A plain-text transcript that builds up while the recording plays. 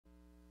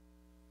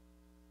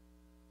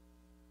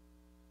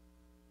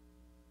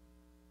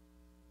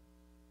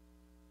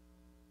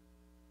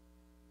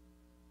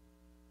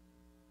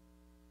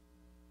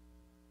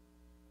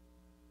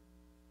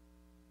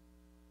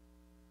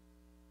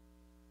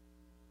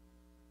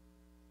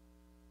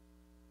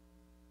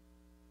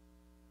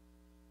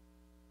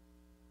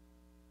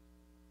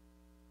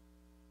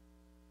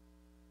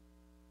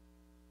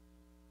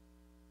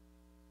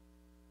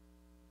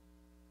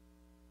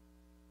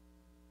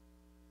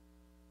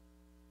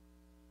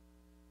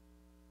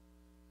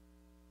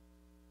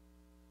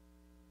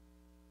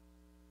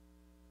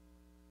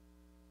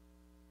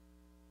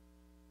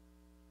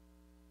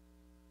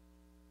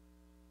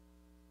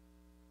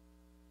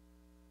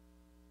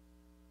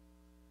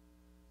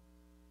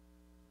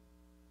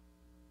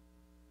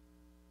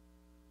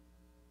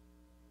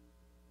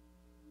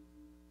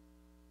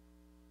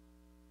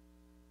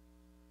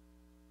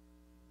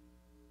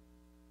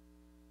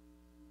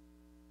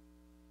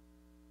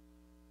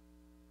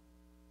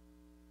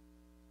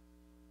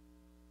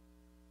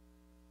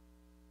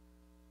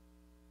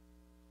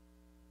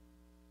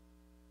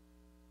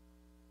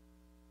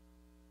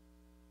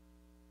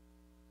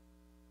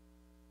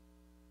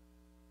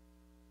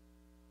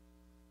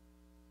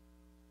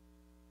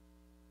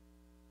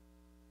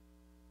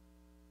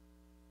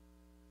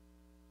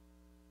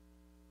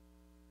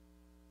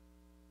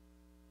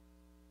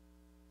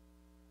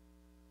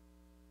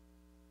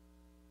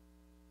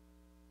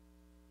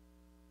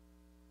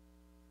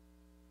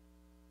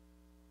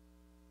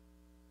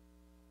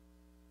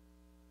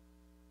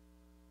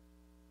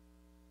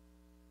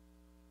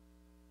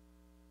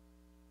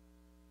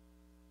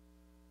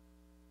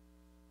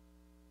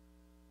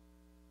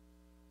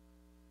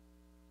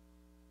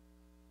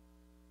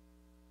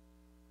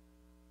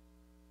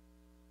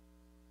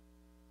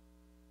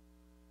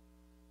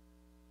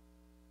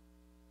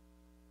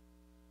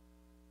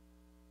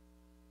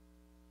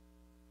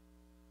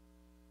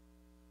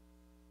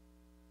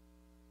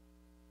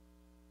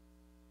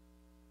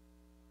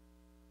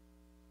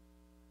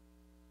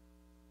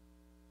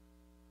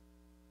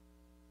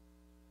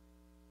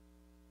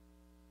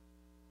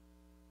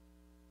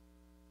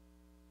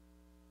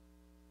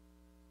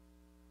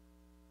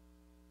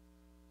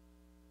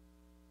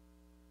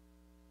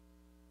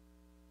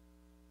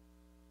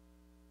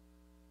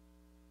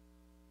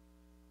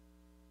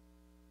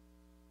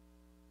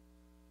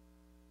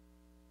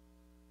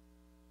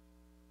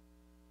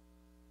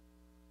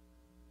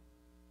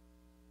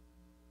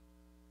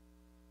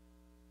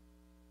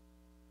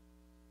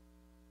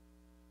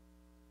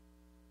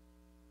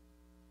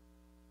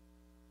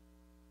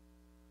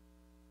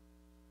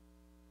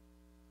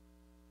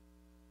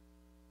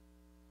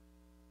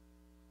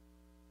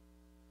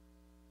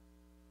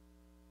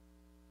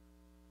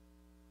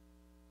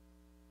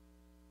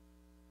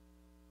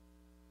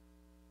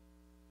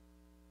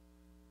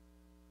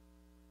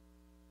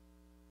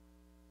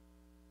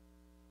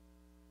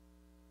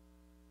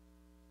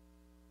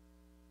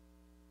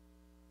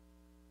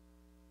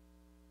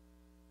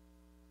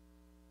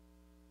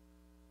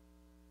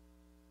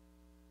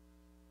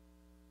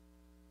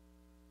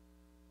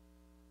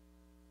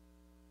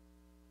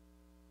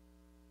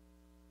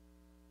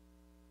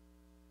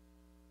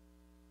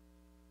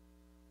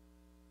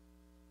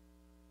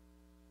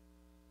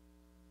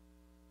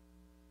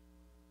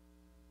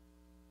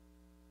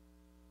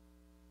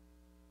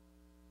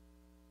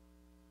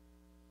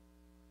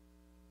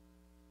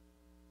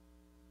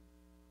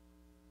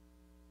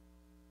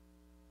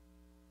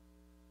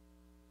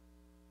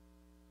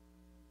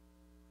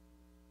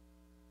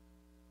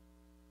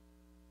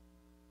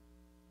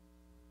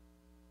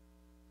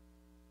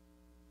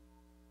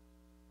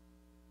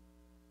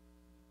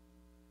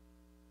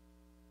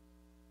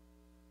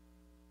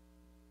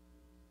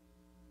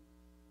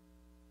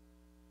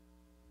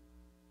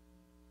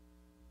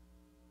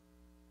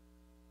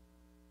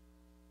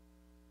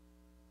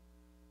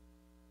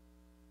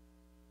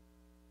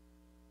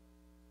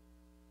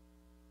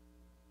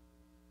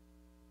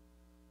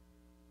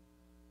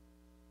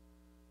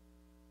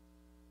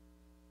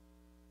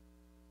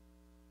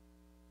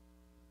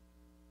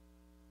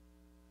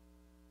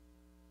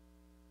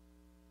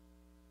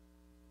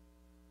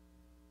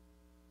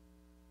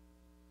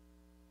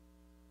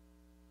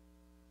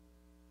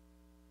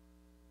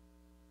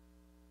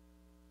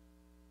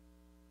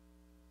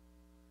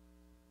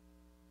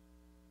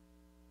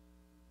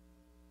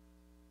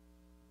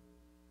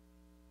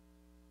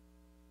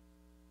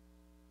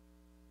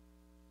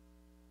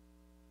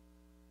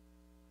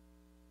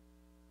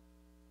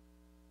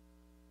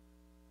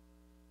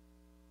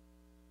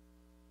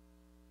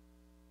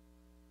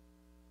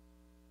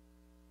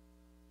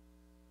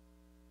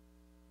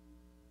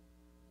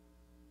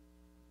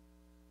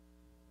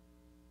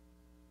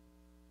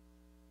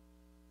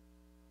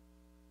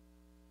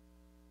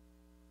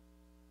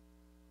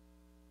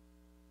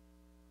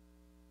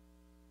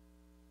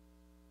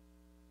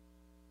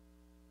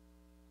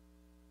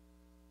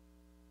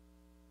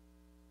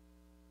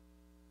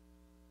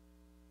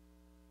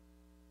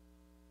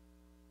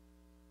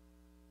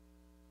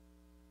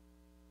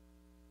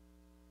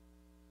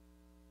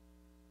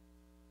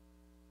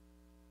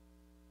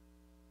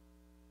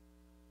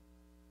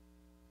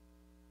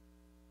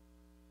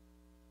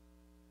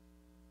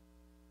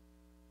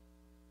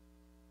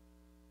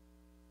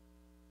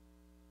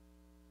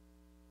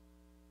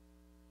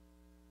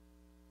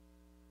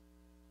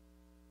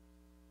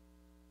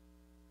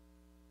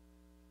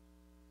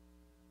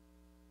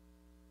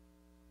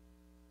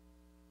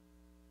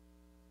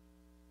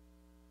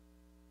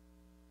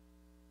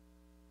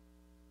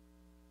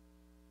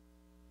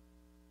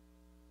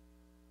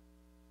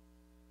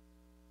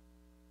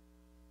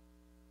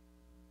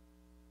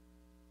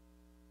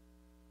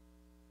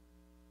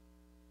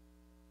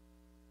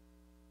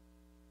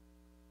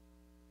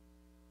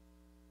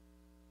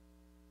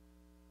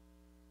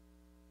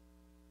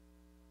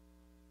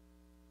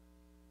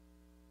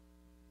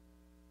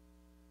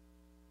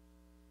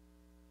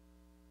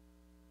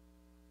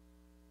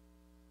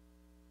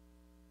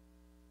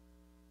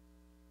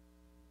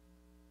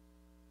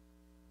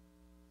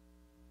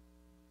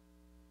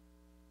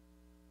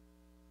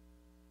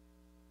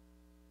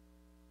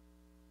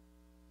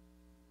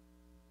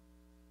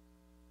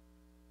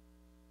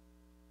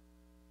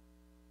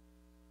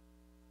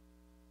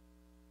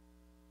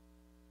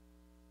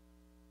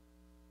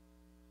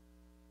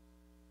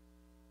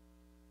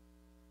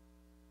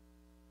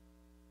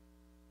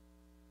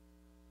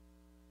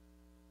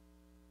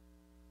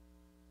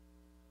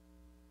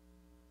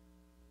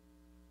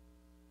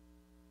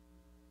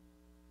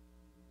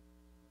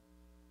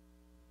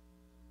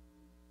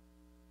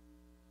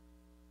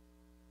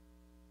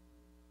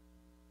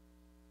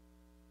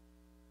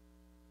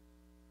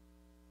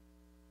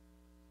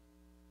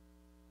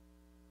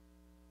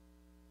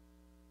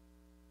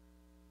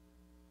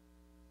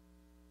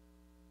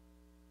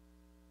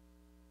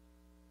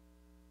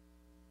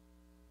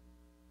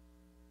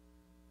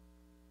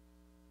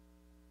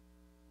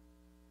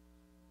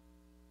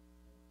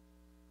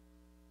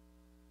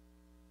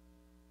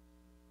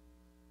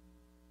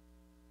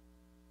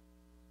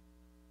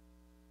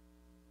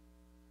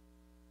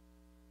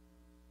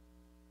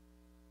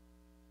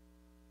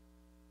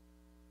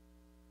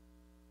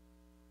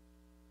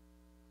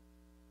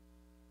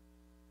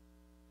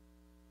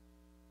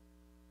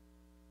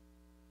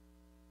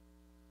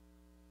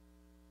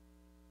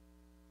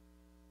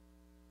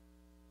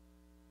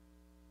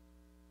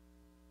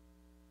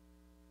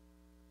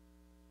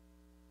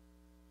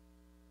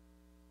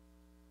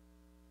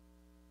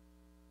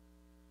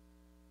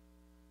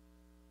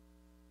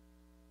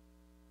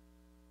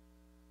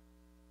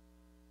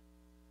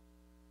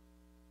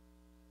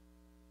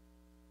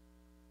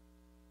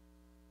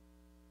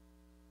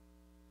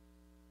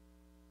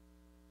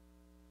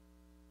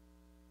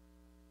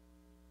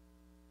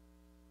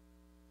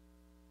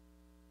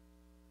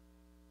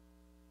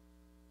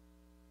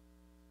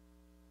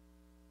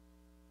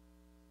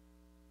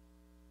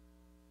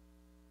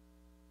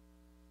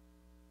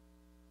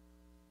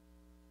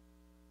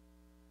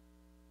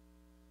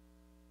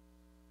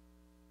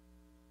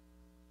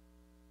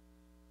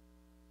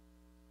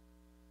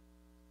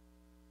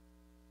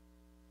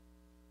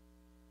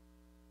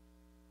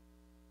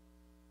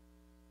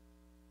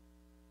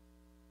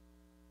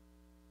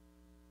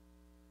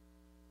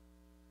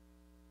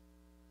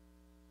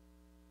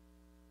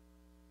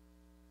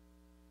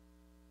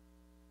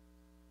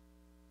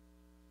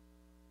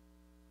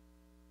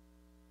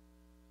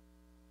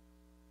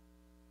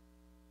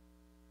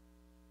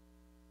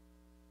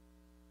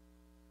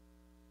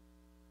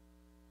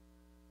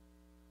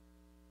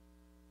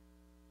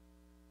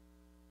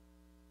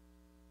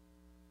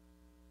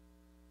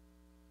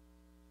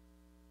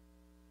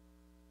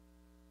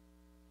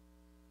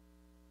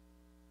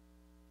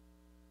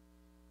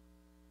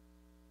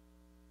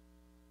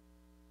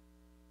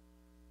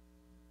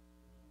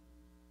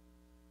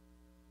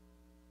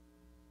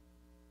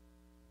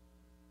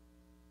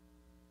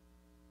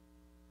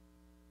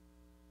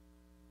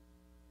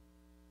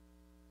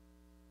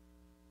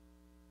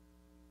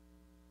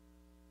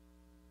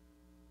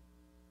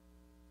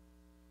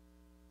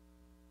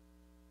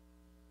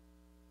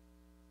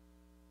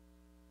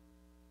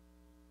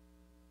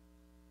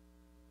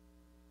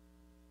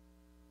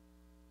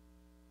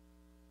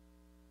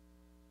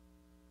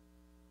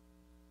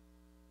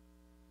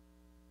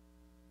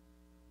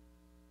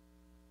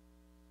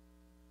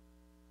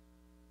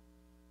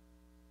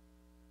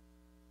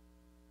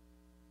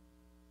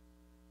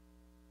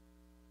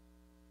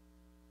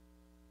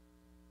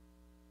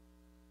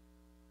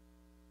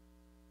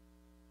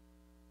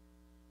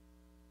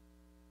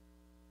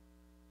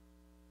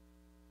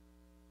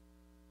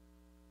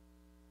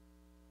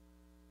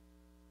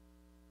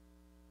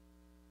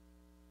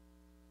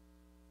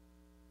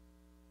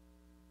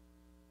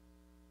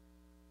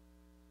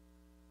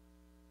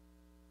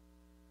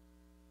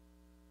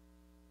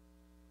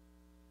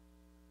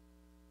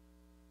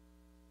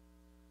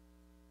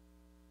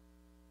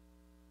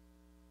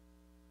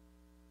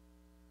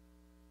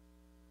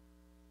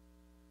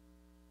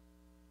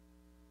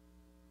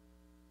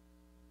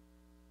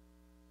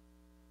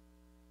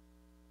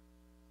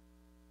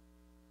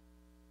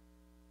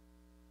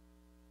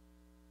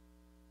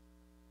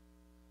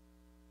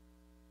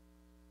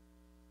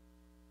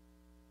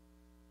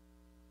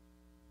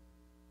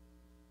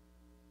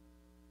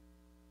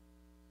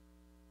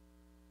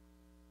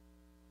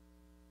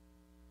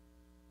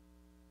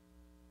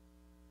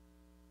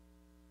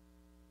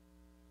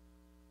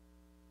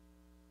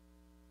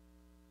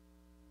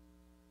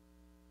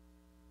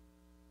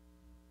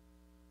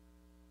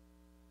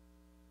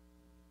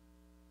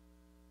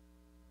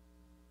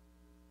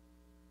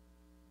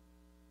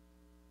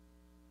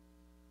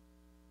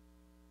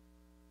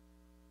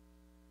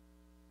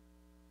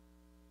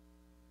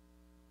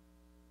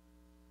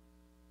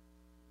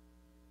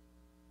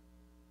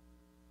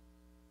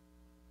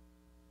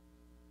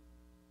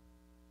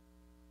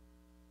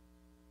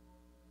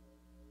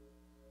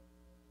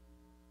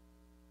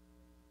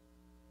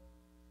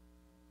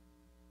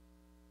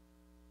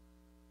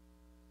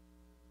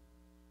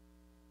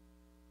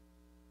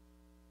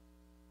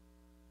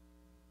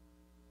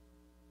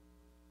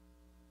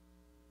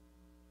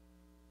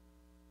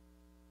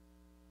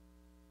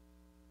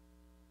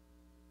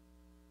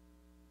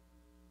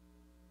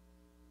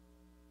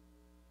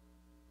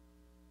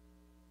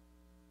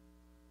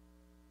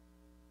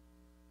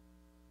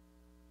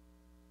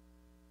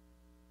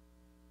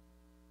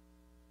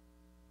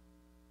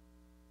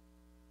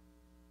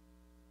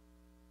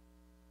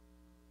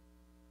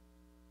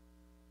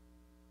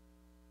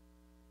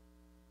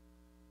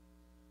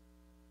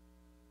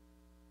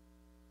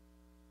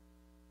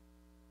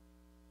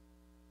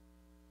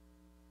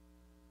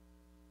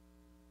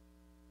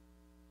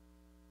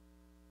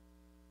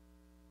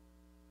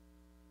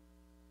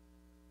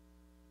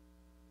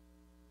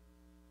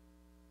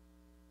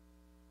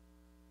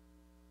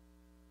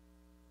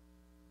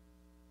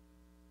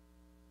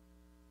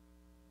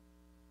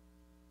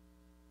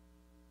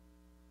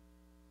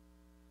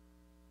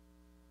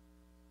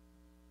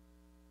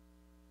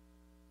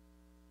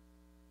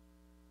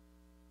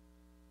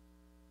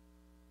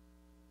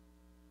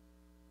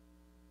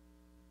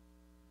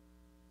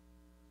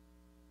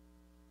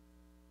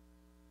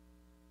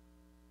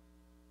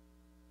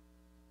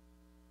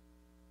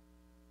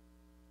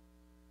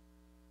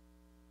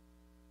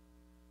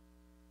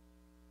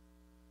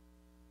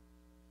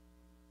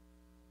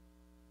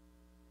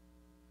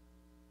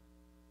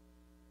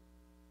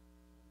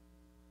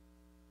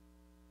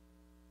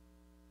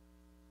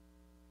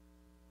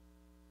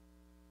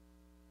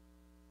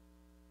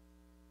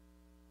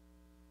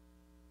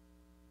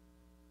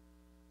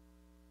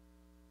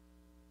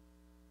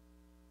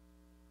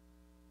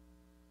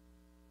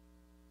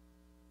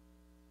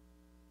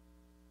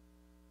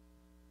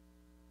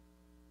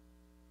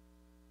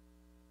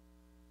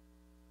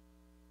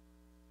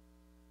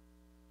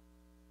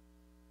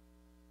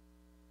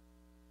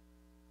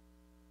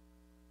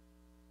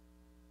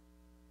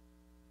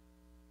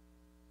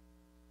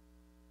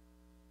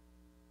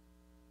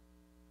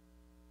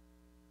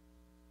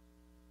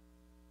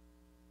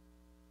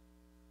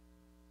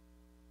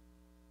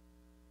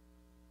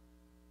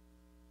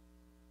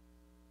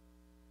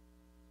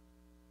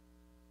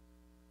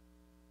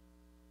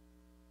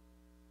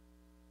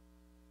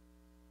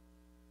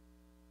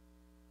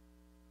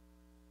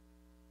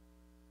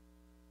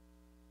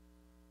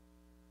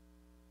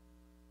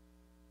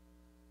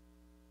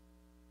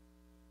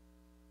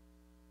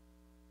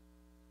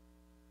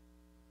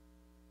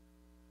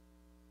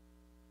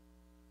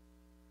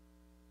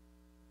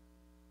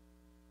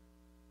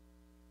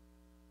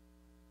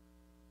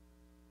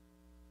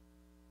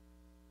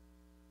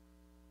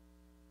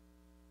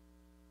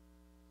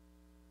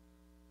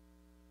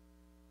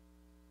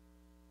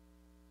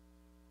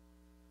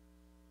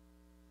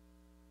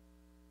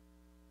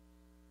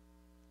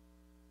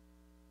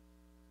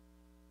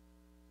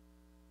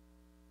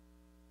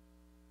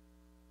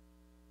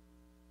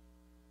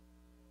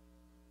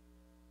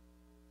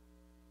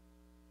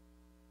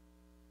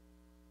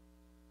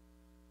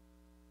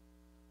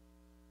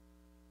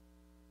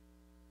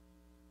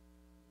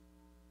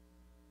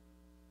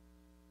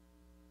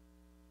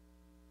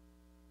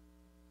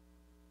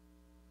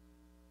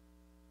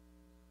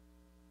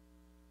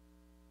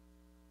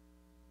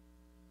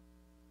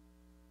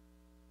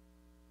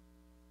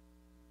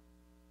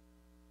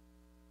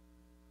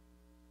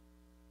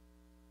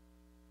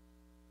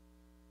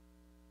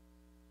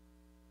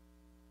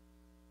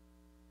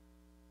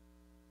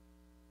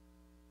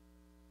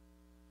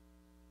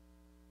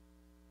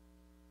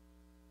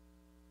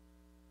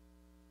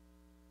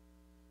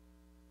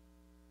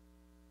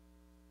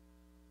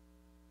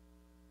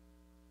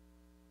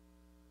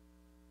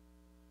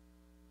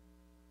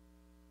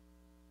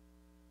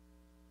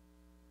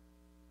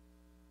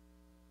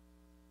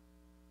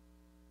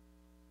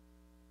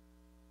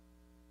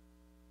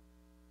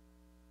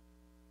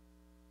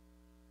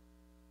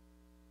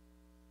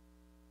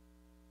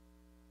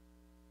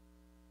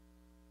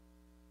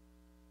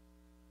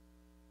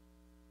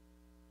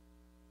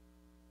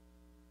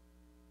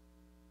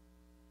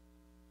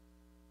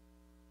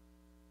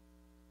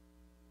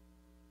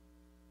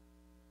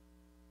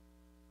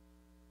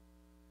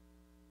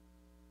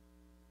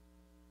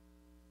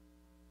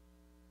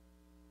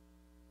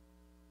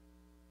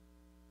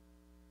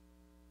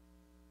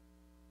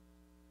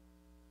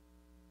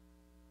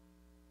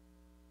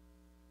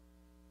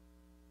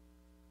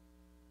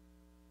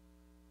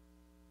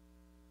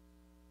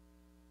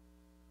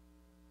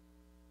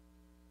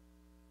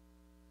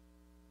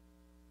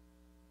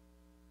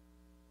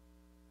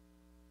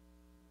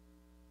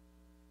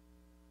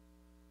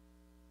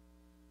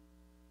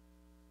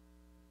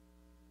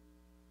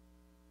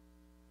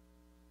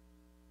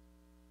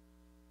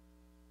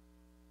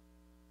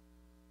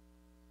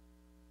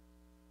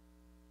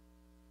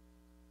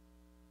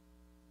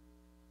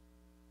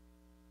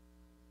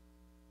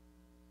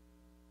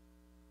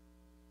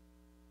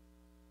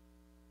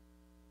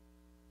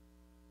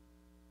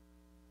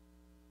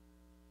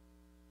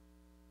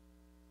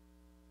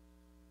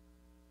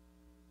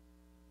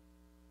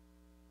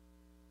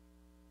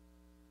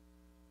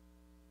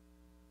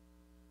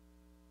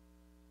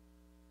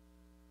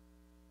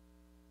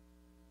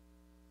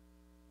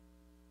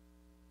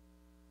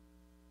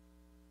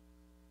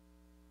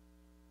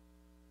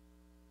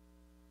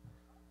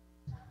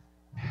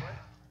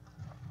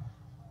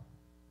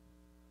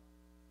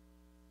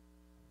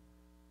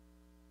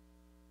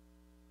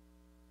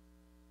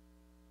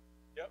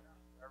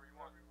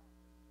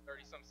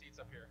seats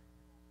up here.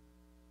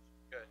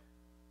 Good.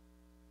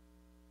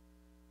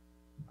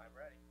 I'm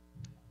ready.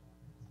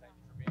 Thank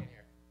you for being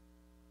here.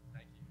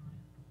 Thank you.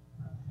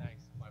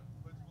 Thanks. My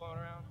foot's blowing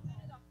around.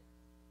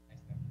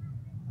 Thanks, Nick.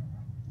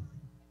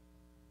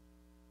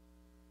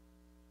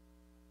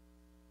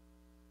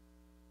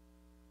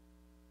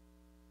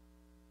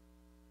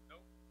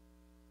 Nope.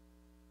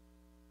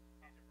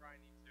 Agent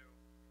Brian needs to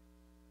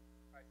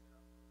price it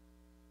up.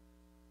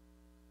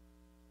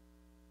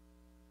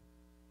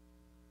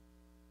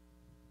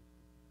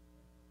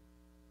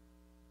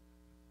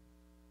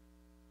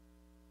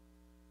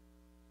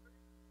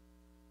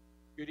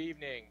 Good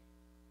evening,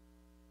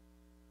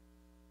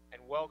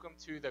 and welcome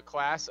to the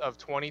Class of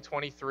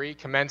 2023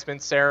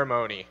 Commencement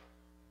Ceremony.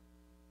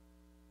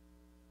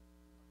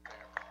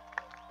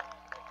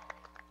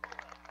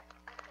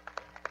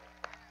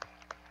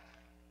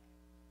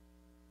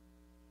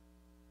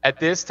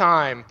 At this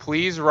time,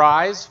 please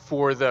rise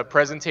for the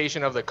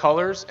presentation of the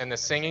colors and the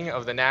singing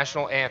of the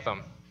national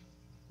anthem.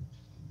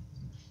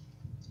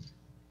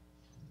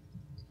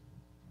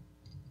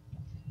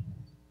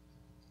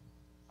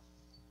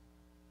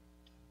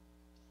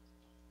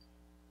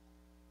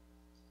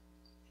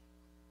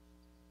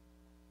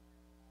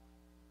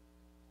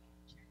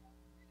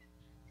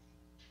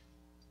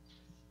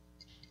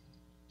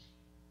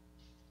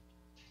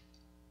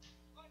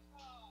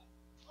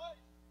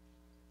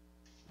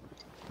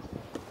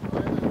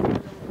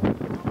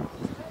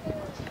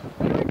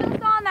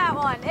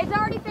 It's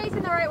already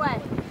facing the right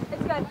way.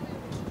 It's good.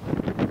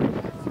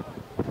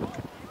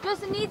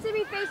 Just it needs to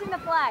be facing the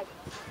flag.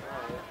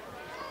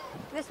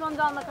 This one's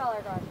on the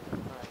color guard.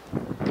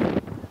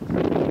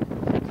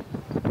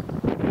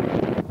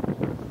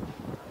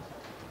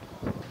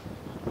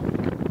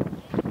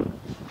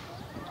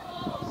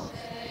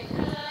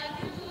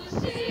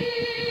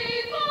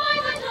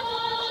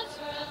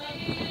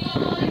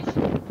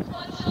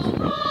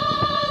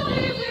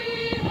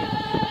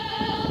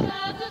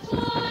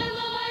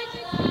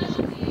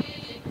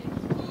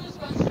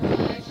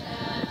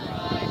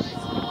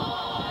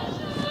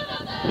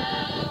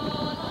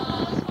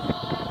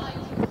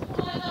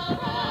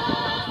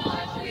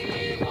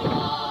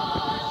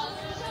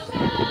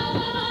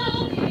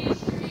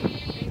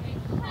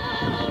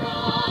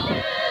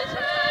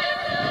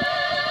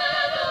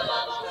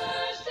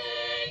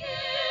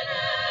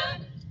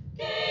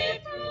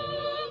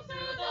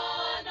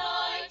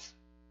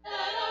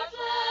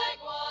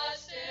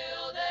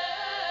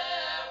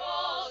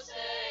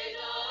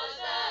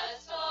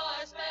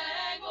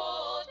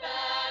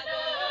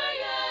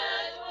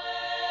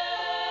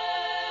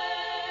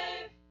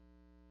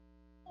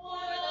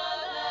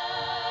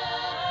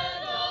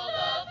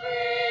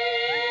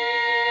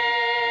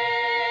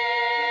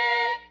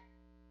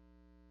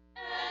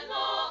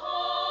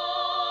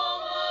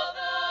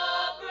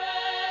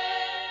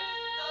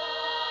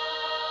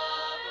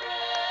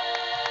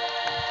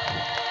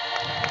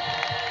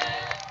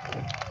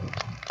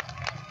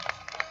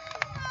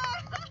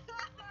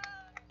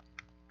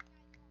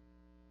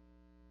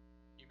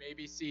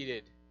 Be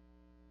seated.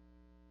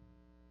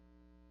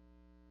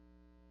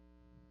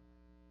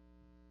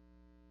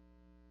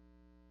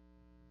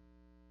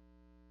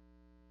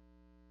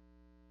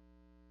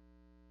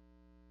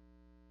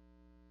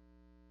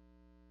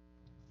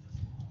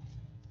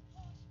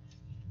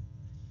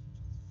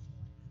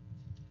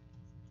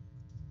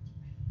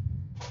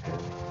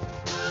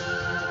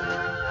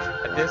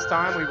 At this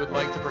time, we would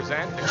like to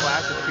present the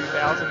class of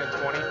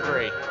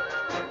 2023.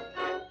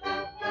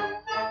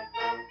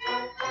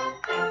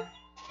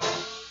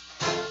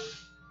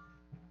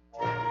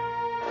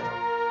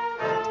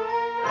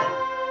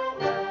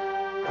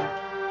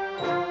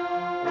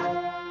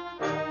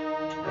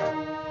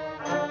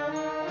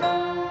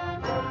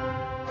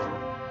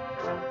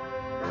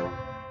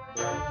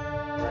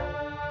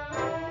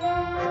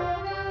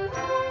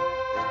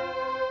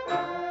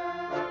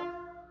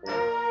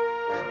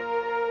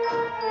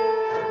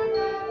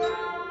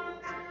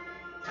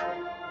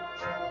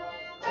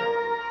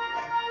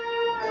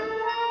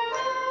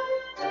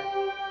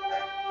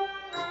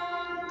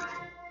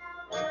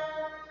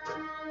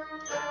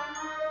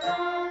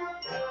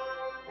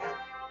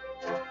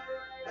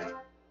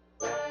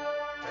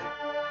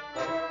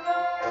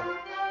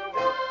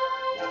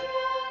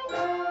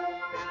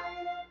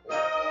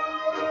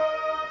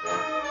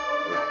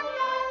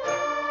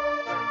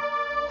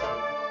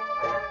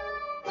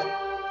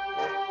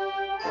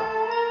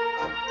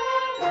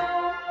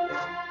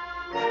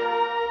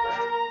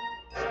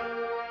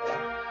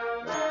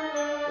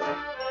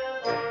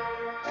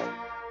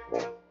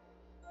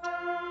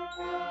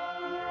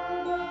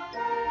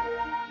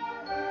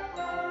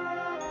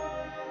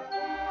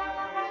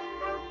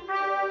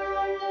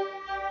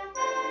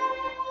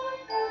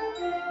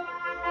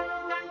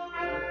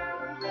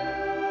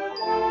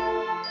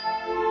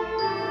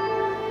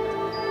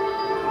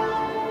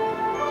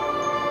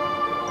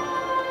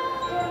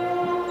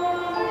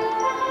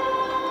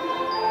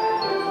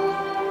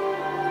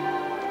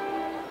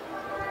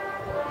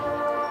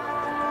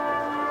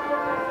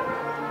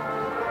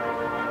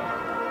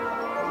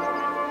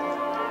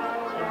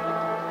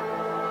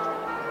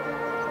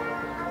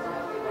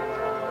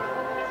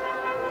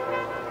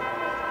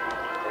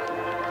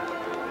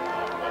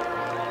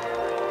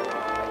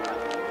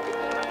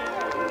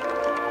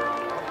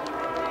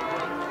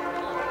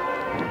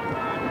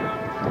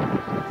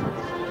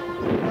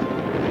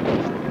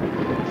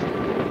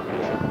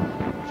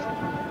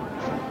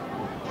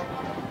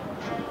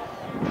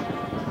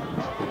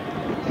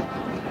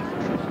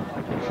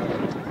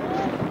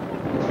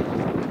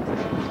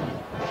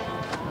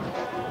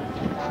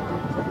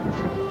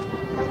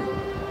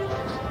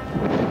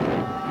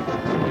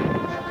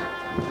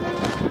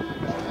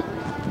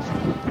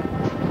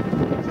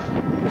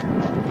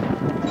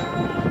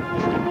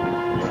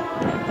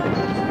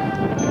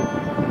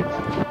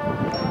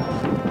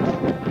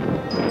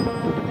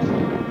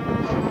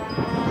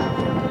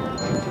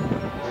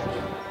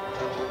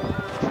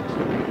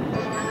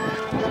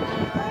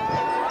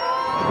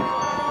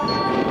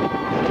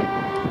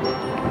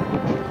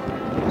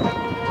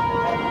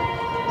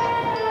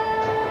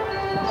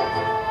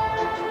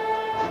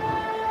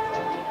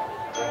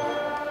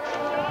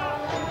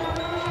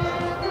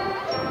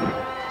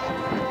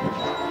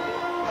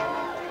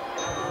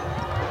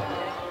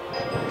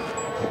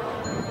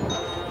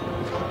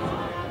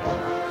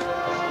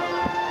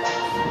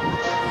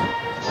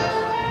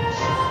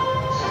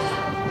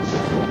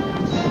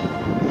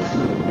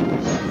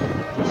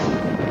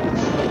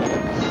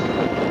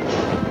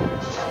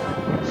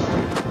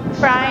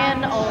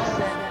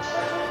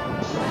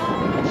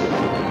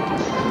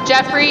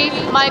 Jeffrey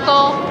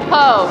Michael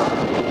Poe.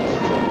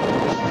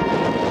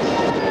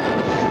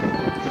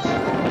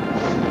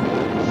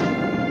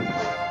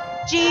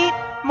 Jeet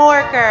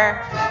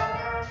Morker.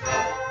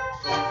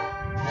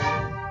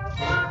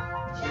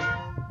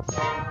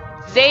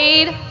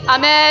 Zaid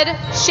Ahmed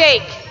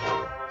Sheikh.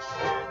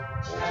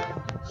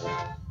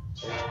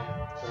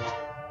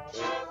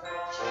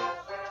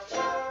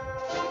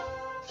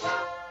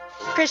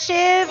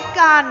 Krishiv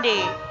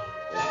Gandhi.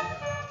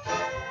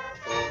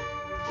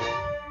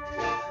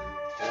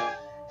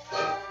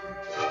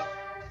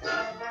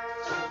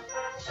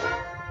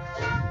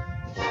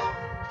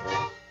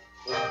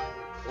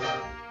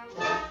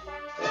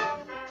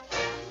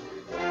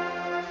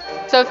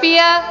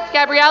 Sofia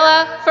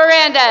Gabriela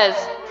Ferrandez.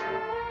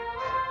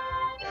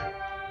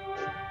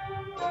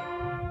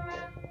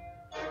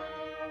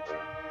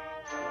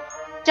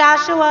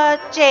 Joshua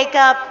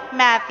Jacob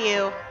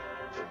Matthew.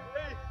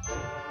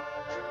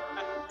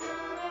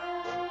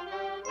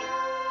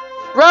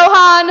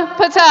 Rohan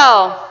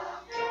Patel.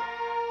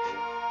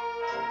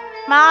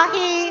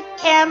 Mahi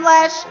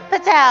Kamlesh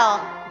Patel.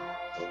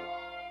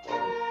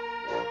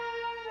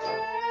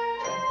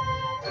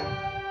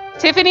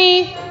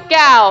 Tiffany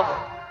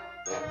Gao.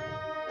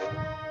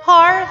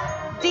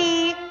 Parth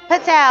D.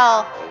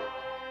 Patel.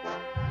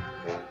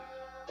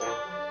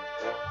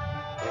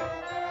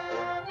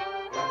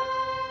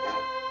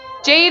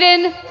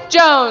 Jaden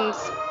Jones.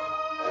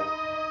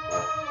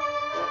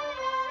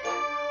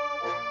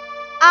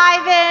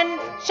 Ivan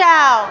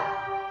Chow.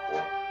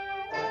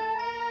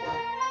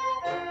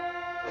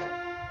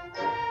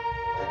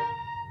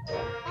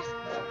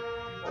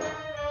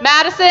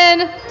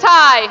 Madison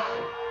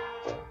Tai.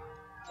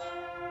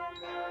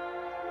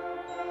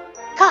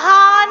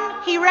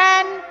 Kahan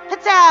Hiren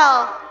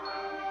Patel.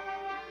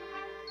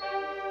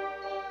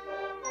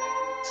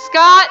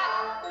 Scott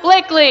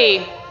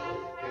Blakely.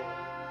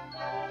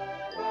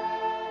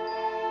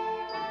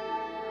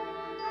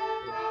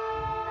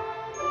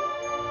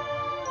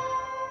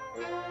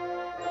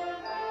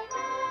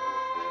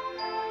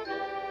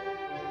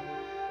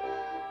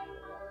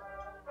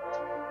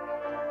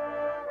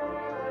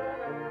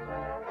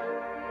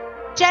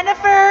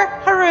 Jennifer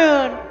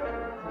Haroon.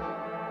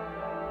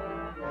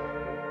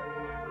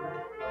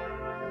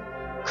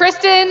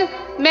 Kristen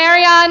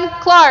Marion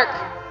Clark.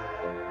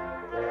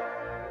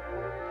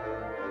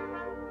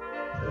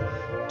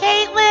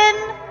 Caitlin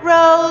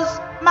Rose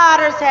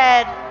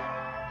Mottershead.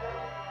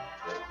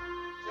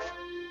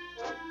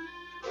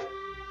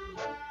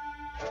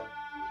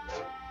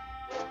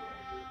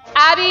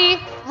 Abby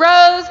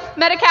Rose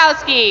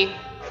Medikowski.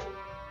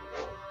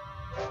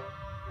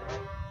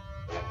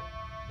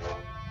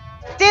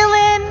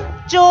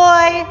 Dylan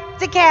Joy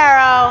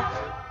DeCaro.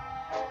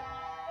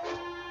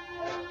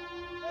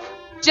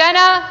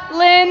 Jenna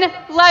Lynn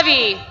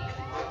Levy.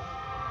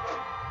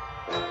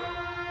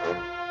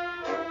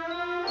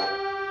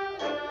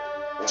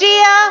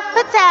 Gia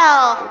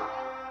Patel.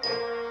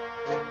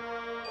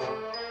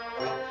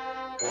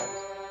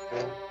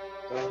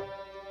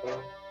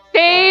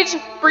 Sage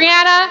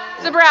Brianna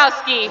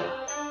Zabrowski.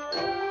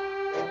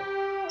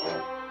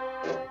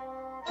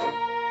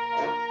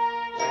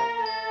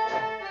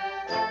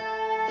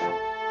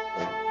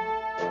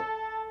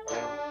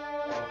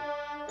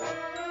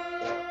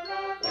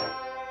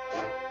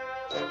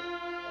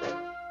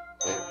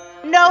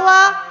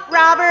 Noah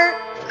Robert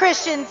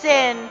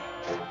Christensen.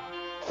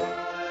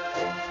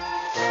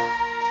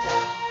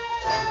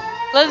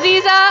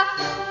 Laziza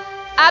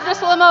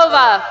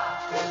Abduslamova.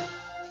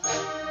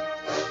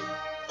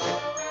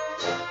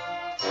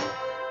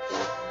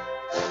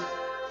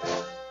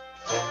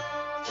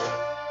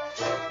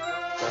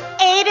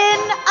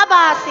 Aiden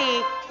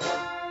Abasi.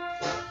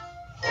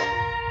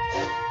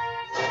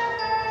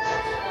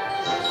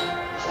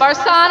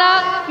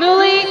 Barsana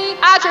Muli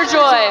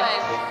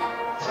Atterjoy.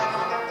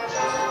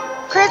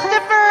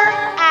 Christopher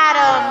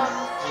Adams.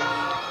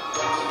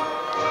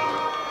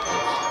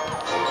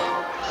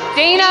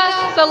 Dana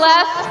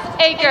Celeste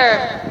Aker.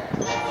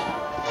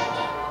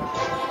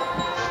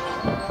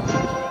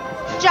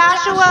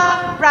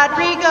 Joshua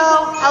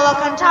Rodrigo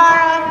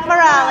Alcantara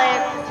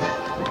Morales.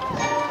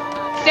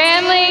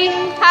 Stanley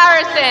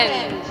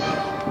Harrison.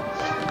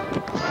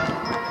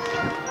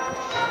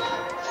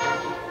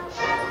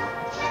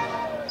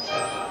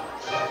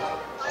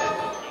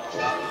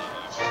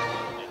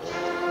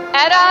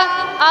 Etta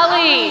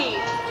Ali.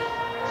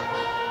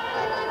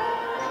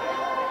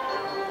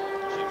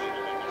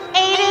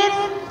 Aiden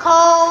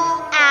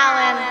Cole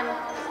Allen.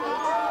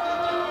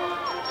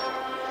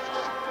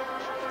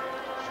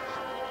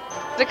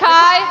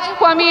 Zakai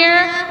Kwamir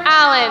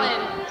Allen.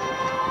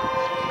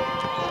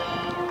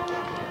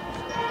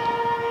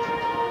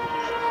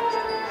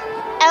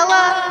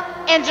 Ella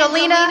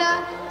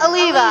Angelina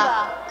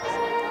Oliva.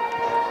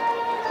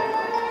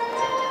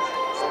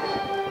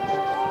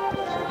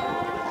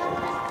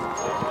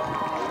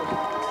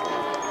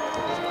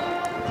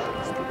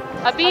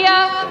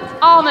 Abia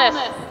Almas.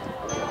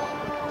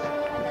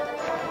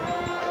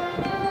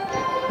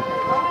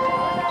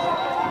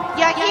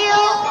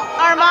 Yahil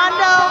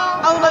Armando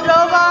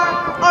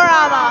Almodovar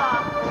Valderrama.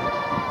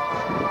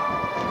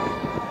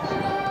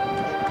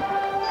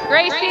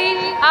 Gracie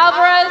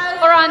Alvarez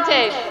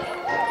Orantes.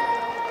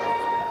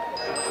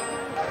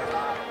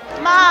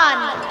 Man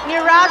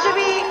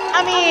Mirajabi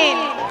Amin.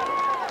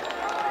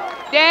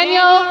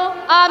 Daniel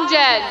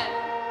Amjed.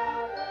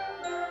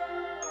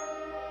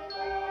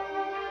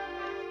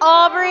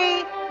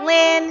 Aubrey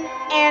Lynn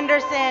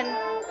Anderson.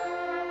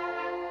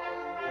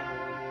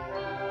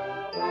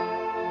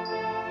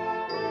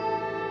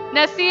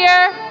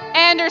 Nasir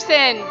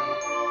Anderson.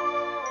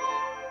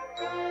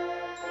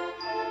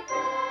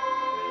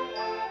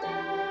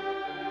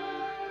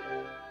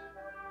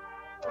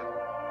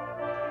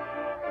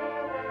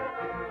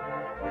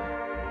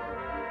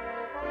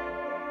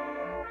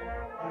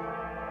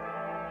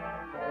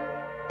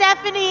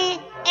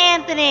 Stephanie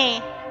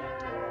Anthony.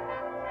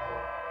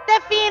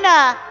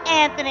 Stefina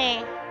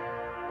Anthony.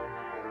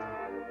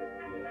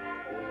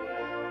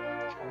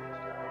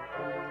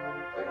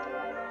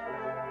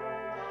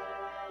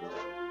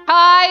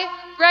 Kai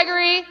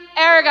Gregory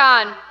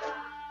Aragon.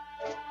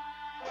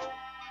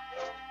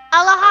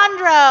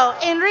 Alejandro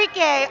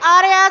Enrique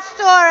Arias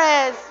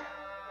Torres.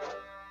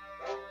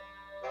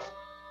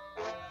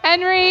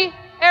 Henry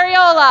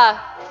Ariola.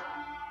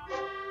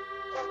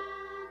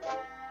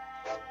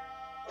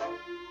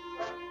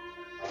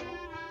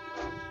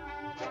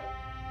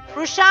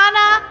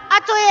 Rushana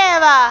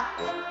Atoyeva.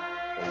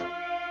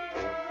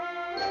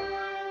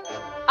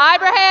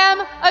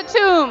 Ibrahim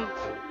Atum.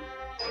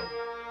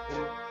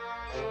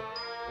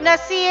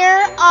 Nasir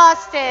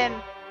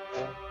Austin.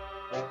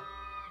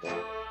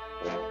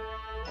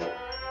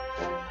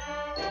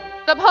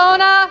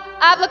 Sapona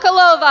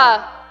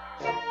Avlakalova.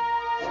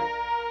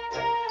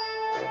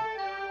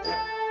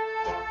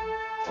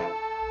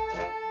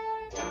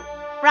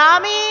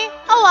 Rami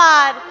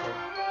Awad.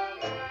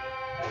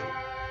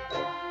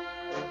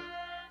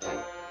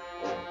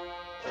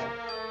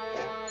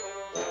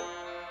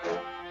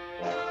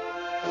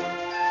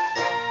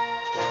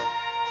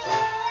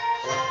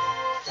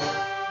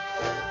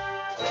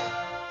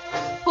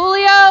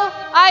 Julio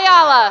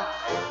Ayala.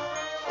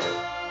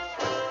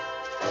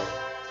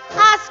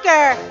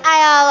 Oscar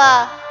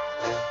Ayala.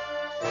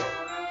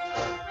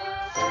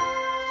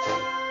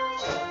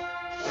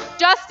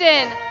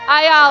 Justin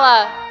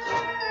Ayala.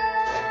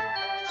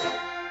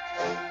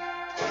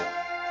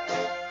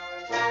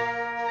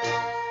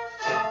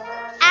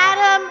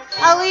 Adam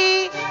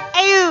Ali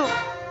Ayub.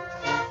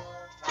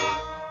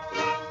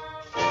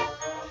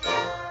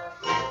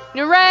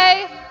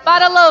 Nurey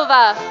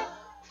Badalova.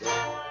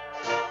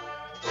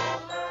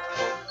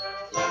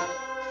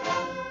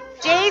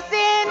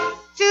 Jason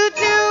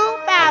Tutu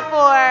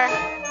Bafor.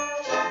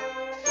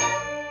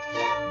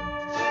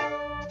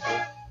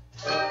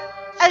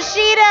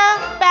 Ashita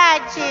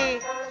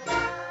Bagchi.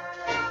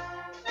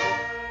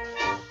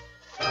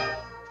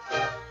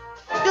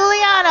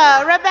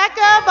 Juliana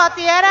Rebecca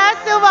Bautiera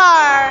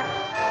Silvar.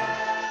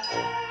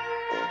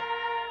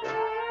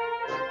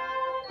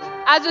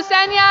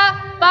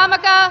 Azucena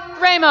Bamaka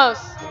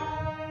Ramos.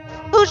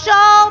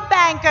 Hushal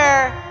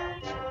Banker.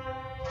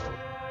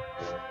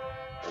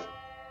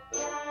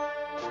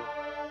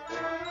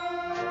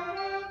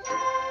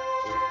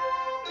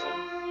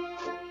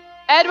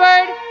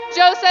 Edward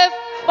Joseph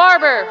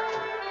Barber.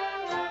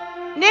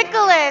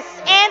 Nicholas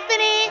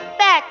Anthony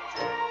Beck.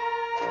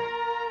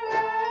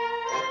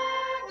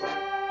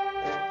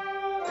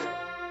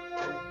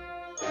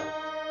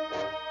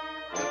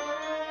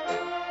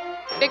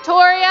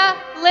 Victoria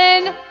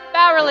Lynn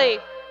Bowerly.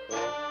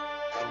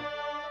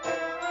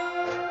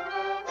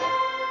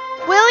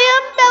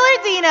 William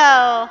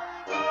Bellardino.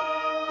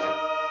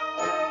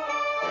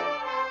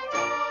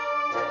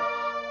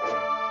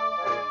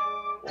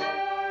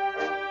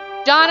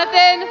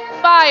 Jonathan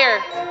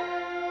Byer.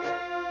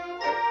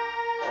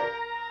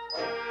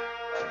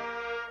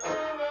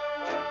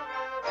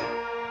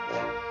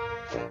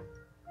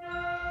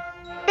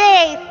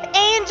 Faith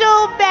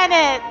Angel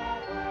Bennett.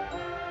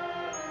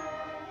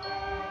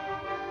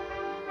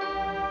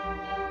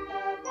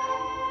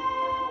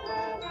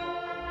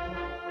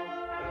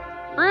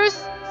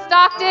 Bruce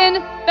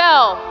Stockton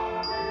Bell.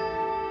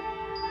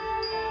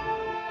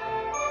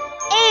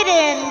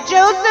 Aiden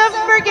Joseph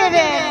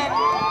Forgiven.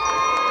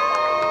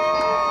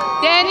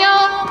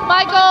 Daniel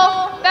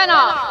Michael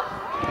Benoff.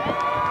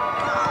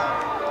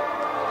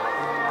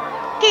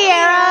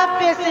 Kiara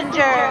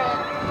Bissinger.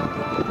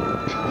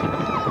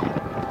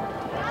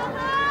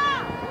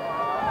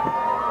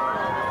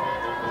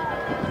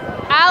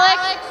 Alex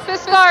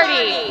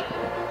Biscardi.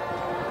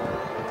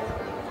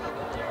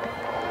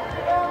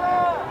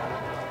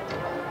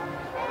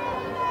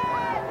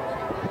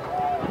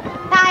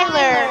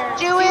 Tyler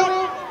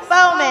Jewett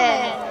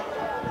Bowman.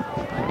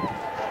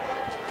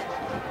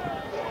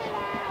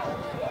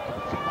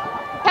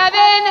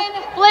 Kevin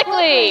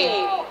Blickley.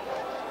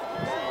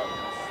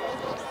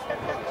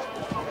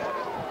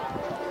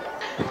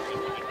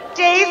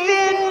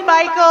 Jason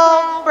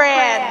Michael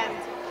Brand.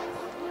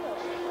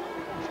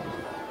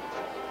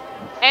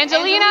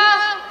 Angelina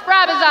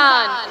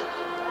Brabazon.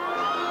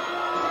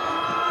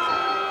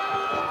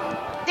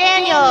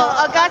 Daniel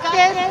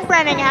Augustus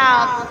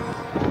Brenninghouse.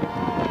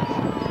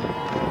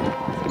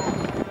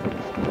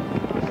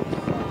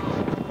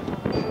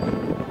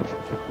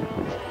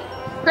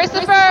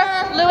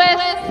 Christopher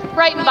Lewis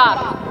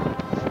Breitenbach.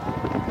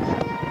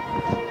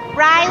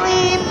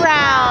 Riley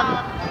Brown.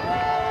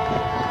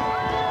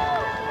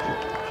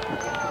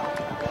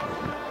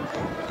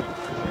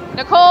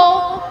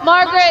 Nicole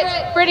Margaret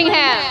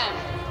Brittingham.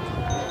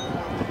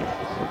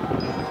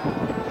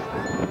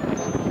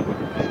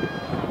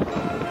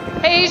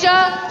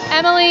 Asia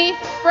Emily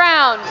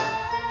Brown.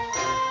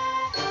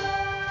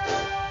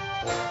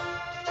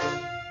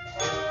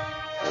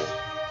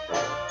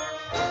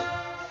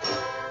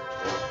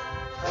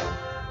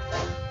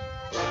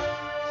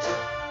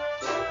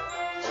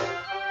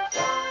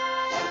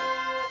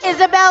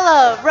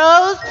 Isabella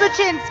Rose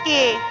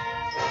Buczynski.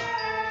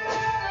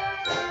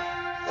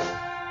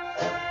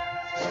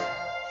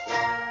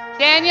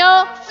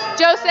 Daniel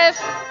Joseph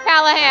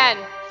Callahan.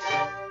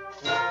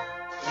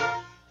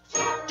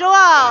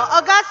 Joao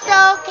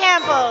Augusto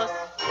Campos.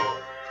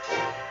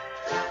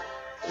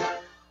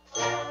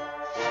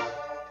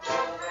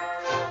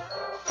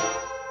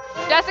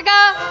 Jessica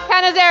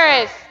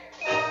Canizares.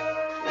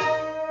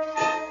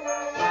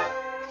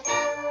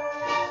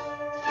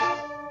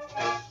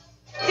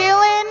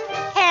 Dylan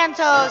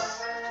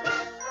Cantos.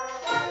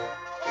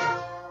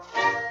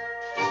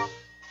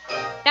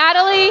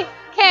 Natalie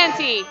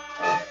Canty.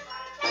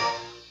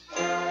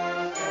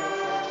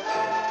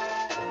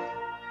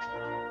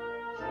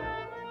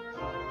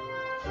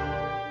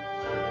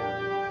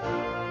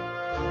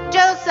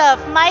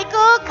 Joseph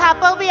Michael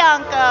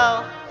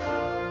Capobianco.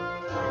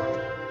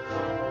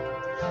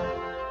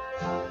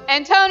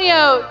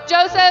 Antonio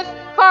Joseph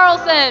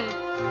Carlson.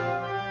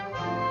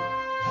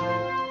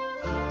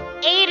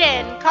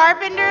 Aiden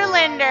Carpenter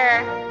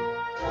Linder.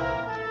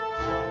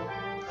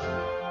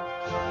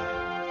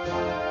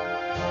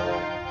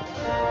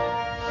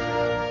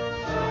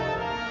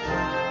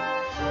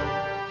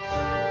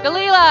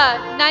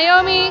 Dalila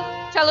Naomi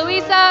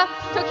Chaluisa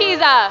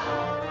Tokiza.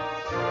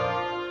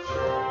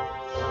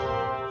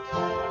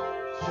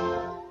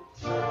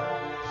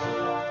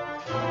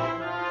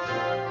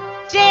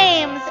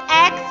 James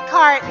X.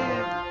 Carton.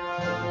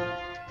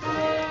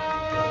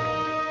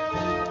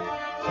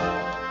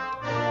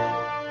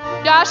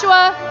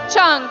 Joshua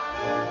Chung.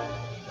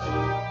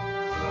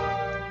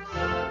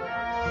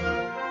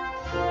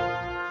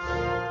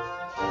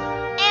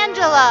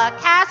 Angela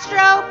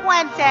Castro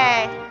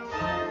Puente.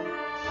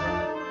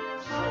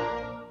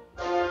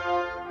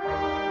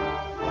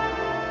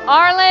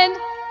 Arlen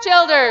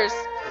Childers.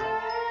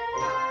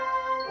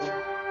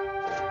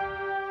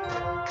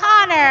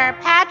 Connor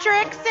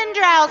Patrick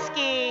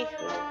Sandrowski.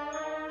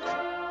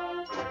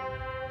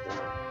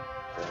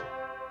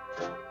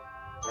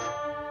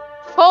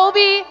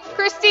 Colby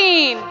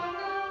Christine.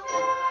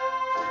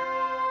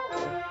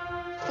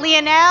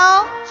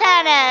 Lionel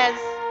Chanez.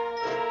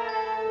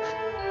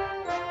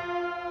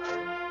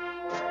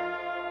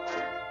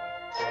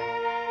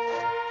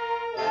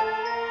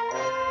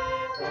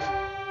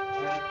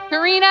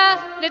 Karina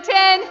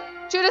Nitin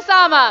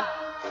Chudasama.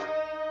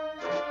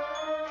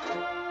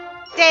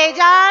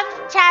 Dejan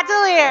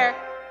Chatelier.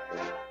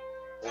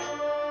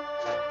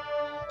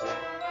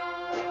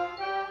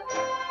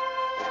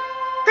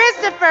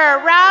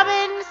 Christopher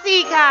Robin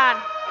Seacon.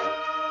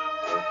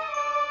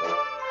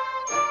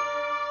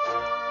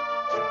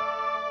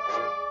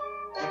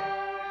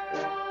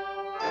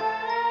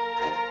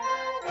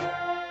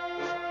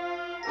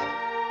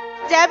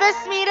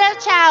 Debasmita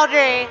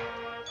Chowdhury.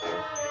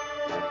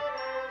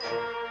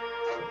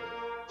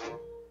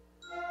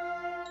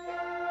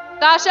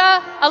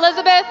 Sasha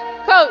Elizabeth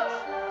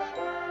Coates.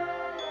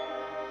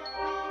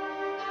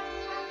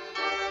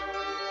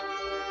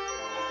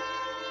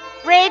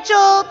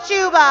 Rachel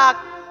Chubak.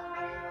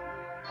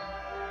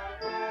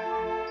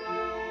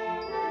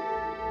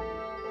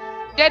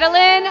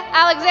 Jedalyn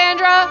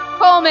Alexandra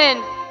Coleman.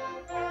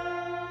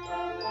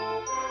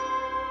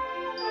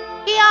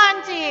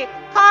 Keonti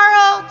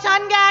Carl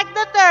Chungak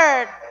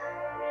III.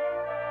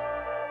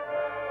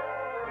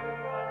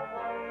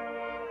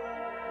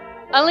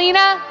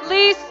 Alina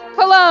Lise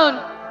Cologne.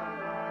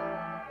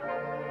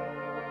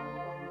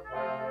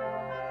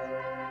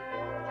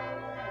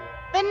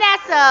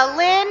 Vanessa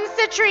Lynn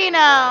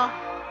Citrino.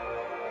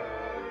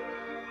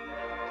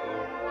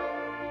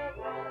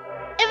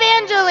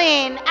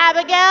 Evangeline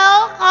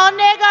Abigail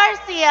Conde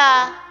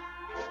Garcia.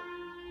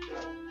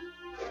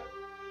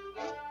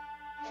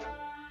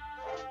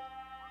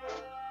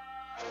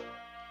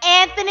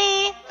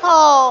 Anthony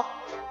Cole.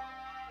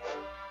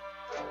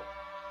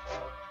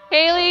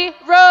 Haley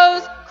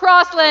Rose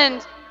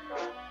Crossland.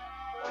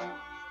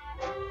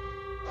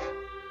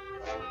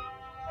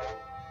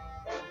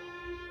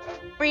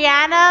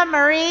 Brianna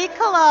Marie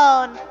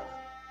Cologne.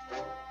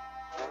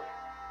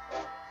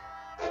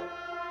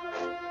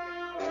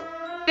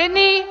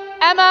 Sydney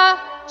Emma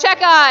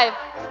Chekai.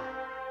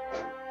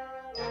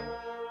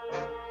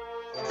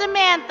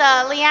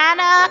 Samantha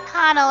Liana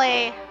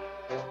Connolly.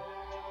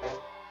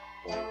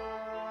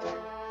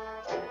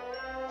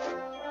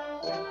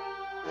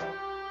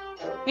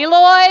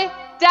 Niloy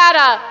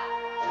Data.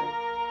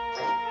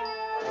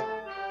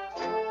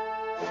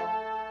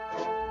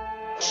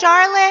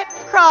 Charlotte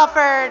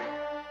Crawford.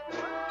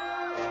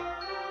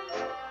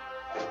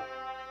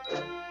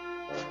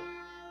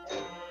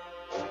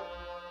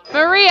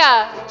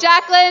 Maria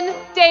Jacqueline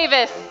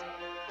Davis.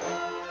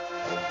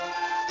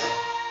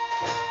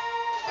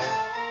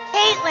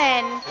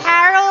 Caitlin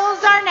Carol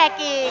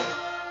Zarnecki.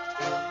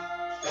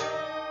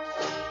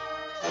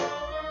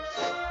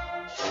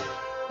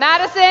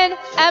 Madison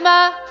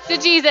Emma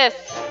DeJesus.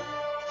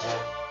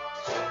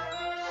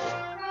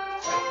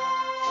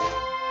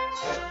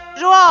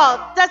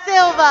 João da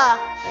Silva.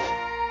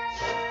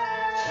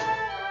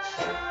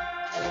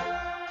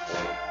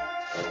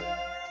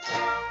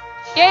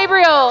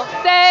 Gabriel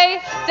Say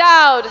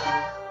Dowd.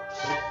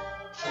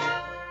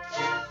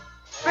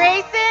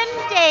 Grayson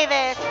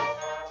Davis.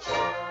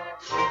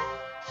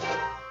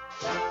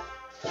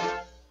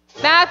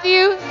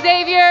 Matthew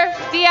Xavier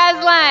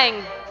Diaz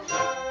Lang.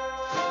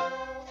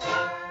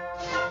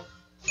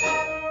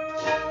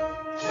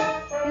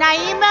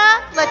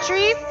 Naima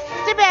Latrice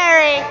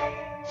DeBerry.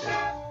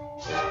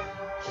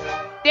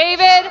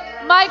 David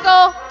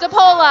Michael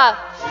DePola.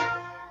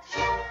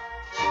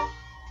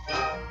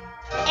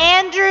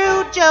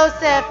 Andrew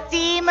Joseph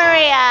D.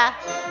 Maria.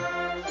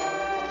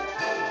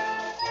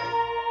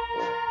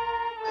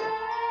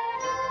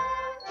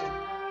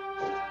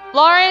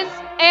 Lawrence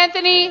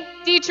Anthony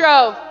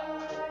Detro.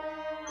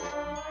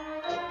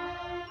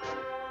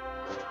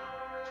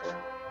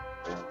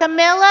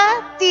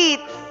 Camilla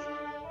Dietz.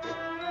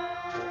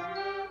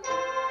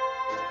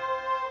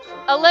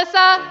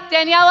 Alyssa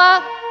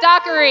Daniela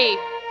Dockery.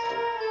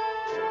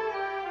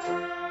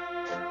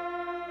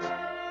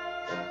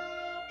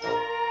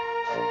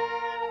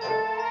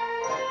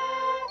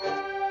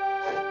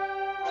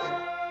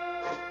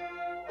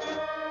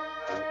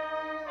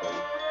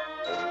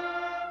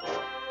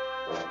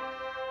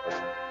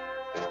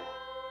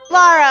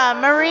 Laura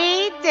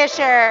Marie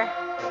Disher.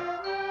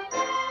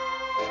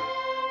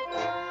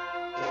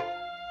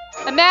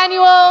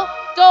 Emmanuel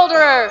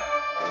Dolderer.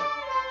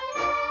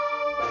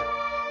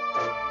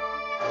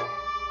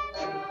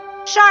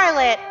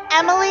 Charlotte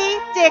Emily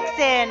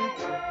Dixon.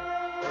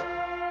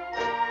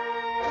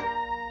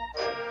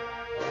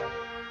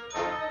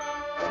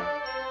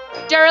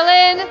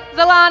 Geraldine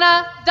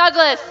Zalana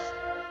Douglas.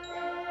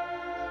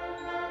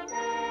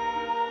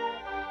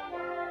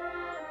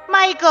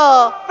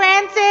 Michael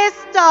Francis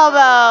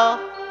Dalbo.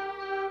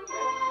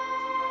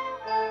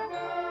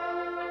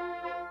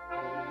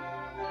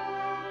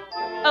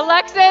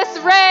 Alexis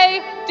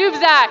Ray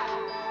Dubzak.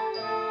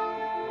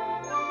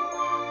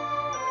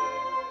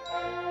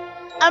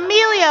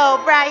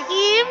 Emilio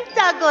Brahim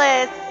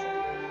Douglas.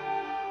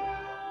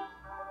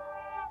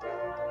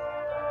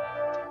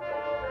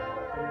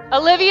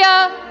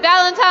 Olivia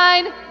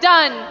Valentine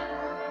Dunn.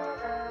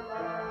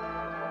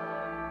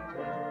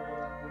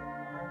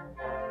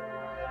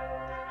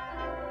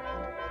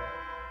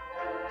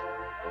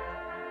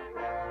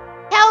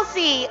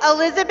 Kelsey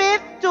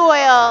Elizabeth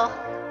Doyle.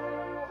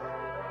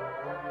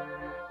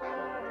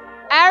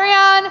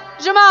 Ariane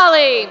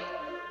Jamali.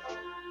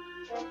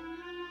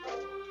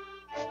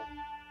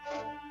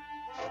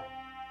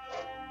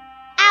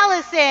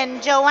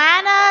 Allison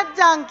Joanna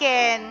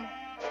Duncan.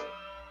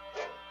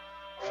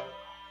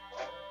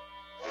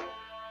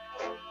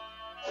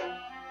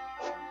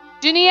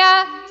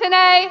 Jania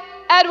Tanae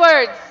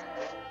Edwards.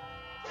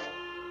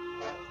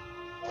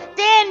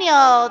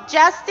 Daniel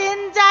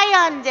Justin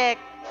Diundick.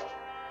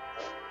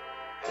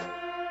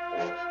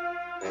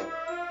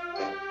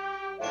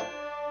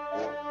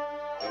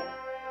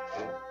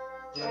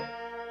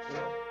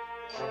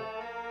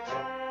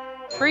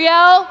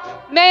 Brielle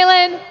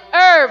Malin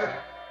Herb.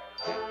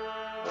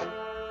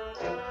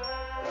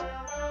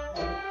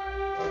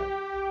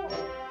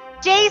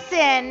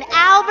 Jason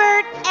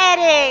Albert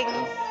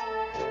Eddings.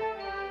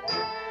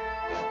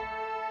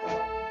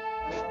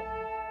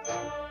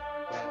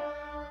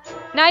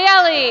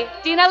 Nayeli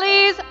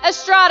Dinalise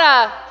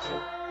Estrada.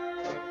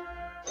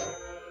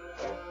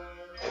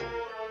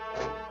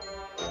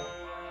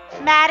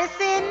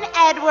 Madison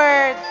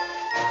Edwards.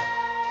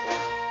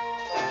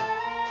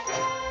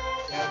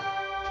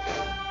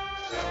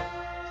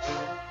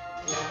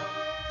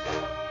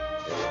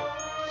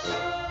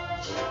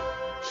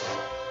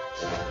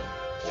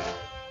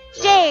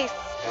 Jace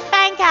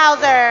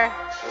Bankhauser.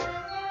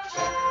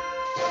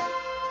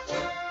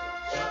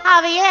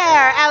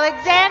 Javier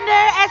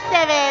Alexander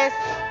Esteves.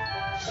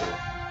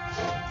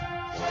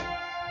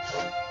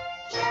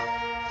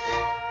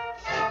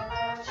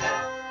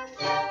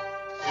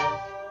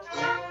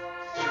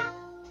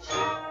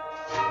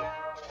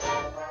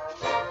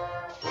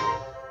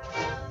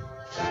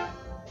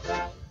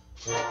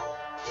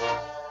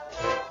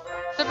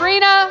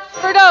 Sabrina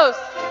Ferdos.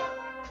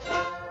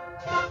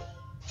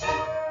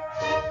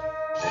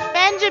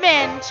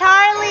 Benjamin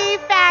Charlie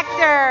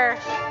Factor.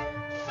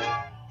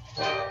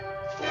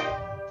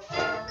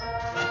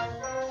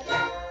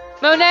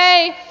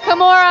 Monet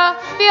Kamora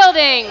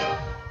Fielding.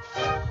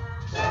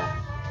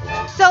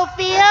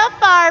 Sophia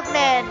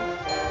Farbman.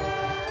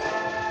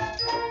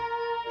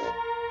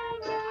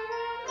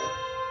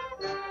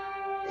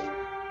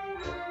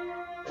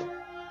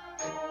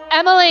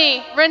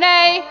 Emily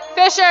Renee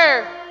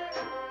Fisher.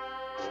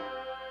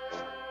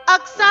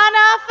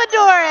 Oksana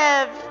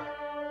Fedorev.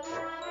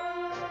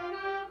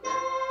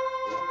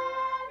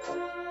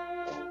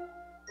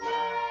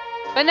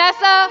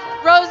 Vanessa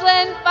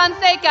Rosalind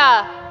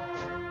Fonseca.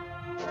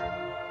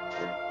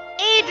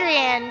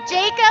 Adrian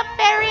Jacob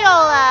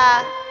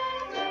Ferriola.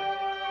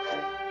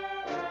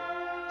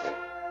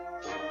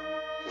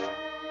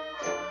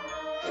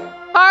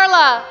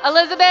 Carla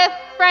Elizabeth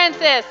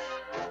Francis.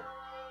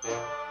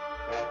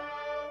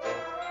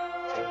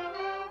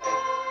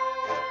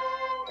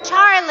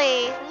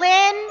 Charlie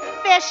Lynn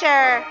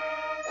Fisher.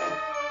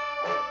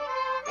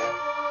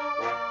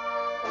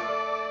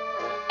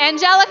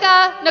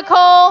 Angelica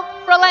Nicole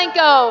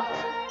Frolenko.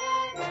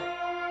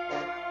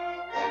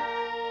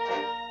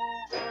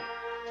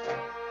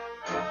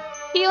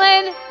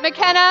 Keelan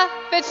McKenna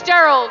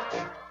Fitzgerald.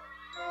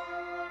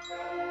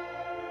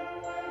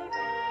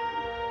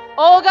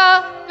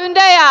 Olga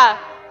Gundea.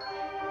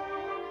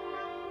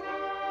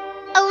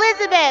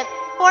 Elizabeth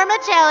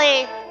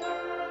Formicelli.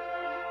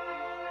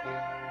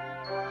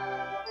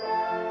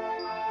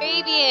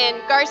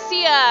 Fabian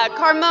Garcia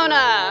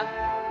Carmona.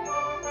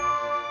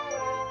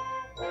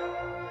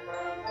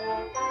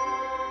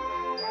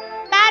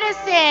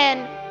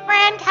 Madison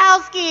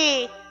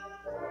Frankowski.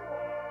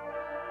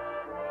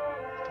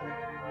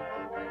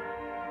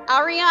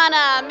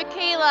 Ariana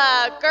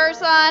Michaela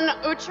Gerson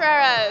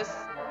Utreras.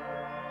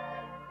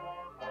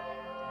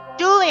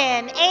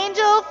 Julian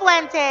Angel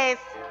Fuentes.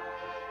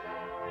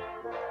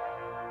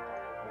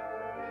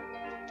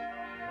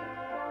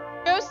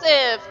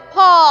 Joseph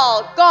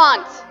Paul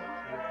Gaunt.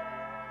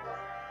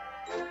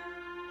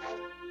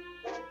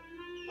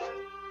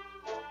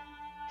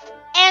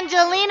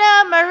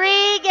 Angelina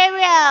Marie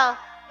Gabriel.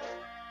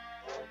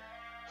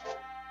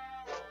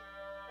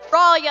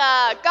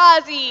 Ralia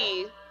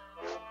Ghazi.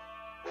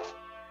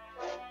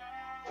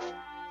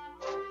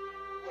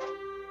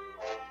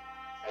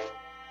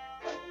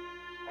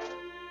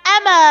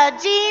 Emma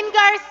Jean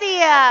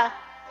Garcia.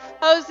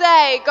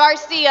 Jose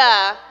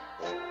Garcia.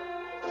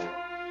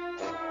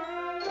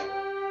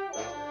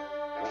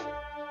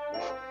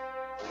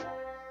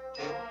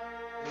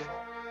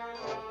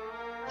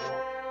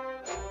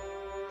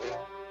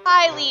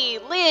 Kylie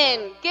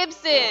Lynn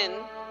Gibson.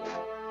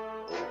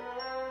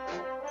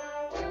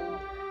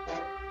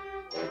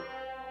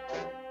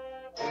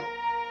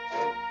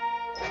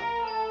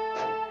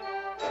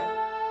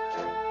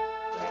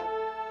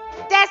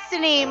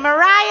 Destiny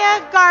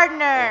Mariah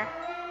Gardner.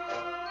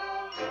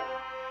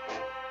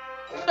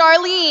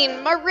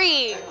 Charlene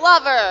Marie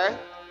Glover.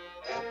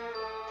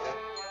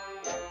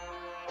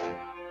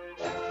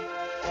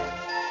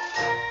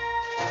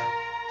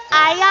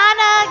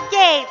 Ayana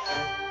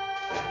Gates.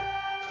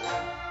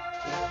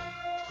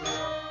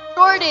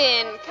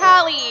 Jordan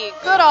Callie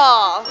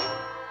Goodall.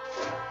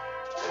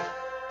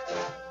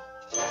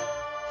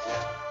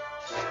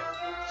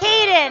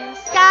 Caden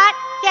Scott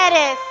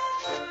Geddes.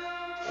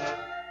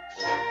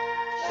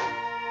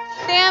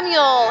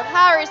 Samuel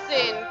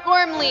Harrison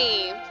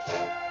Gormley.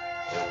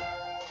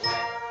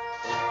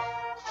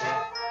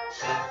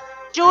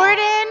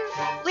 Jordan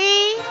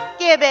Lee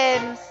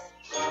Gibbons.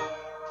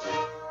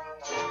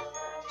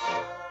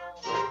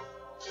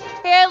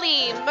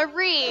 Haley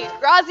Marie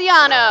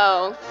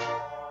Graziano.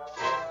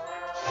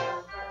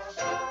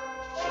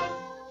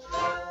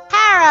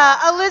 Tara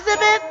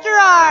Elizabeth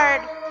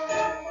Gerard.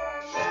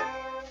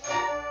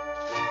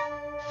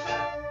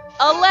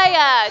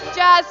 Alea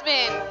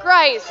Jasmine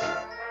Grice.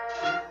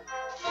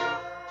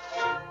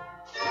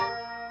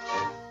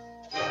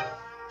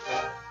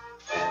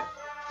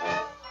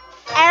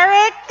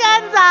 Eric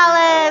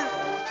Gonzalez.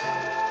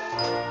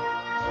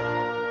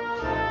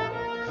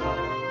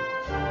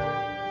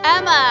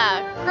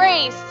 Emma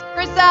Grace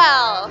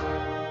Griselle.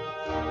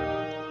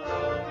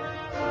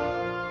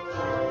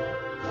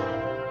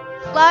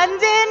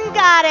 London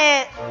got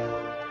it.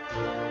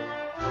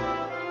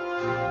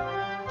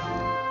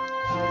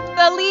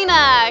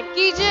 Selena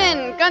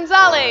Gijin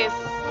Gonzalez.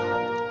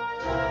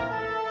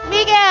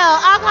 Miguel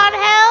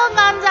Arcangel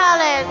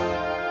Gonzalez.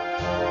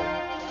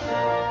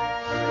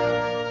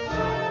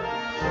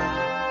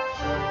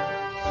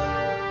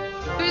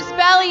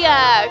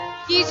 Tusbelia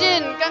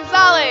Gijin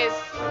Gonzalez.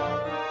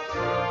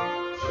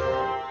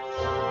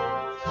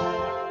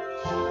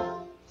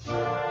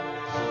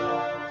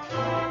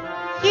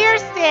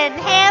 Kirsten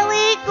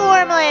Haley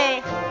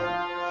Gormley.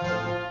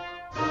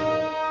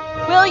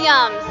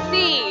 William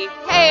C.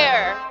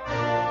 Hare.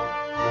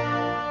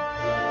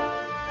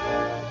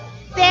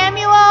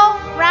 Samuel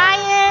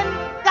Ryan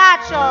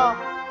Gottschall.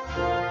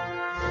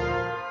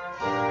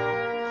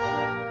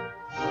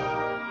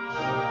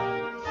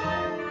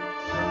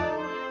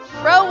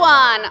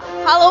 Rowan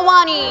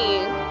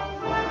Halawani.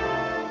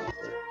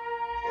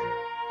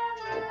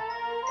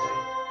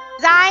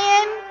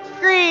 Zion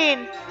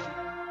Green.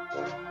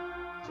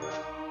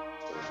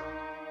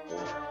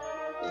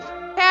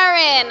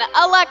 Karen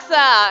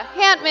Alexa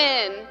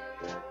Hantman.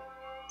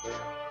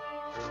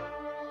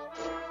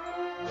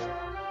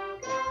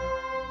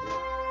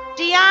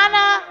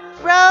 Gianna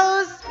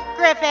Rose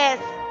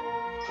Griffith.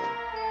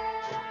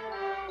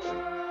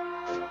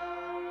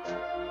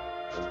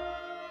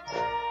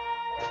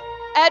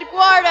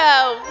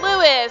 Eduardo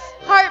Luis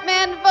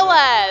Hartman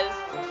Velez.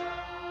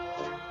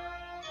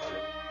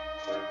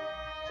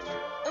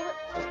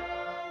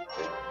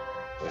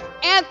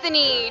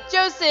 Anthony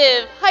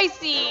Joseph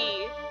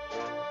Heisey.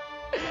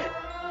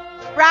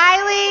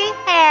 Riley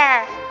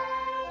Hare.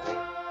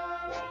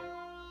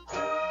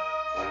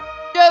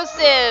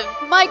 Joseph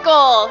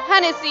Michael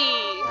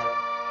Hennessy.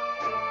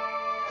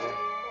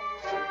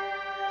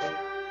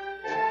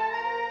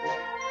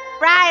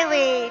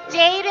 Riley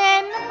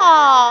Jaden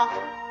Hall.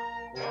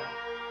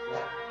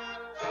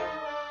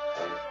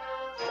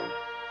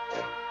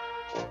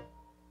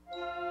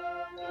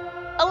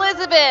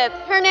 Elizabeth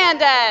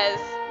Hernandez.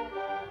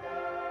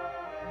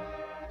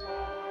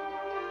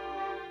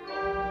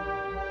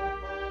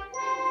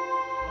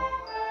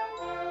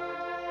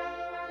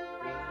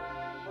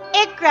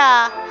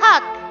 Ikra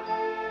Huck.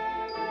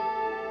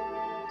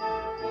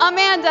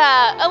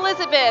 Amanda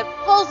Elizabeth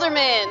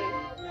Holzerman.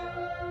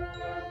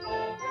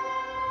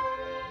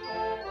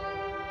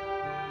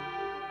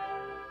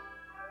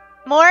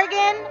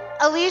 Morgan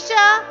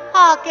Alicia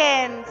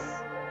Hawkins.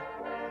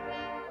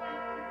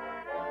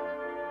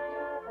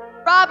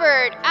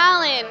 Robert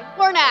Allen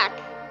Hornack.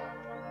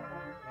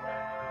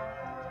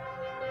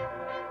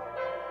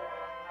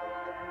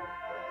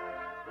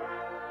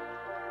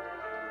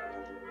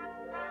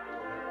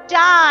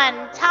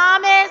 John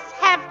Thomas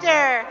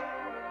Hefter.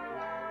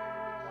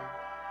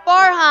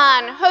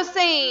 Farhan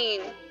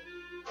Hossein.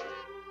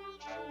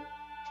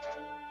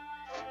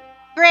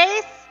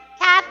 Grace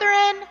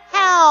Catherine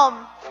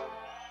Helm.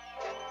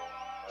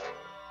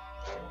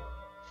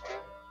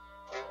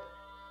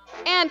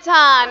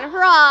 Anton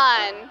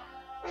Hran.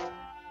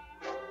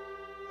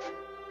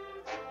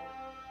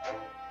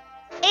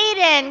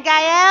 Aiden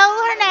Gael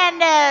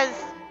Hernandez.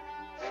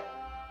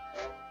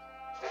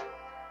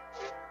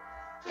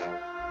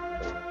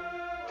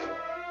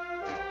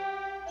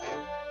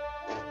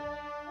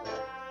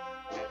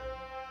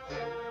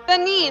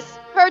 Denise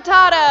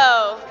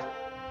Hurtado.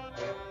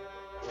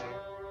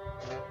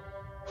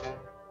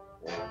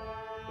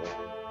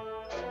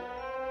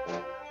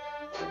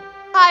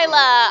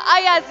 Hyla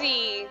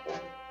Ayazi.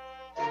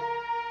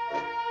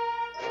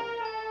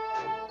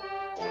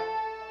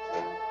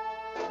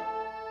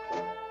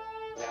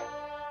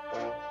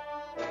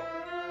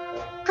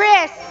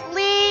 Chris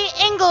Lee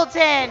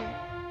Ingleton.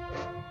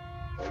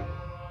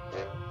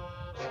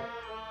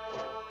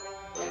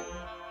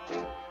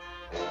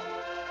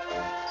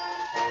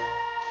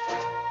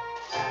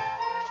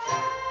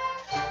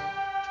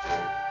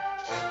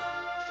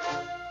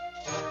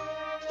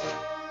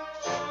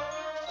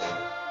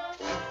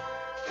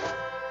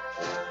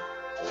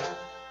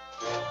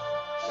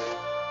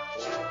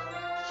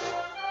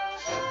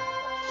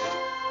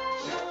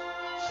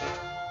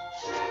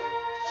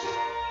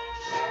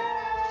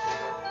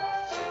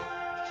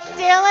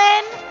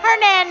 Dylan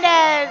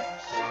Hernandez.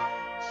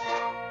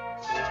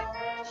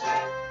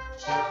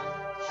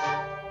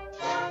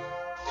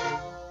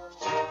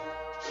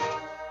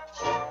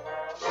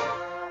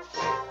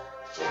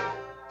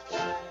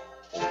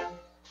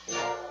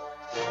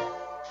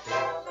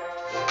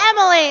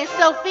 Emily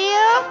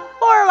Sophia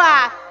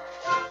Horwath.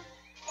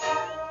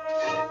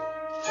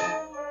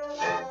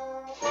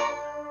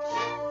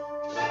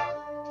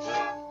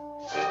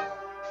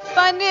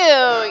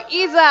 Banu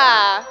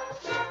Iza.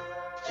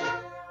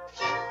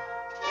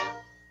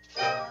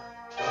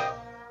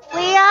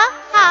 Leah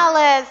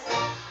Hollis.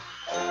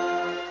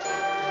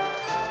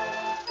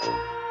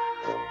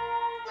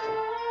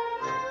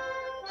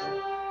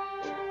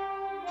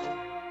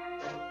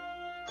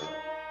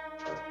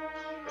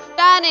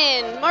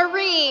 Shannon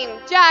Maureen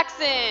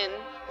Jackson.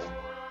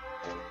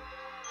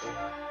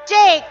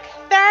 Jake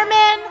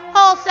Thurman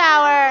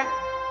Holsauer.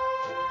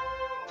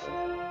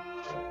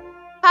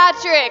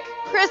 Patrick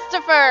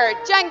Christopher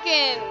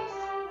Jenkins.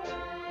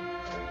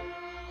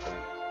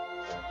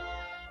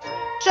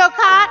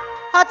 Shokat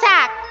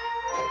Hotak.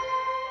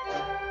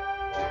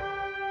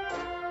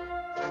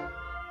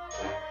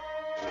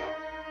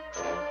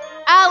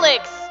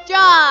 Alex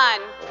John.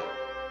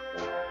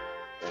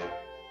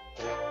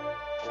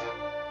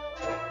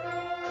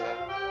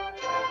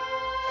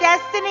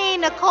 Destiny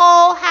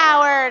Nicole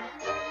Howard.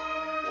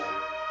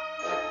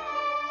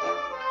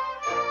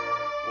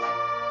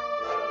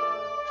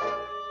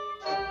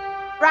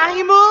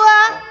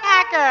 Rahimullah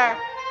Hacker.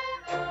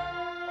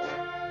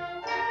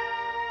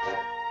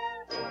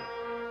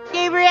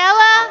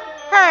 Gabriella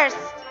Hurst.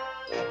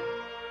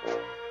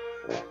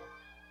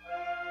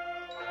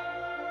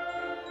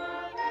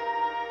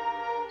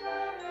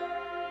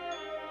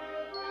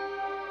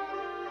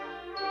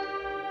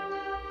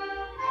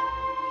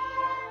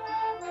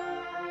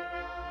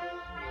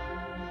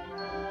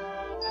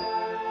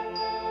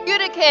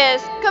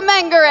 Eutychus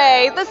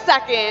Kamengare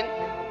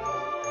II.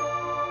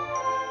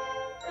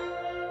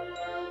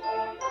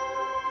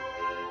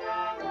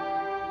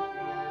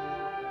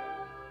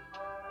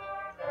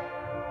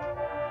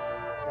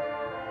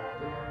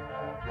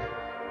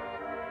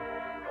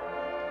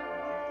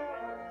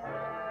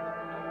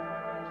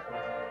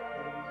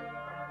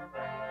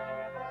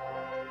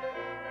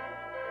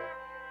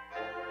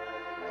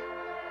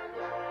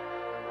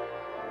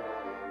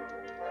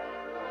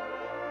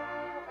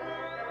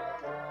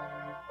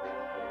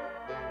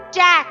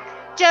 Jack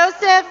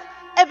Joseph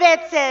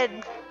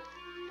Ibbitson.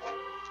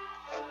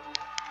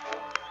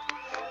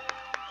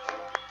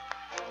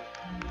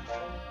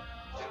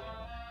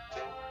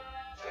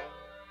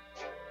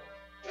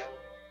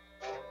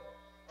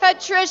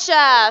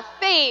 Patricia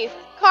Faith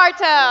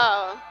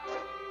Carto.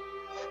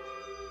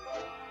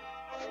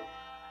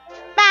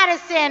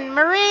 Madison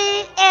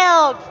Marie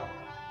Ilg.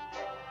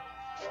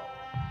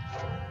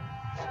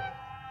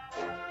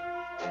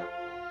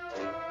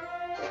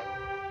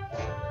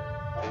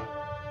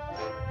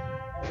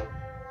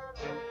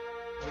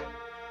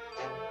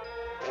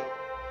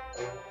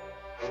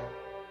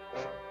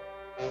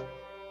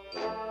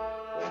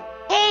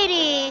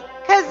 Katie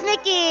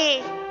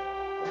Kuznicki.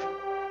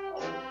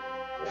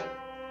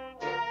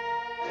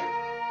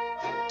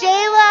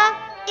 Jayla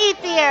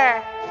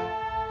Ethier.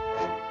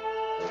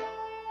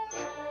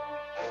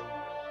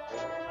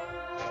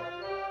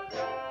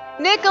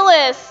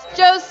 Nicholas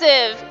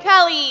Joseph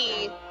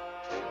Kelly.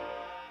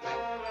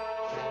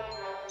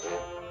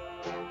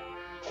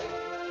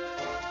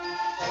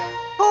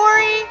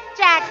 Corey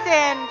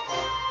Jackson.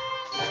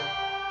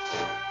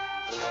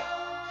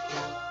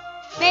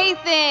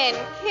 Nathan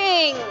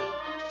King.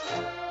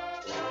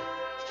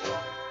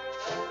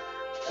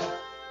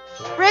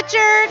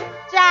 Richard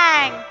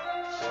Zhang.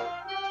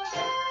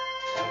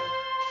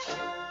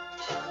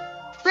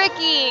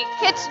 Ricky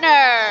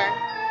Kitchener.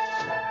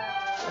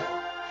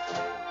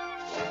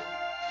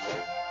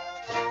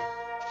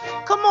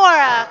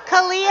 Kimura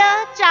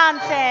Kalia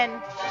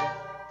Johnson.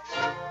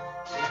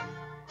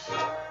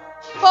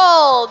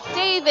 Cole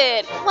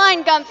David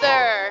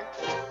Kleingunther.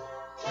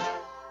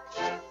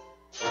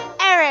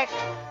 Eric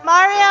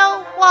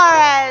Mario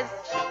Juarez.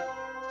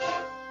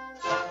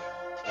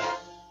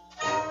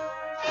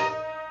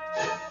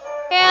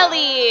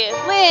 Haley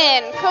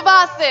Lynn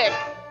Kovacic.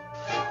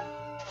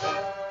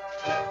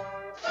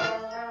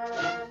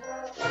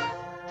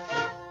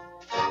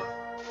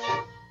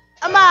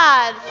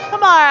 Ahmad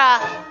Kamara.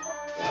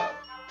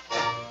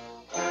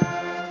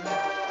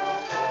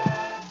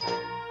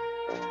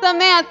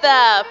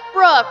 Samantha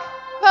Brooke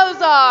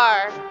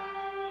Kozar.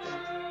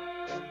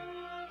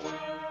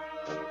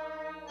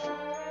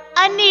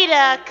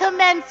 Anita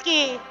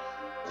Kamensky.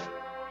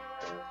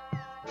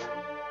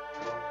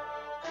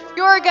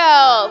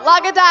 Yorgo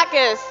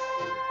Lagadakis.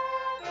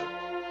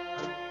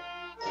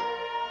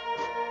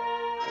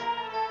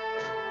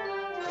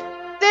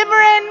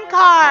 Simran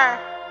Carr.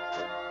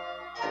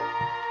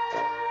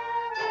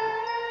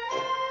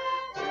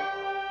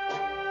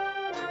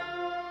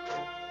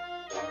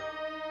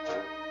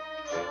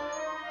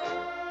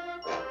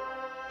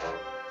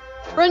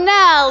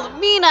 Ronald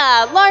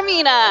Mina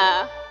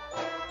Larmina.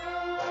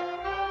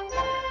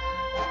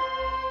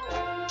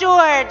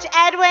 George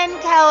Edwin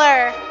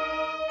Keller.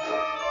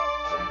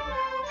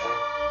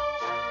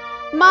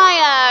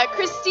 Maya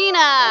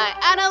Christina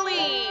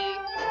Annalie.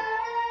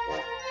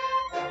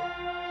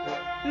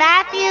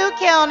 Matthew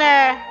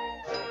Kilner.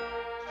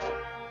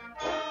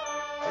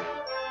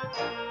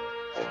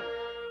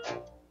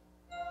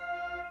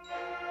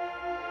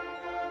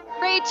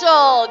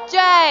 Rachel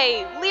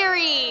J.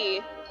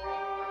 Leary.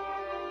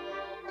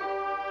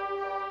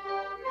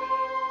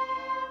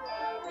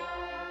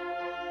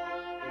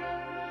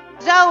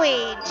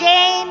 Zoe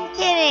Jane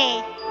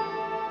Kinney.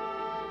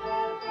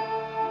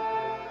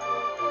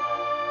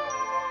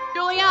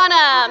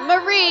 Juliana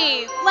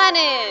Marie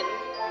Lennon.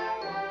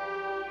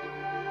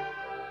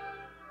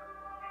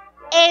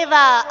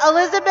 Ava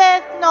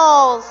Elizabeth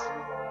Knowles.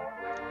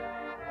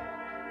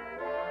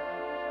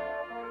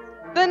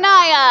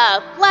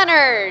 Benaya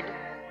Leonard.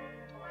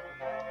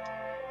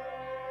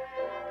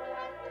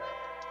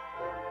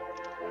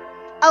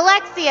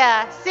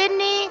 Alexia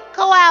Sydney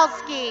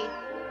Kowalski.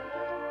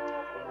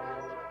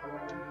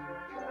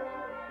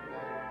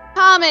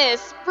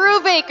 Thomas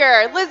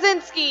Brubaker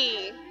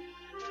Lizinski.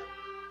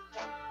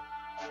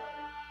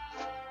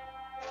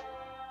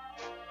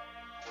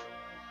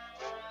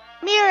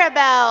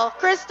 Mirabelle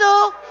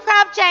Crystal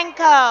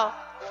Kravchenko.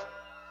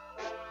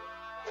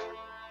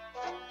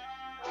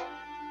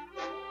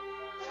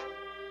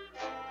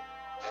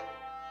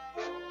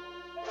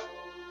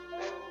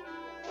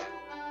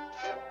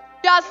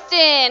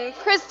 Justin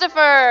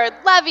Christopher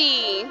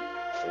Levy.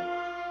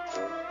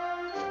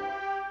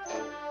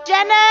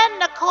 Jenna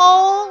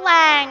Nicole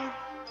Lang.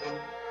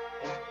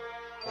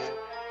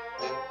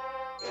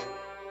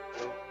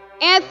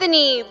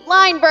 Anthony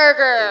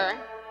Lineberger.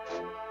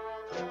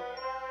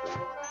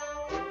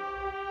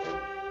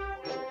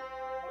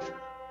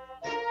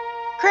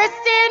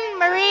 Kristen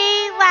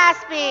Marie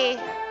Laspy.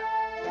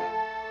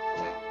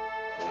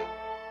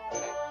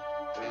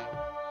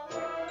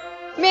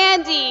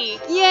 Mandy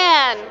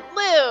Yan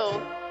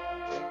Liu.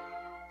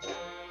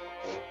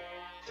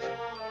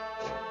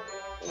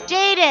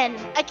 Jaden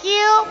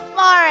Akil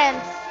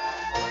Lawrence.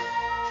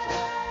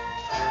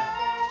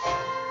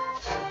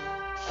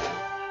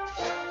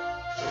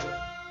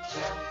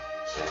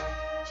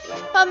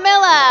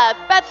 Pamela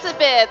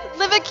Betsabeth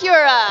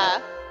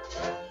Livacura.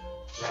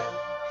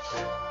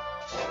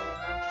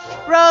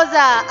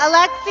 Rosa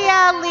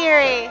Alexia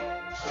Leary.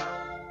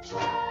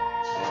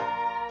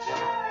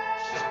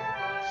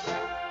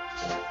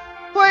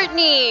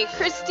 Courtney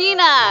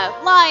Christina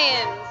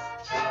Lyons.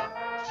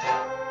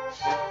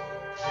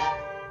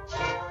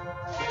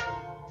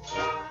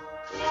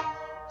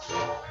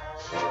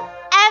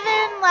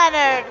 Evan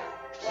Leonard.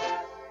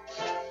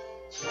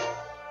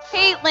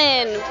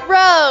 Caitlin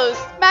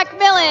Rose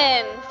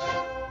Macmillan.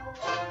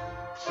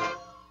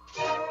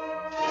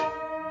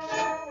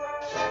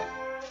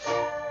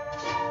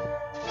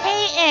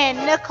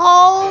 Peyton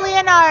Nicole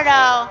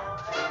Leonardo.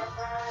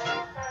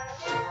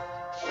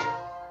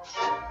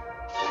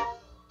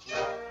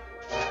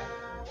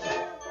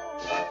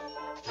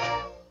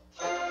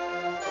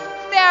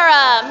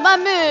 Sarah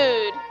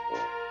Mahmood.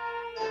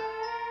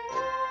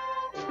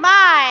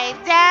 Mai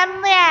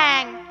Dem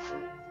Liang.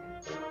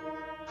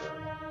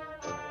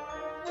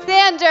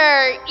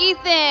 Xander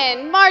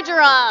Ethan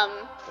Marjoram.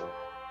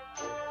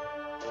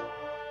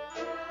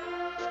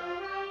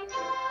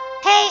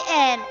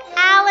 Peyton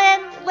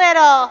Allen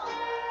Little.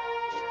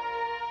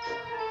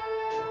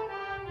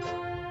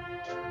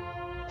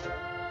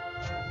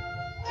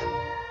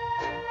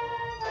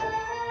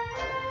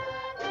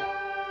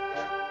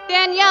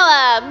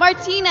 Daniela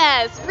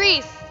Martinez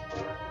Reese.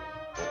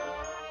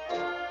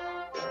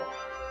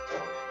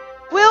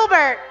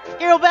 Wilbert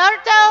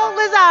Gilberto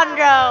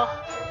Lisandro.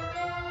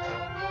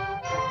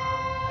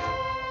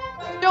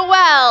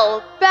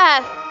 Joelle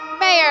Beth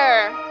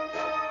Mayer.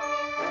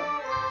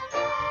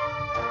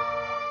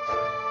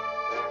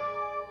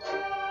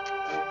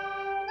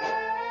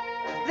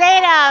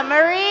 Zeta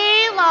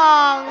Marie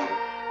Long.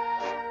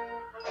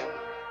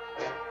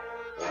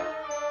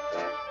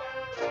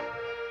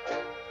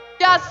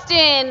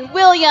 Justin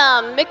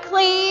William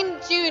McLean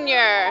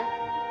Jr.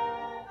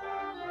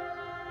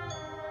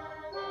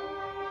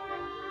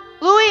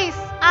 Luis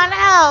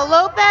Angel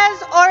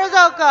Lopez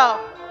Orozco.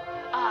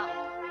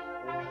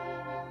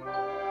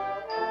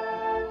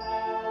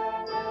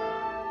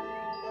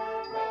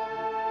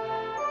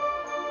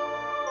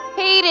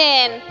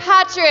 Hayden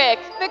Patrick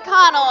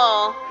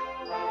McConnell.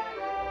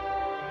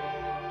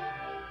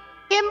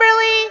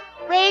 Kimberly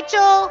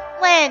Rachel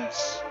Lynch.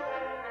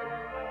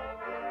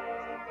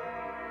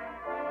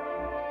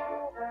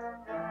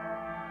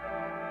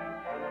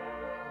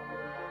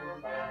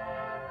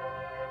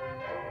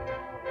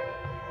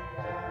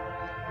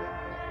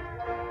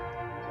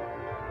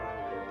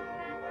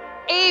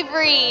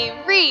 Avery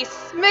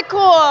Reese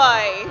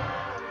McCoy.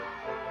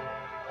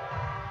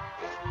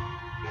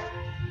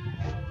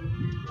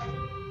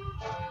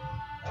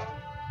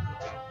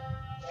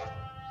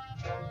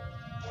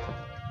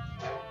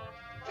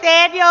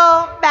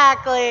 Daniel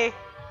Backley.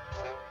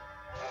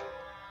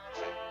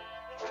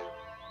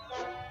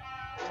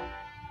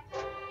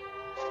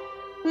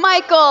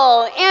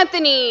 Michael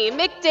Anthony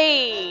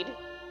McDade.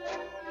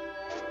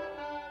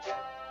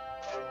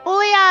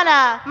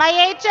 Juliana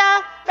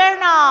Mayecha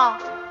Bernal.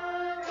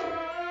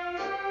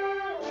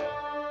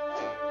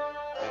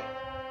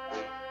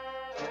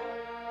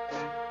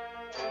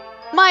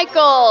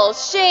 Michael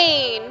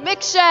Shane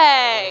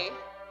McShay.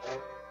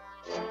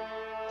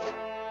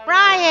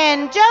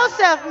 Ryan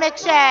Joseph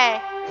McShay.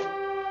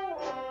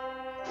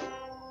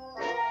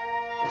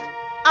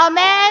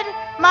 Ahmed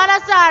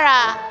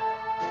Manasara.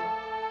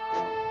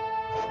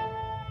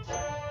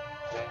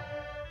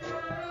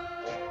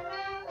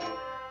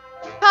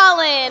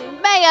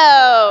 Colin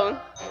Mayo.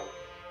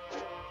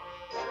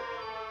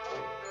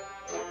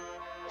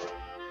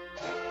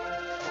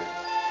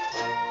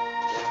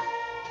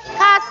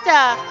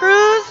 Costa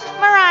Cruz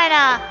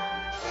Marina.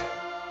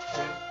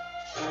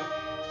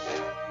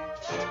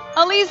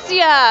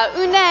 Alicia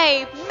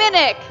Une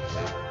Minnick.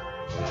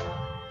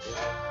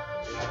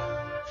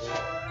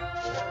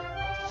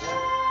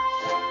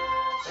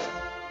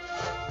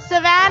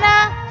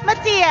 Savannah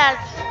Matias.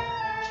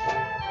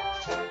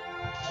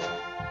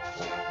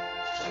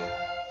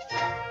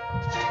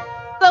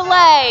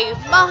 Saleh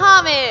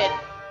Muhammad.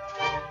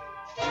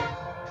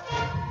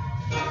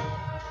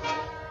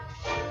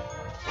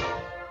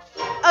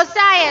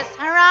 Osias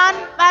Haran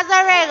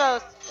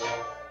Mazarregos.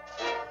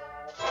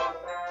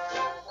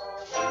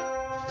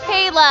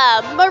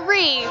 Kayla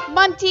Marie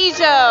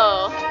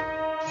Montijo.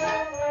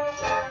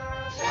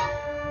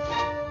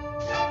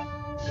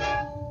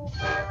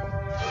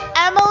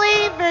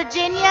 Emily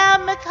Virginia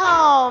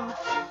McComb.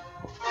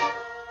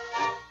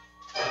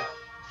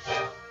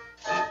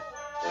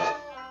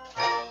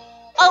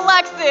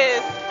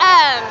 Alexis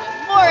M.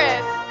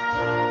 Morris.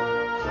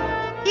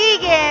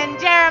 Keegan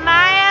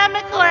Jeremiah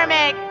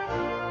McCormick.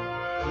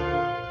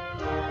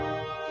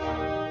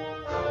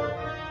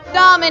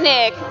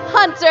 Dominic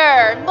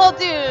Hunter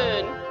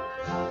Muldoon.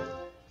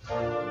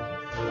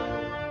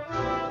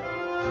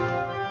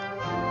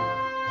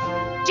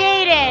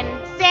 Jaden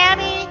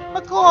Sammy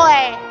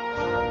McCoy.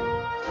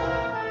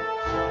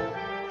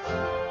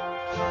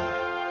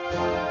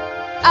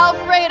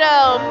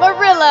 Alfredo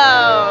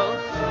Murillo.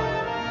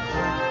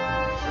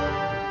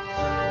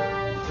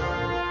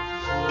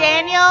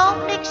 Daniel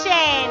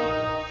McShane.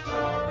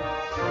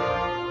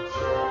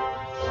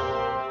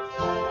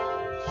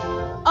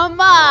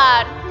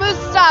 Ahmad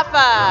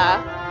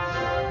Mustafa.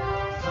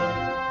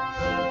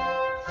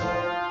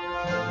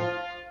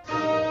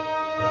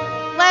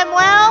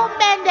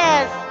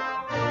 Hernandez.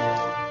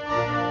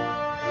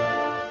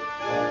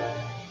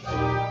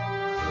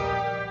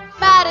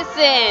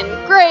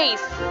 Madison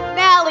Grace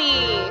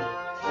Nally.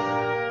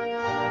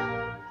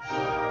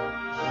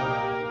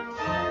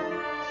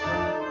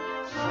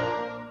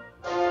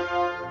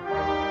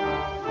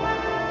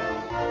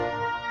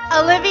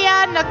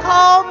 Olivia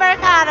Nicole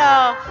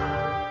Mercado.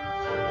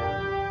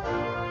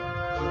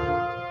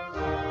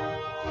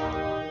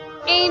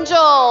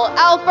 Angel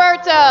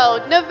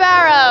Alberto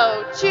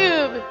Navarro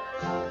Chube.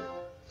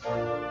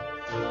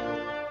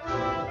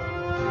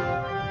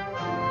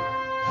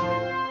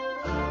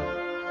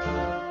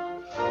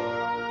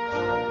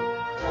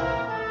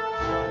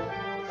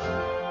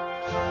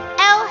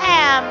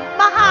 Elham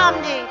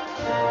Mohamdi.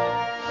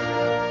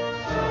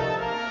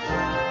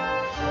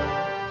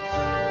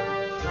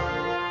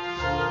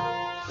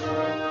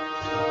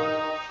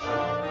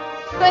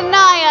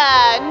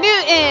 Sanaya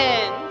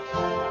Newton.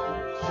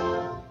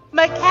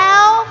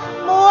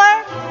 Mikkel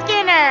Moore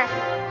Skinner.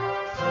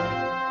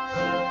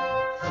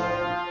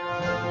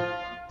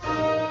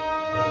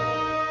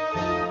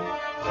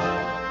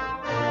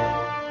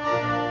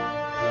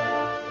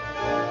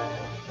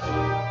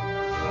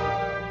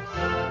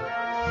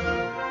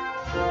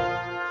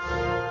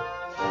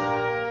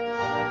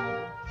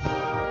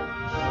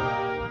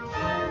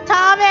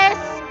 Thomas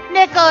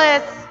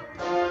Nicholas.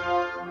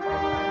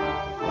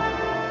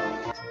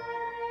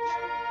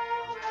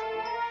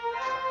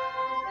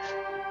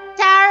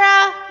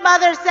 Tara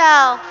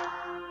Mothersell.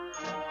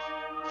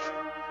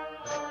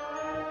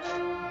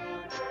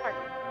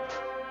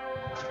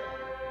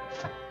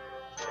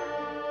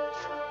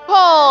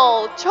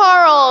 Paul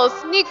Charles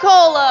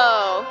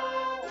Nicolo.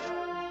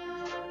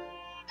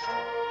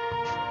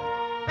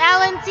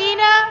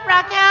 Valentina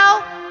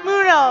Raquel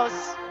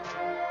Munoz.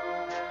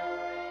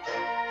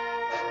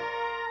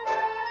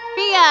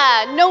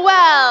 Mia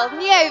Noel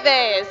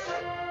Nieves.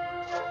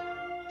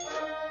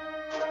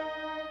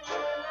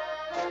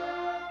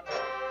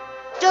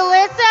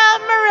 Jalissa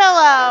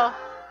Murillo.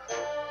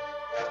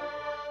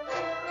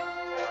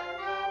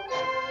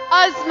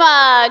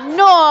 Ozma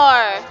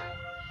Noor.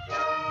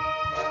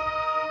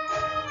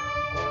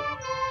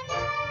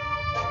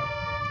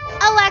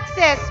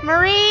 Alexis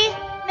Marie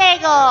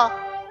Nagel.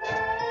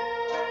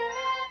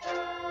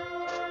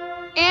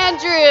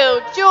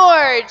 Andrew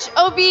George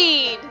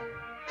Obeid.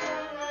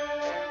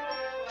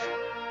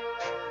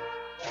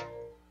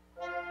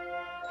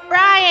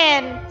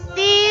 Brian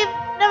Steve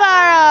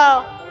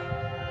Navarro.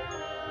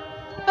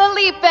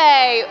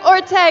 Felipe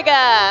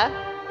Ortega.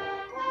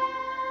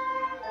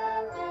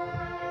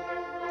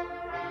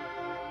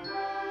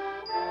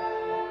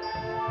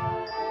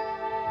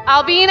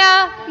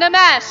 Albina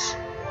Namesh.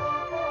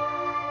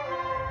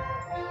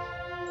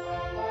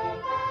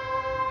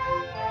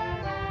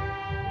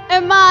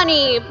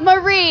 Imani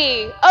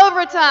Marie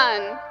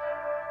Overton.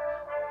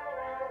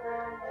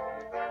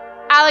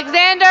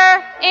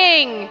 Alexander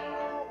Ing.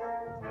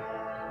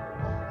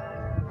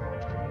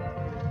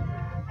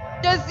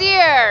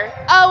 Jazir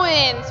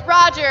Owens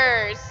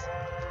Rogers.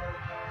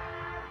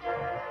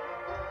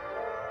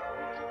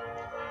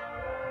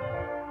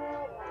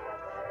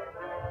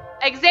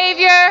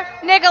 Xavier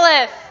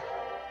Nicholas.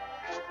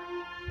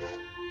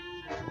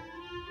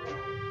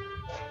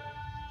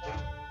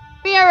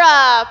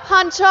 Mira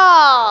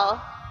Panchal.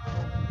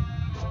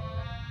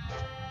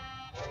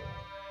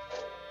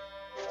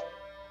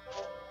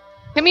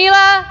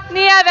 Camila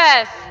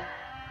Nieves.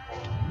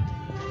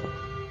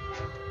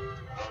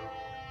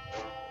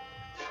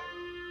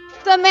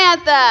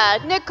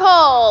 Samantha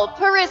Nicole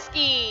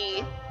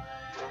Periski.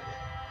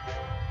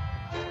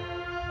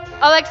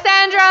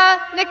 Alexandra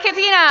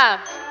Nikitina.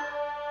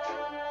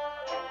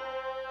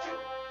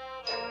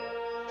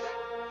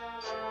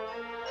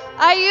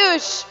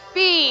 Ayush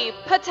B.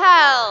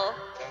 Patel.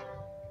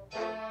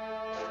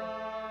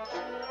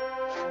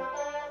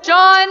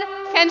 John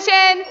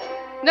Kenshin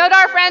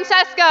Nodar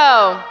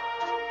Francesco.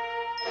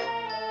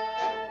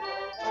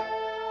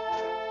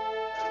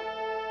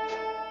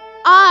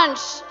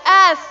 Ansh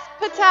S.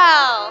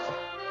 Patel.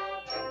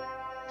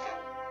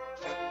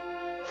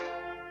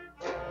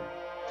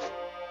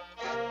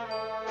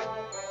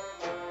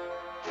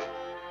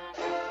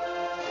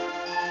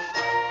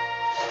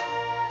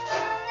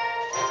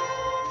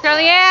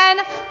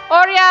 Charlianne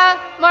Oria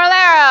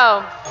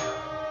Morlero.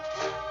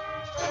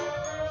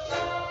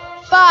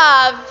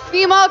 Bob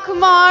Bimal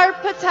Kumar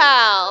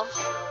Patel.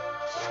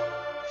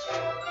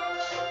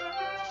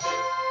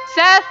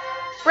 Seth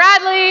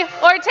Bradley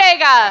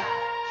Ortega.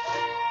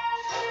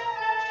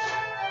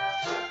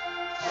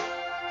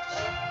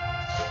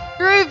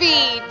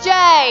 Dhruvi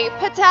J.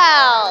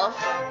 Patel.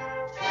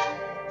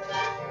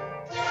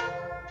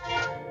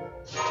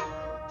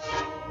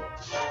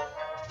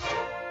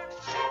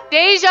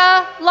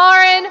 Deja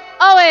Lauren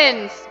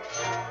Owens.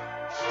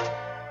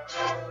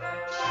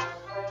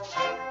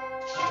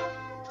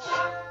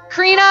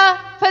 Karina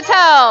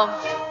Patel.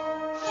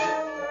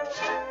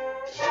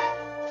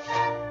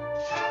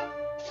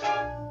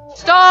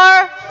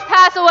 Star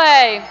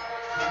Passaway.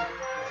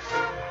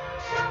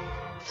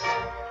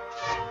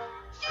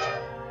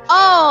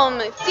 Om Om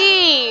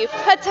D.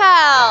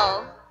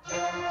 Patel.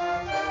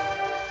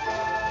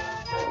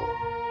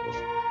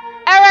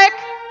 Eric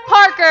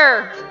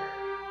Parker.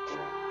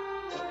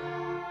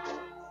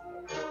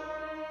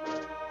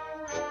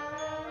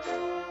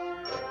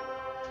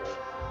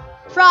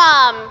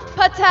 Ram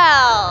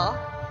Patel.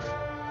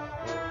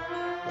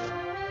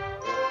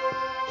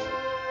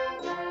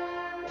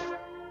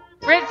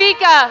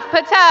 Ritvika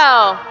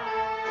Patel.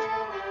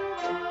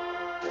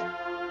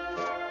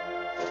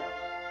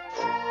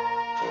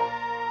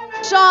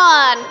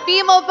 Sean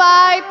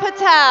Bimalbai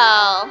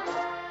Patel.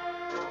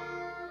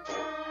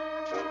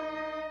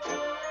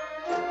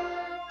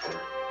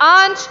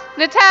 Ansh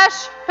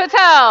Nitesh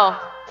Patel.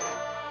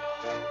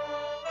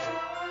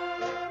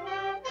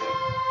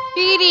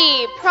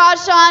 Bidi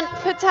Prashant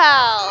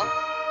Patel.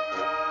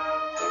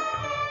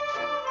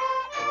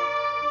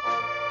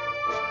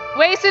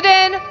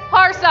 Waisudin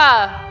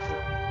Parsa.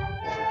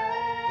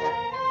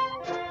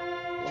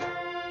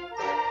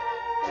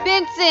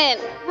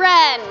 Vincent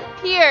Ren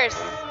Pierce.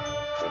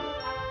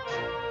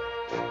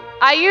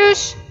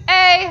 Ayush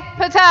A.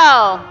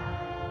 Patel.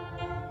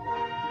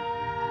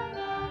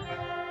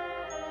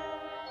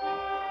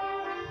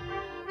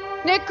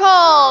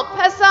 Nicole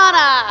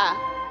Pesana.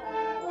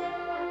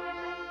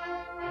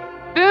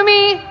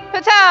 Bhumi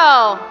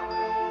Patel.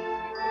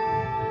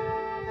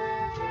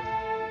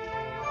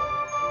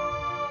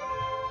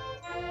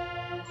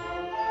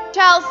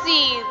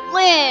 Chelsea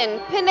Lynn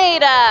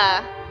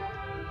Pineda.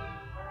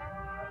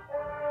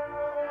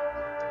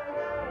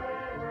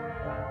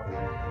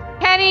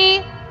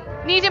 Kenny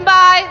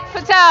Nitinbai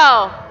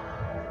Patel.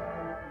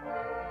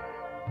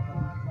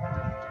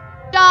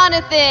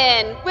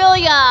 Jonathan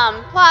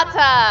William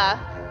Plata.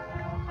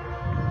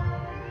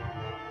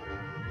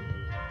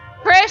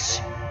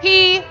 Krish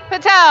P.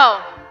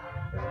 Patel.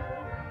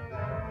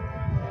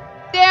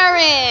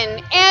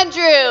 Darren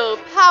Andrew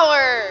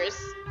Powers.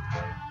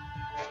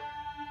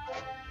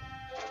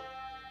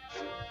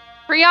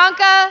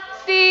 Priyanka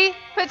C.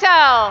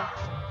 Patel.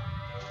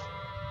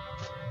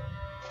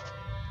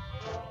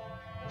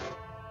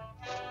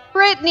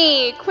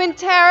 Brittany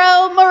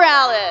Quintero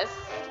Morales.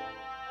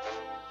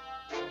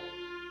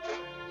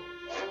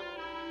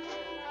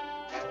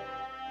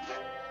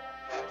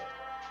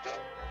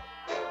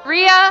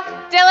 Ria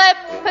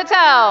Dilip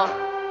Patel.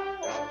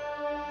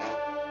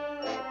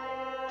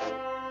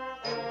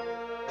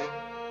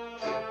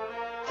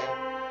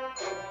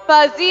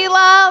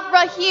 Fazila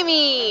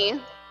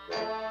Rahimi.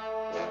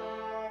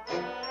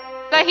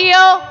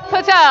 Sahil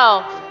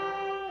Patel.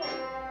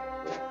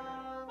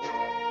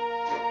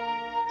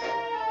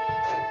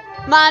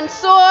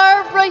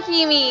 Mansoor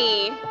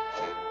Rahimi.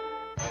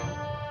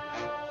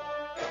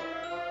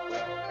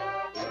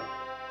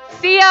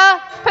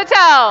 Sia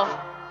Patel.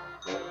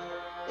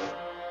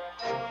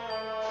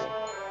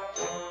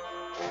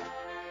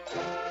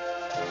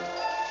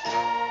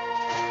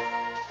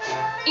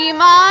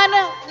 Iman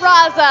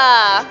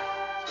Raza.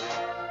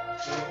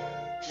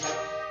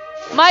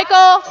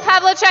 Michael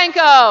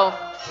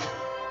Pavlichenko.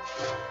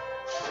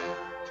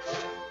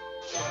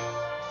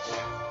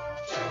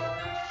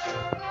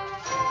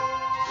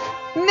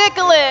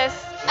 Nicholas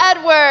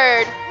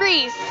Edward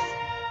Reese.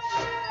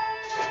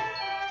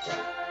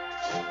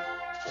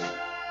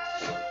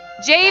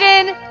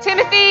 Jaden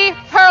Timothy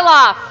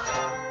Perloff.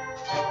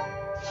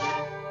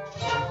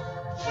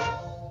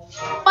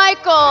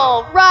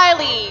 Michael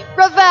Riley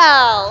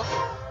Ravel.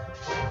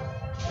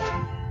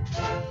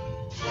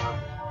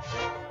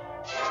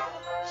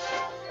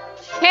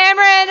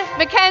 Cameron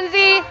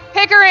Mackenzie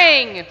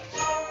Pickering.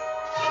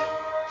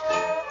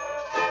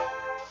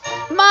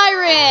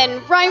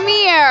 Myron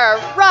Raimier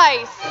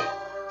Rice.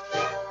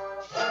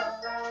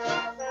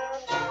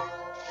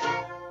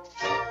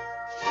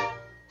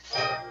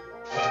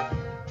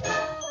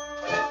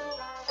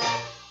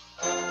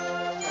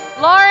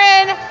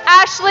 Lauren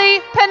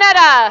Ashley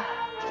Panetta.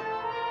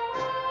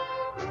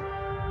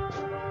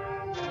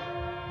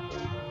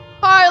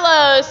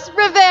 Carlos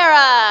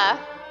Rivera.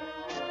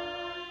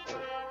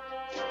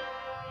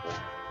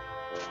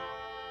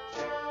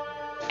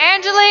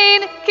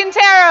 Angeline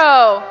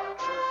Quintero.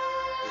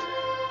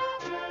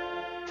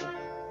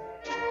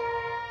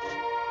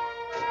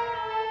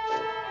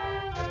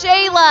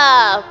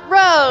 Jayla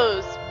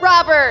Rose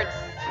Roberts.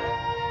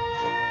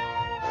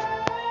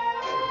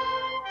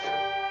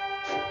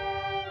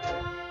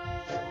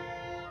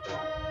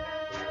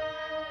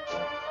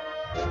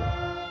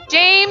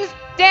 James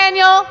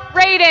Daniel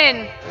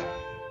Radin.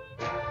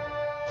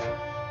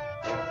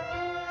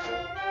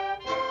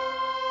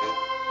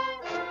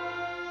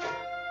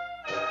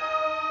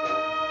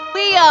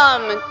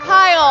 Liam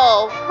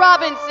Kyle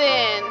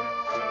Robinson.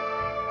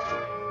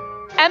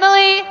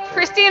 Emily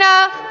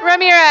Christina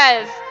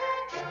Ramirez.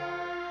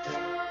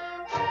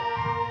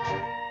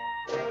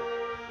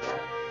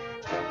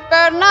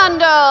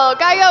 Fernando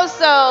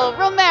Galloso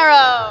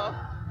Romero.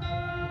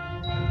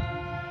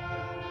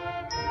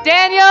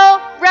 Daniel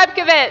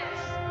Rebkovitz.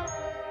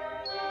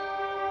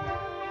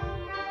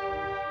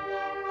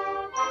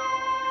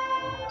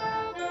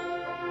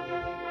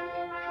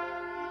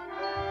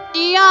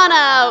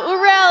 Gianna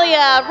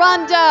Aurelia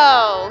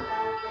Rondeau.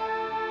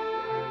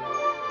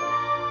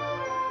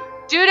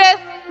 Judith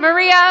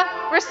Maria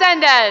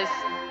Resendez.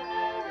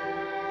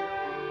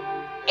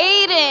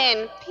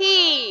 Aiden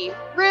P.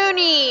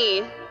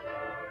 Rooney.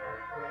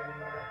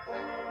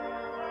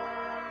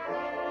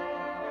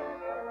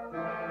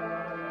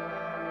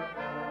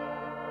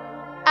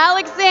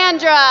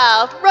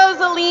 Alexandra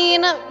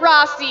Rosaline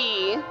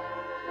Rossi.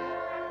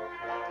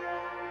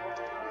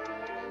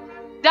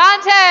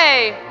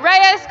 Dante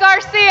Reyes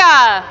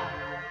Garcia.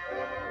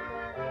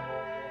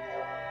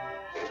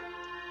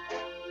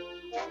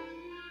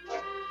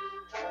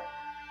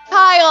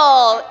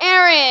 Kyle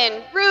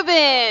Aaron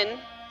Rubin.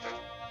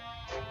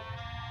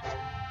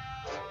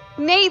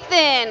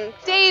 Nathan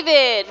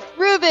David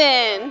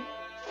Rubin.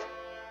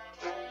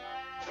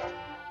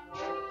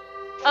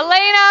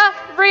 Elena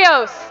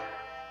Rios.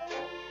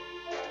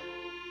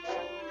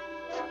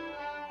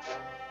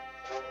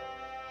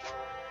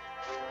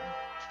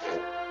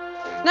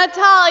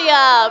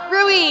 Natalia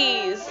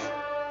Ruiz.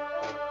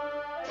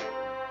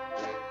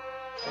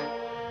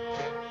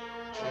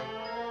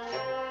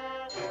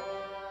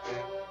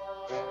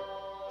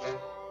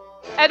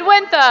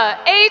 Edwintha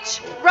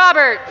H.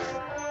 Roberts.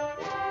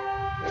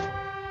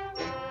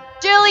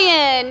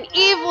 Jillian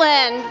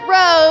Evelyn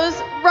Rose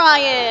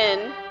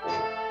Ryan.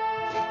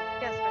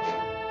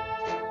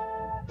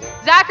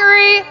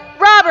 Zachary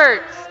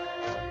Roberts.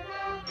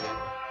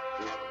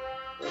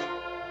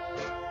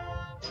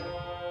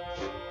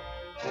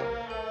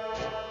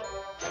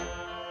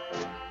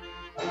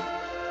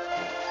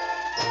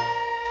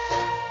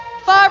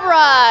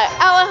 Barbara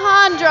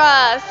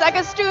Alejandra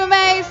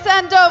Sagastume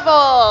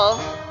Sandoval.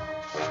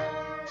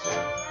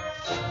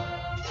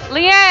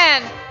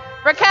 Leanne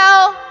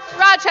Raquel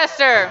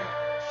Rochester.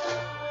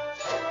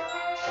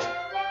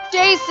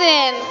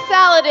 Jason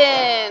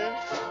Saladin.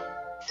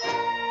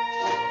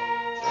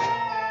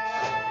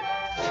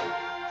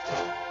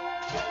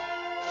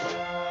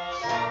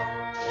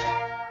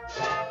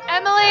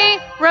 Emily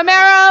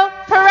Romero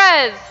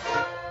Perez.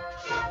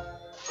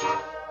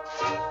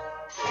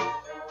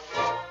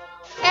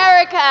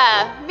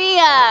 Erica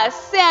Mia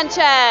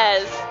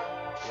Sanchez.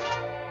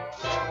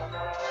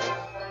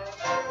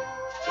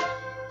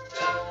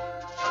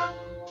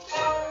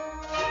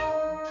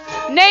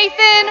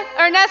 Nathan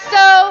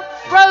Ernesto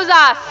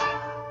Rosas.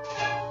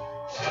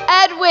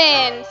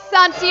 Edwin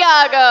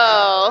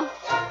Santiago.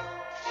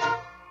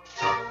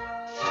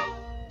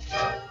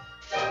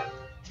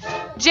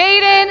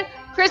 Jaden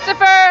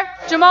Christopher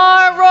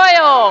Jamar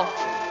Royal.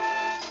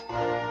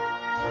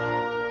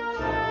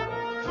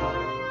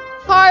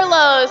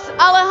 Carlos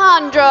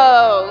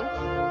Alejandro.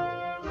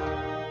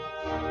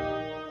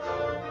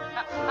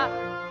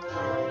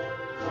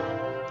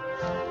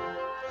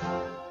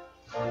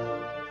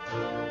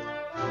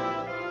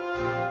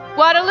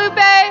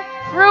 Guadalupe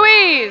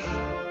Ruiz.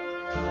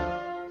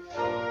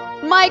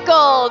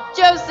 Michael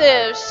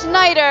Joseph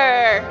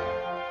Schneider.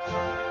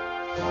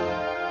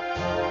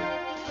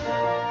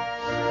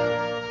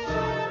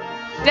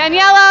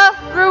 Daniela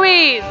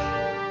Ruiz.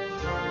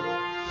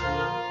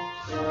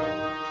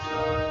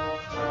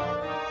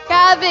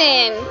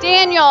 Gavin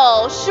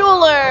Daniel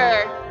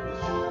Schuler.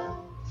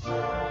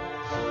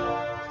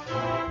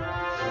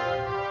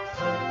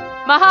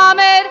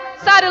 Mohammed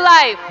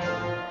Sadulaif.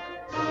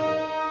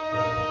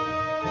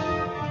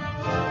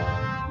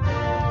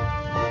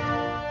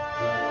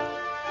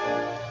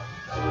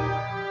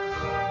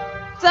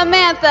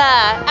 Samantha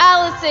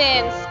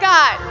Allison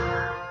Scott.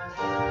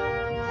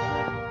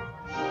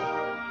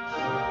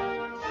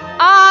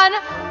 An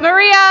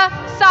Maria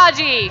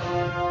Saji.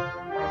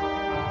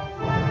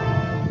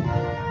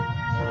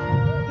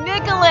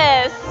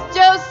 Nicholas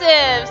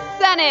Joseph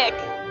Senick.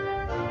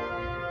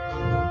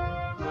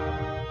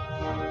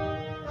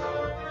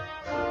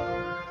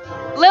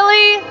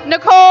 Lily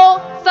Nicole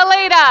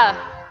Saleda.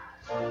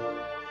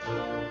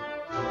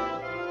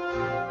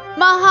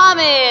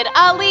 Muhammad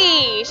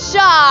Ali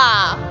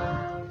Shah.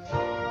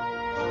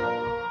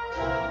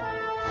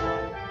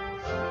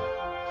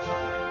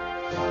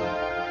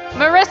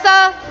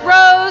 Marissa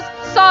Rose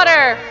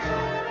Sauter.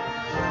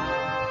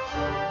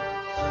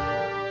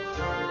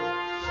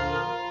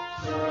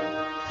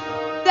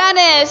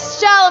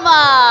 Dennis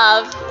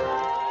Shalamov.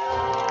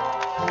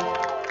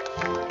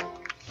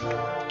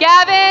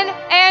 Gavin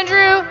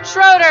Andrew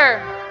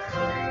Schroeder.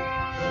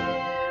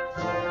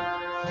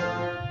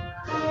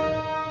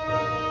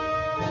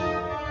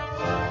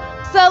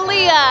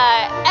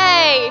 Salia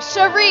A.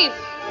 Sharif.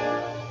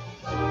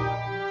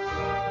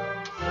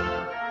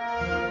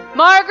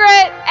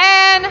 Margaret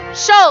Ann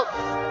Schultz.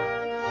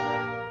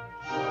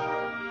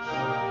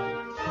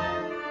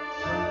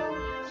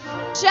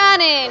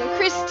 Shannon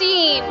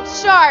Christine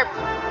Sharp.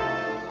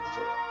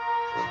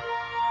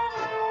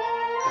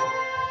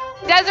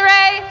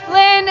 Desiree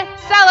Lynn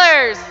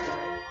Sellers.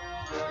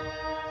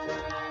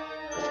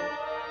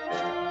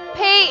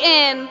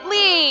 Peyton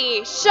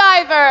Lee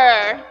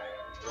Shiver.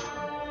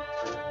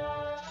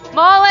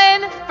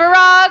 Malin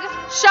Virag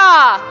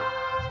Shah.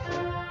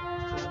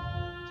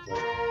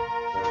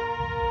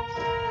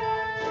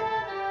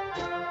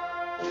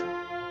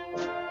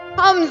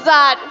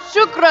 Hamzat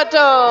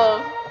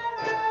Shukratov.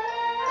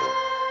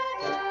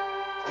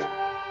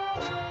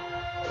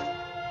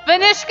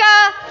 Vanishka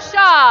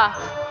Shah.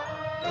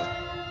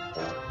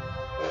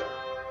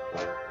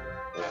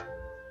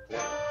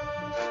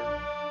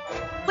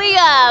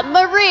 Leah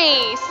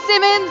Marie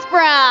Simmons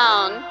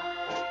Brown.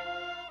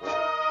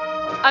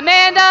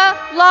 Amanda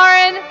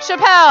Lauren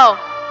Chappelle.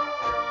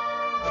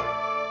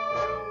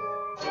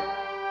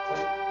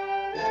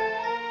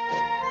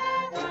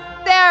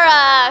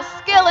 Sarah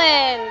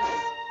Skillens.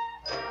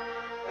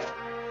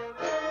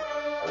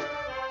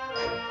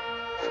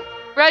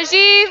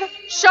 Rajiv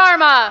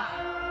Sharma.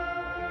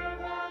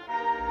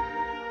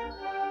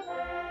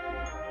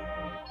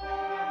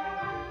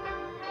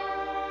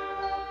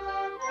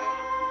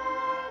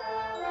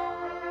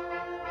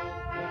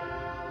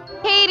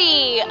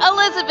 Katie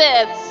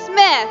Elizabeth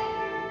Smith.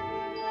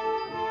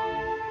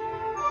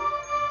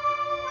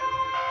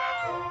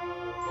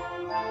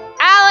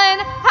 Alan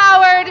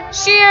Howard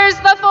Shears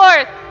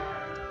IV.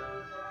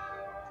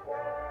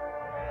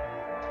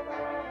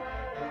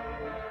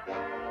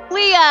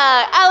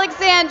 Leah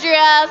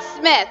Alexandria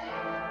Smith.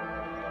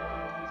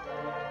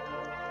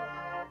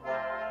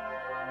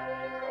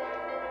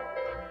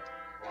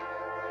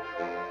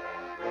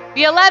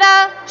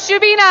 Violetta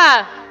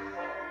Shubina.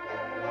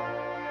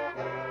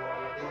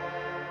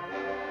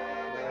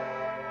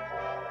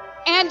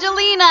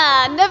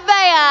 Angelina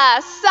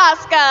Nevea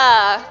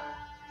Saska.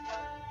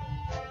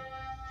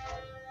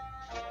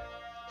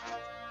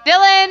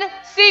 Dylan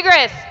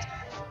Segrist.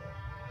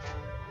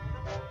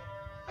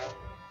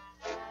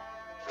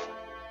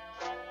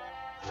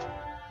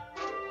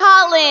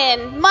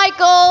 Colin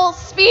Michael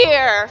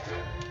Spear.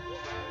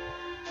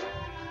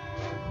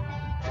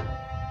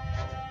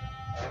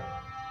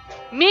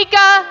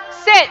 Mika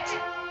Sit.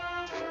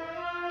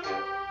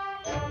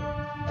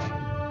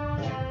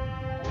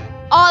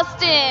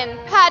 Austin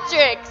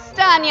Patrick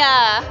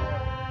Stanya.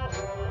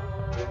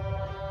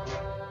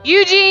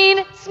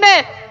 Eugene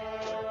Smith.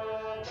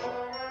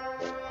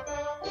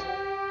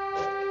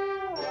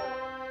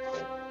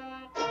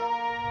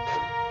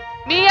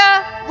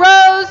 Mia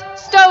Rose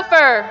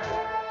Stouffer.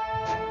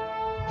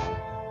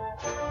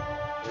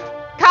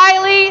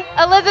 Kylie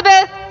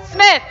Elizabeth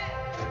Smith.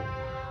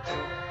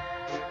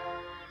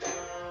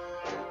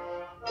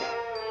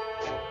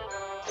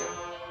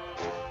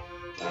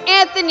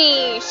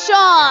 Anthony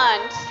Sean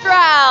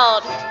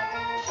Stroud.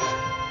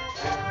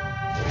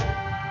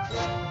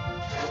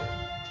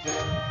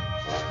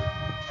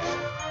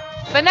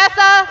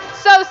 Vanessa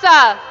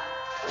Sosa.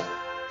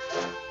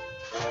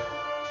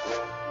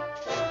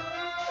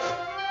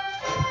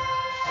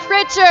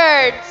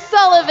 Richard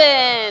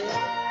Sullivan.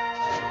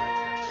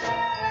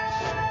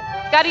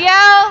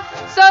 Gadiel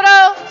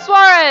Soto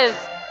Suarez.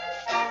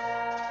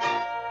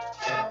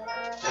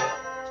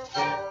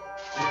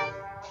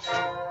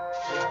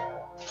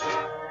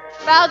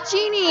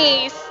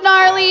 Valcini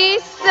Snarly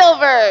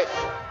Silvert.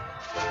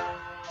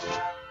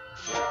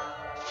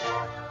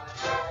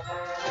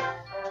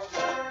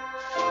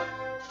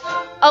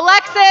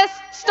 Alexis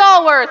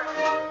Stallworth.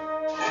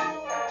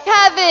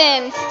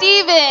 Kevin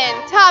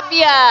Steven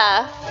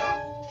Tapia.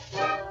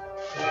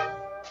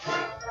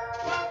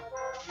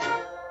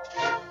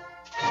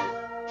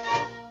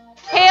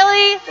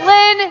 Haley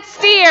Lynn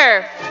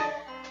Steer.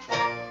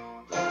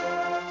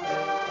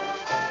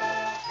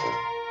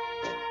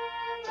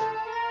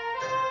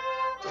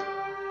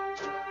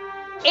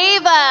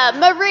 Ava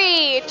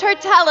Marie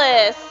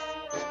Tertellis.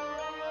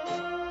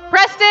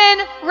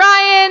 Preston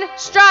Ryan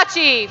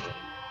Strachey.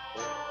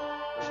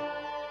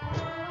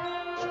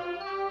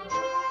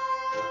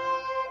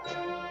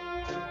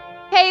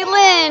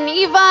 Kaylin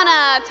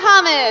Ivana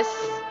Thomas.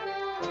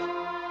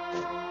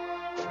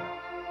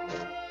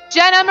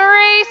 Jenna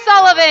Marie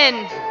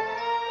Sullivan.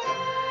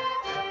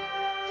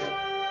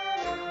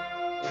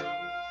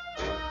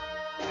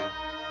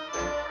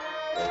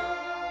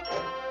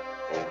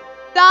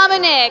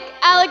 Dominic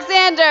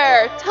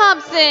Alexander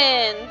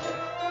Thompson.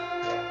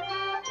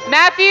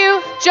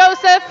 Matthew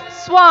Joseph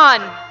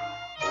Swan.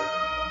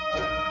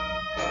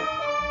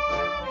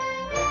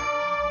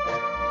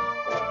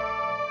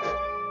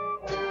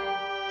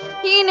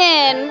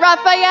 Keenan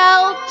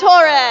Rafael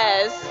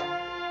Torres.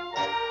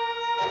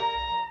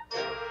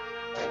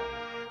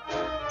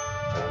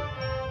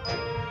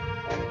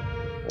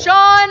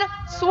 Sean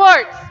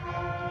Swartz.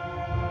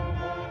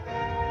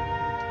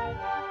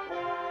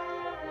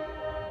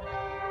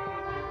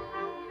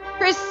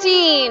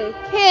 Christine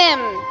Kim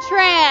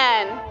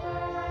Tran.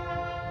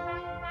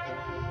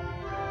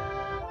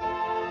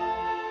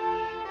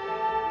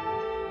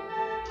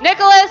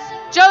 Nicholas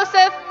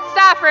Joseph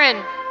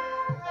Safran.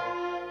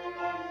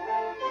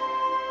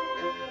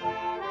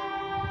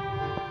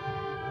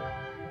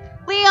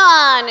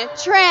 Leon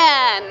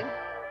Tran.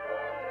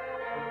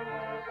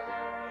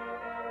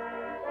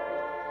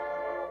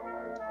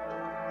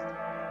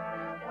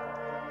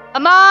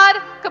 Ahmad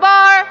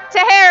Kabar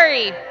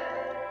Taheri.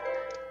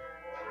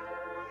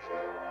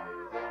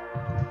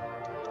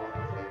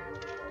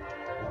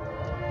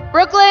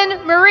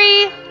 Brooklyn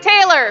Marie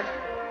Taylor.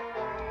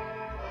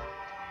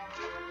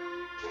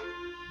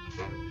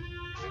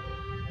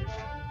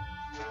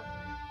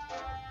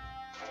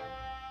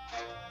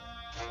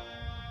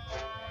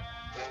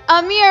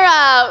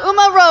 Amira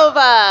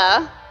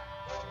Umarova.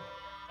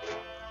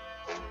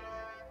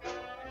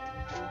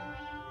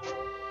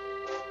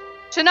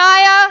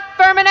 Shania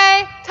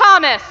Fermine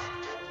Thomas.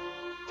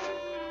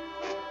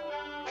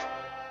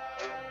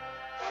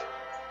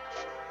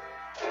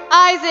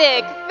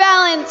 Isaac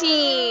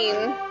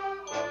Valentine.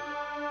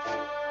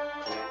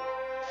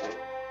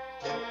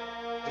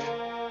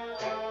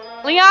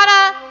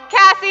 Liana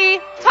Cassie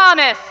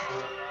Thomas.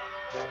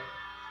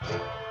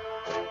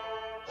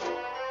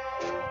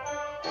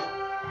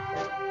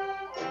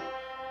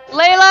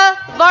 Layla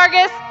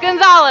Vargas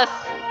Gonzalez.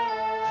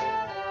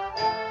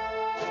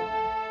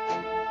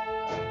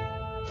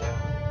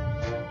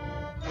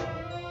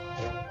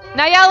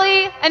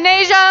 Nayeli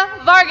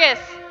Anasia Vargas.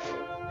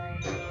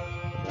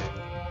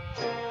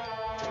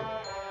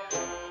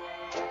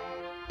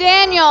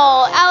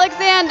 Daniel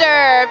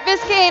Alexander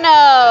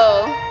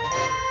Vizcaino.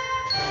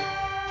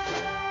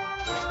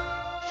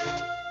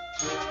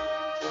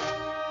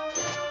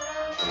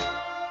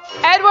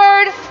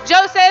 Edward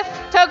Joseph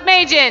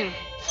Togmajian.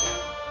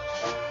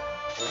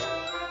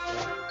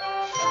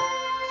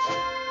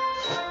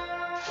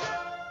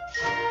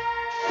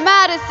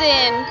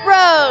 Madison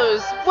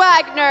Rose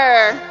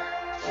Wagner.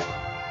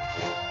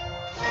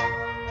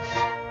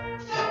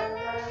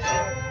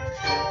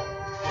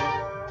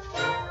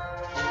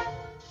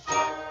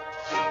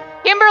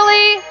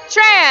 Kimberly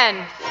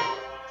Tran.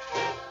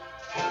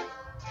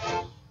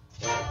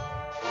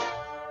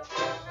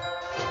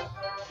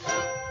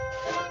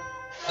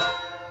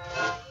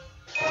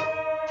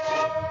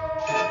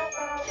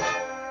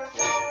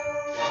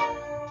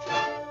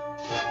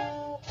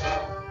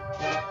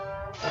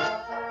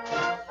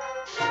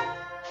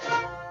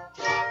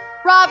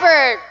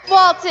 Robert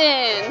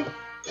Walton.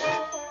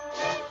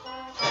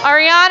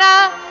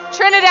 Ariana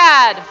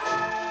Trinidad.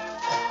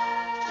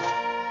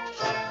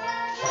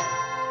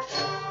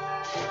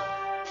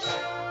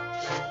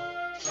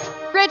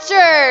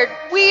 Richard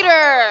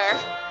Weeder.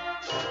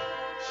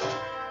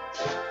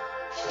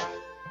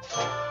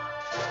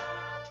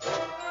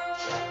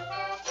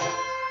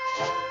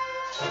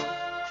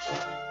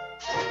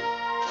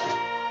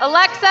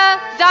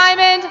 Alexa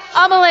Diamond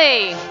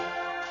Amelie.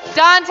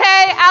 Dante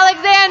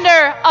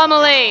Alexander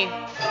Amelie.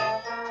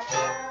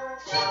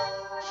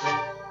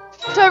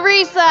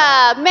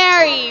 Teresa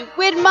Mary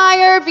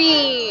Widmeyer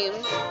Beam.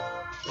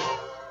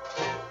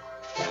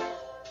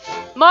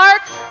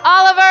 Mark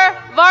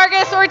Oliver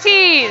Vargas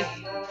Ortiz.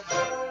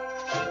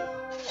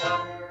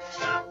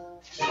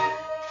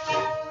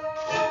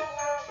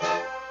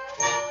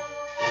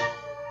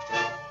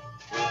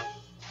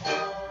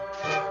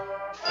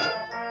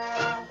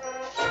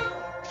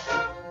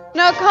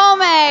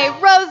 Nokome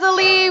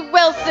Rosalie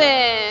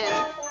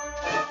Wilson.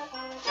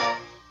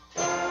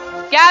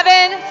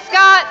 Gavin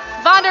Scott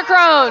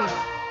Vonderkroon.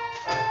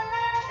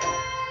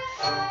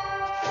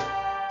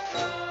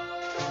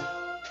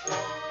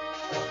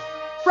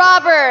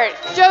 Robert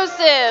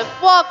Joseph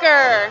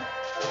Walker.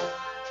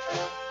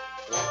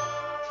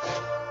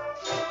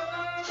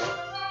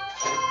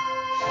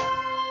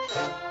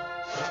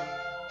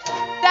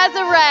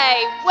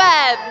 Desiree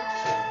Webb.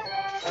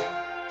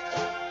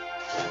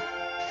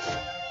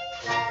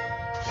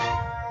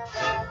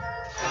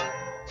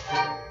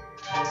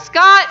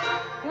 Scott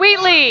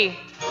Wheatley.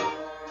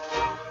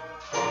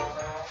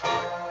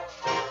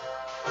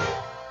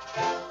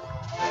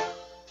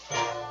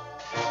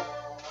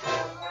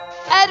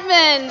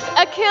 Edmund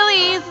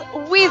Achilles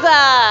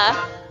Wiesa.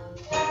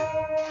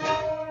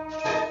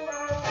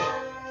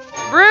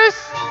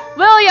 Bruce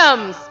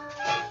Williams.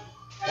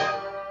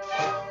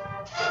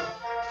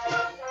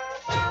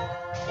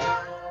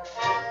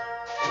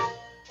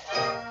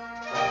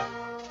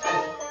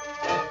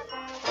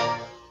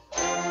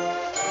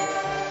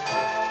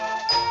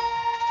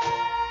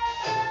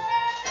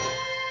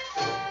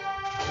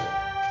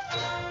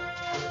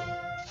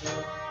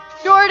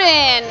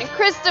 Jordan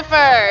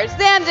Christopher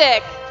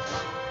Zandick.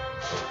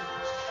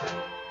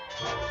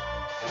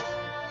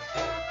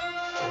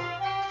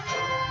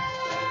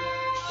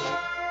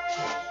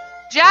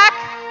 Jack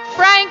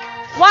Frank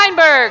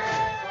Weinberg.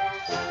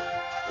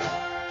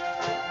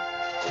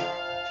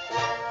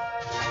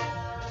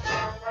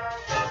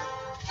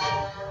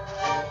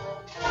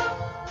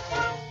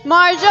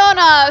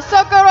 Marjona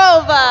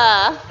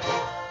Sokorova.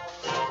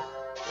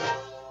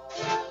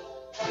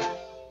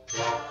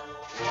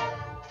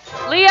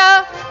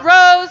 Leah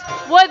Rose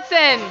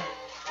Woodson.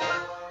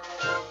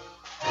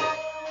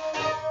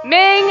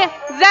 Ming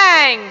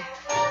Zhang.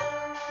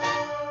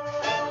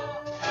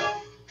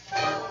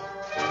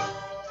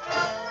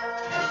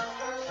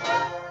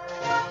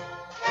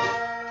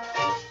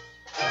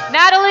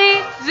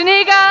 Natalie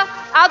Zuniga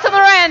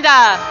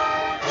Altamiranda.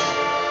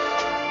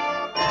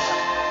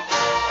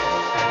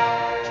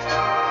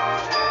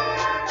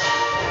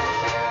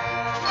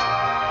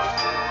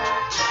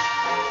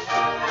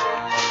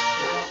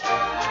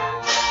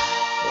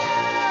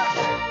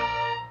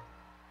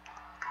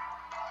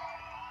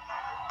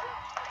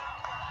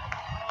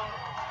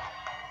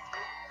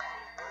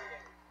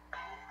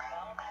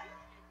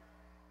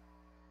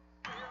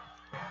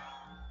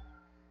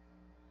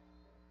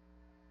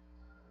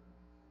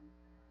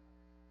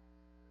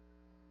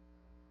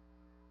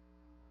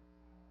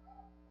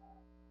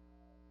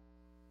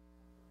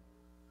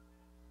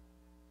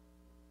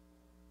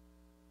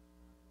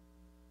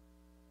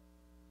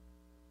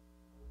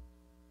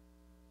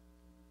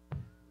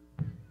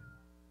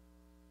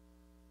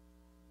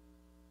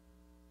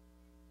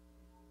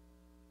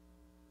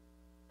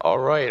 All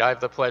right, I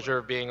have the pleasure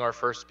of being our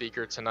first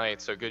speaker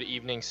tonight. So good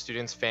evening,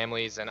 students,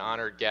 families, and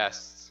honored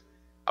guests.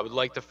 I would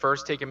like to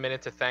first take a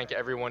minute to thank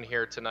everyone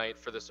here tonight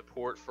for the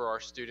support for our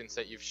students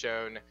that you've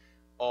shown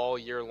all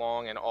year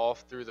long and all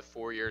through the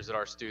 4 years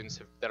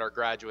that our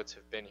graduates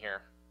have been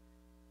here.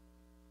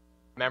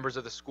 Members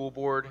of the school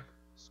board,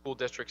 school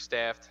district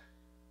staff,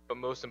 but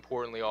most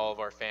importantly, all of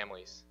our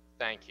families,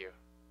 thank you.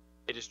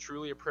 It is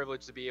truly a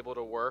privilege to be able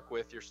to work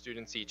with your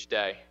students each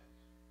day.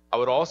 I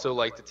would also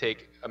like to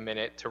take a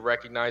minute to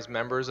recognize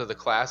members of the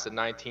class of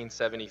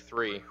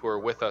 1973 who are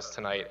with us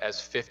tonight as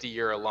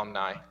 50-year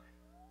alumni.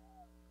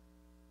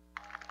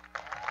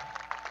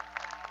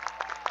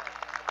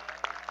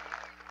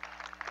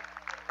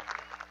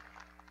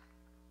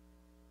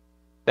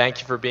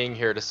 Thank you for being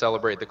here to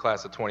celebrate the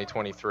class of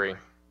 2023.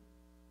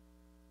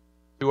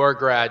 To our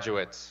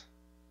graduates,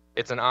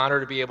 it's an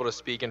honor to be able to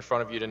speak in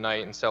front of you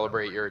tonight and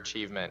celebrate your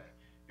achievement.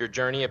 Your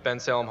journey at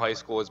Bensalem High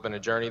School has been a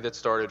journey that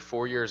started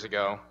 4 years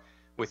ago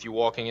with you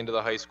walking into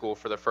the high school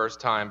for the first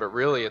time, but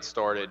really it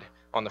started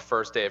on the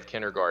first day of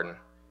kindergarten.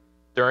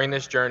 During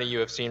this journey, you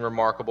have seen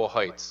remarkable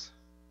heights.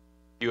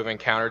 You have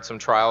encountered some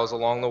trials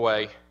along the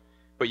way,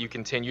 but you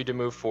continue to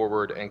move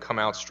forward and come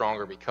out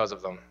stronger because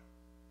of them.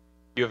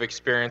 You have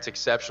experienced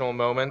exceptional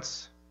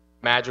moments,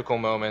 magical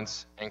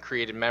moments, and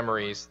created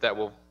memories that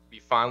will be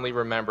fondly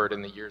remembered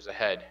in the years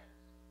ahead.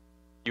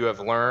 You have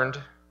learned,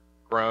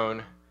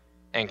 grown,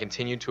 and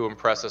continue to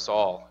impress us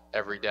all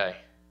every day.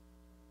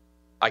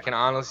 I can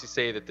honestly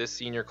say that this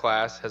senior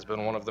class has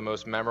been one of the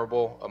most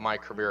memorable of my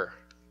career.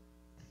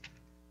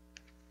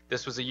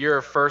 This was a year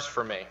of firsts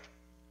for me.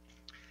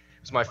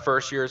 It was my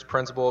first year as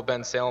principal of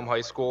Bensalem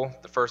High School,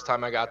 the first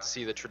time I got to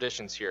see the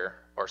traditions here,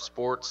 our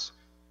sports,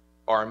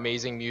 our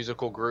amazing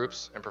musical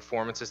groups and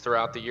performances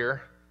throughout the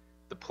year,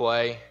 the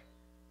play,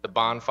 the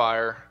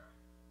bonfire,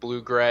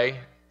 blue-gray,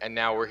 and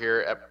now we're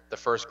here at the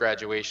first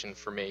graduation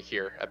for me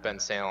here at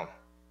Bensalem.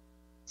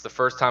 It's the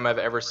first time I've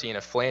ever seen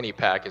a flanny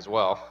pack as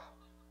well.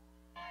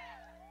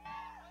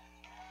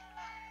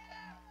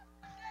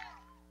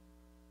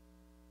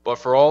 But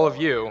for all of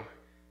you,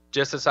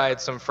 just as I had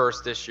some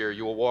firsts this year,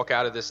 you will walk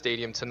out of this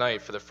stadium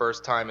tonight for the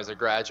first time as a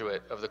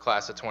graduate of the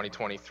class of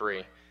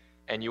 2023,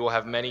 and you will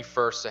have many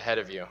firsts ahead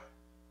of you.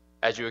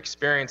 As you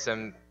experience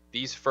them,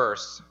 these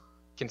firsts,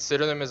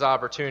 consider them as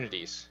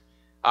opportunities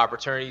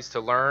to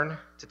learn,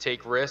 to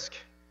take risk,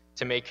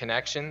 to make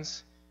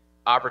connections,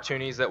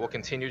 opportunities that will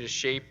continue to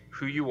shape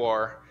who you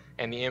are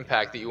and the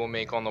impact that you will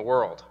make on the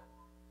world.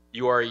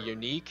 You are a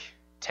unique,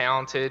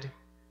 talented,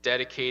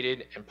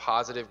 dedicated, and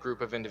positive group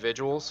of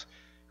individuals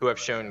who have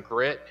shown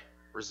grit,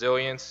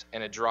 resilience,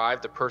 and a drive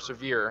to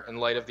persevere in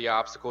light of the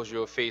obstacles you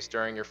have faced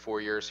during your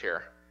 4 years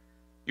here.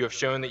 You have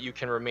shown that you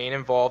can remain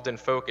involved and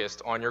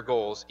focused on your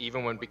goals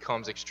even when it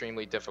becomes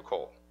extremely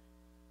difficult.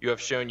 You have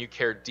shown you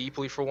care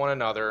deeply for one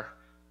another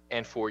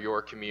and for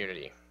your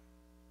community.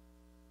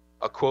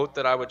 A quote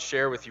that I would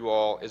share with you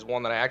all is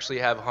one that I actually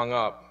have hung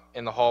up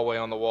in the hallway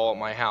on the wall at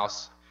my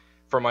house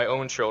for my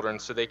own children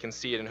so they can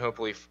see it and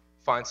hopefully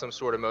find some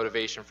sort of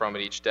motivation from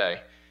it each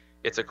day.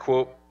 It's a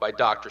quote by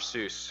Dr.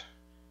 Seuss,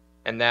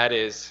 and that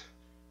is,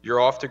 "You're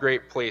off to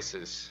great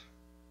places.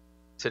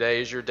 Today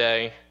is your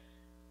day.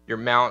 Your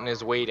mountain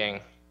is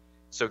waiting,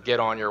 so get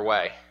on your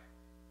way."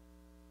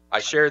 I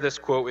share this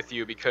quote with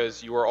you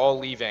because you are all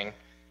leaving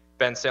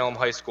Bensalem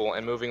High School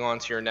and moving on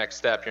to your next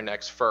step, your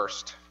next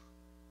first.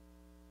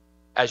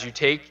 As you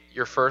take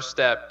your first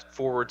step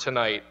forward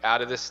tonight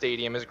out of this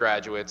stadium as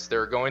graduates,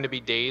 there are going to be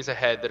days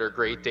ahead that are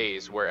great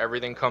days where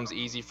everything comes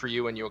easy for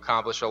you and you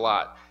accomplish a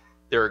lot.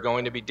 There are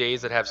going to be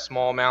days that have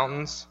small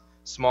mountains,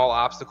 small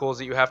obstacles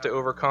that you have to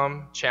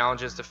overcome,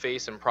 challenges to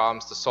face, and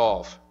problems to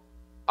solve,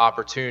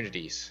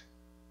 opportunities.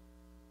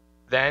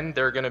 Then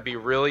there are going to be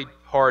really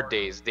hard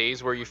days,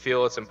 days where you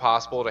feel it's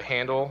impossible to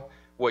handle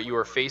what you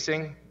are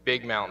facing,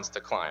 big mountains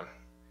to climb.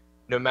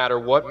 No matter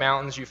what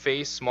mountains you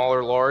face, small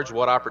or large,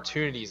 what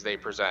opportunities they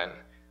present,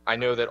 I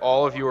know that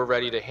all of you are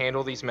ready to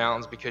handle these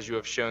mountains because you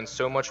have shown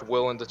so much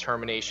will and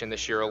determination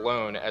this year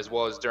alone, as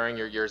well as during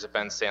your years at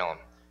Bensalem.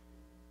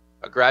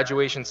 A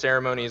graduation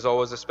ceremony is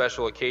always a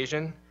special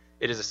occasion.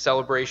 It is a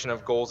celebration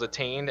of goals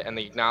attained and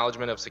the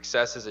acknowledgement of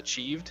successes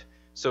achieved,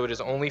 so it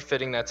is only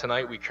fitting that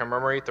tonight we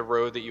commemorate the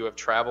road that you have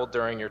traveled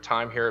during your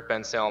time here at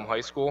Bensalem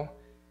High School,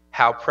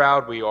 how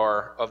proud we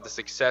are of the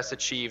success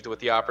achieved with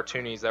the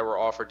opportunities that were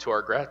offered to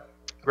our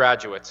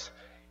graduates.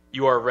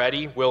 You are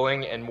ready,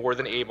 willing, and more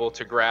than able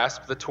to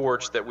grasp the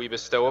torch that we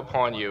bestow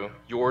upon you.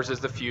 Yours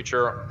is the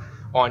future.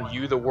 On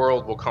you the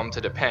world will come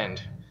to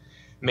depend.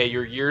 May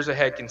your years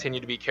ahead continue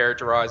to be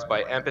characterized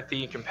by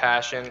empathy,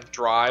 compassion,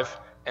 drive,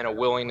 and a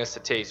willingness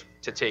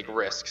to take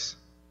risks.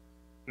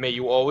 May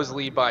you always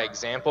lead by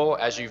example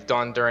as you've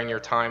done during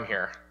your time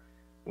here.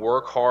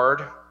 Work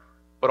hard,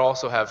 but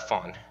also have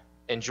fun.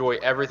 Enjoy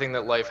everything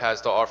that life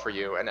has to offer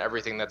you and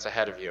everything that's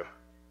ahead of you.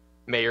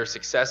 May your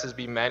successes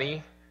be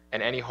many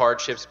and any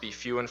hardships be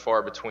few and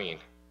far between.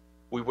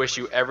 We wish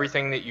you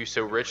everything that you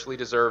so richly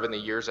deserve in the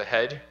years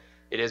ahead.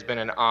 It has been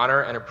an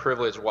honor and a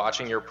privilege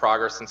watching your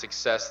progress and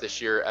success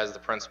this year as the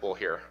principal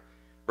here.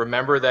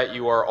 Remember that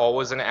you are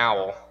always an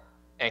owl,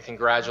 and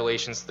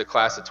congratulations to the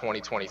class of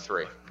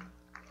 2023.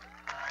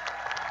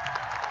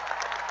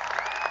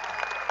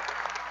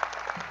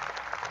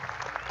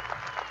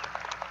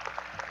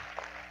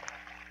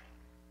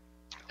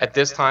 At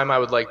this time, I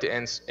would like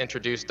to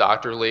introduce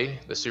Dr. Lee,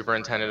 the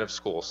Superintendent of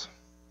Schools.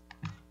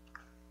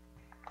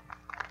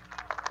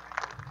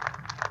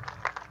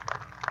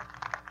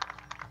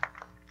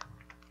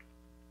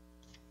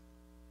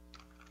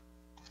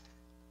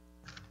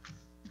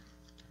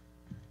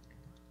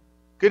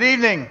 Good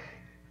evening,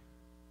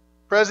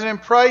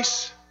 President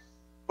Price,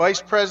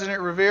 Vice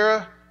President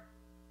Rivera,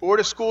 Board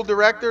of School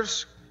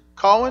Directors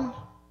Cohen,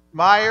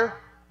 Meyer,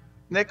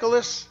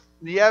 Nicholas,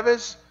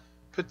 Nieves,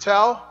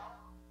 Patel,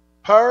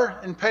 Purr,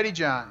 and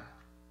Pettyjohn.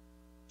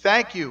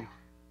 Thank you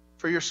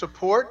for your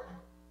support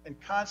and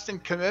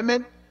constant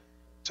commitment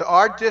to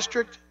our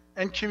district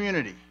and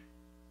community.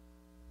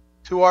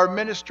 To our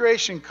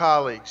administration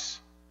colleagues,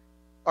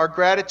 our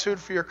gratitude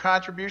for your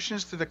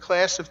contributions to the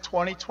class of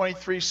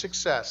 2023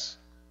 success.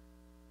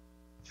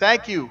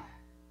 Thank you,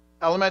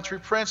 elementary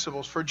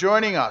principals, for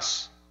joining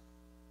us.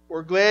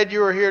 We're glad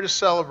you are here to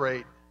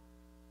celebrate.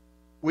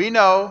 We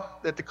know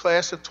that the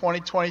class of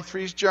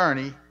 2023's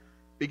journey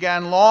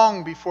began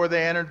long before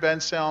they entered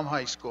Bensalem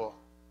High School.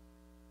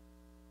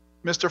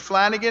 Mr.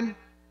 Flanagan,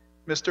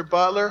 Mr.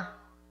 Butler,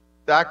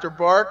 Dr.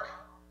 Bark,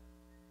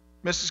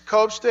 Mrs.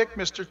 Kopstick,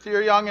 Mr.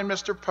 Thieryoung, and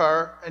Mr.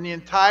 Purr, and the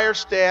entire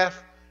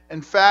staff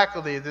and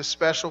faculty of this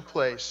special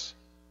place.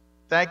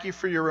 Thank you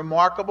for your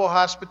remarkable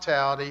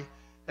hospitality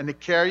and the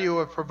care you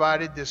have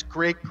provided this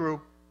great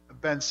group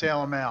of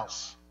Bensalem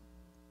Owls.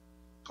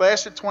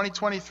 Class of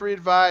 2023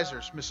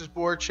 advisors, Mrs.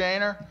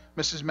 Boer-Chainer,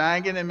 Mrs.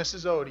 Mangan, and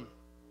Mrs. Odie.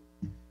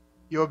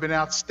 You have been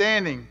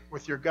outstanding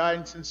with your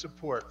guidance and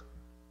support.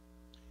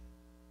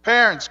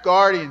 Parents,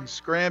 guardians,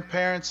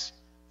 grandparents,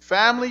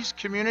 families,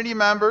 community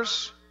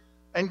members,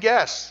 and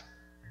guests,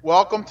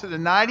 welcome to the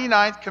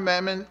 99th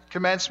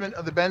commencement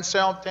of the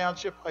Bensalem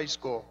Township High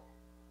School.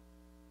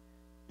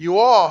 You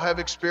all have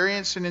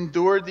experienced and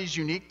endured these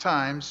unique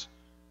times,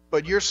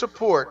 but your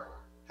support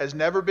has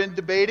never been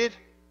debated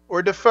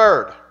or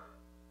deferred.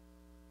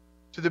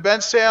 To the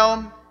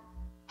Bensalem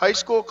High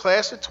School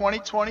class of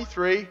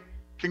 2023,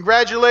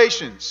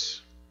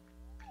 congratulations.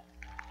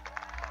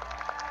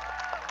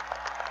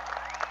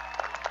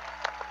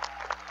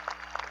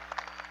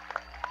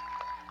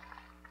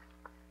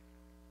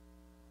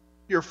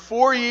 Your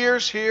 4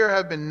 years here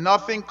have been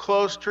nothing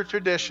close to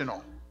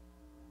traditional.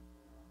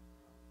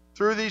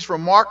 Through these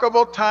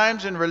remarkable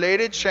times and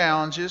related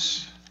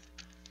challenges,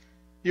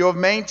 you have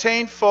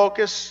maintained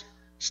focus,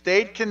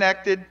 stayed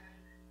connected,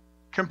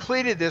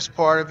 completed this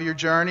part of your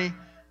journey,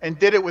 and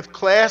did it with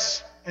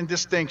class and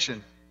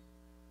distinction.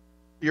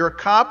 Your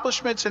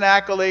accomplishments and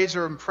accolades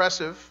are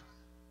impressive,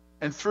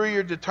 and through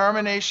your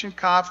determination,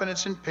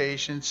 confidence, and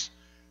patience,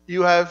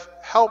 you have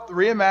helped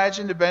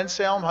reimagine the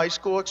Bensalem High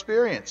School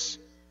experience.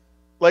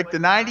 Like the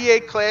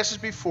 98 classes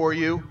before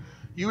you,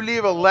 you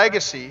leave a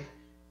legacy,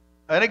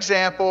 an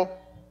example,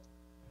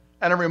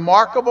 and a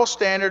remarkable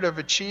standard of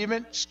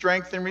achievement,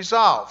 strength, and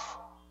resolve.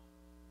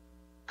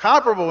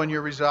 Comparable in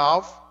your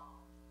resolve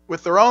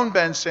with their own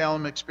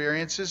Bensalem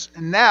experiences,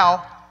 and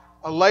now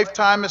a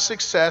lifetime of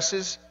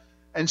successes,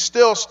 and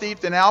still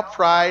steeped in our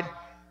pride,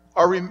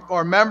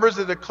 are members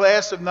of the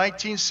class of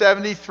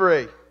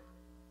 1973.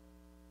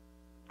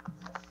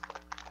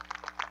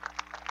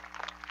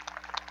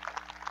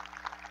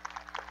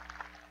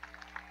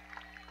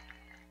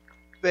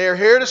 They are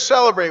here to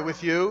celebrate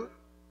with you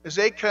as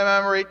they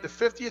commemorate the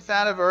 50th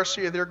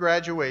anniversary of their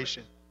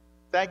graduation.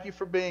 Thank you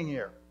for being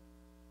here.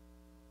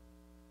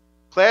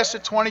 Class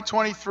of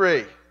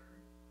 2023,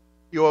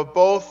 you have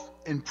both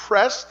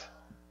impressed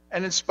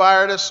and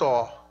inspired us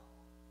all.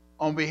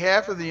 On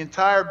behalf of the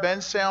entire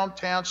Bensalem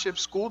Township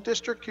School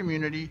District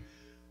community,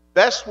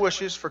 best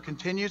wishes for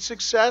continued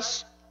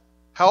success,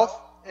 health,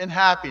 and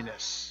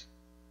happiness.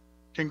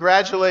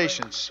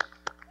 Congratulations.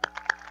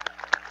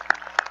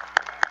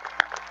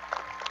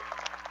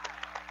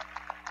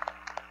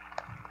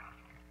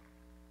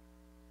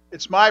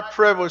 It's my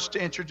privilege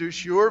to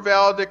introduce your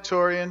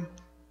valedictorian,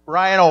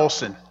 Brian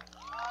Olson.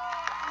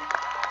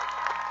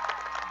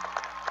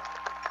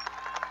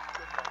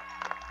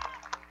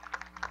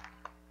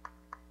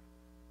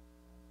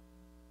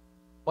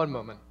 One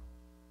moment.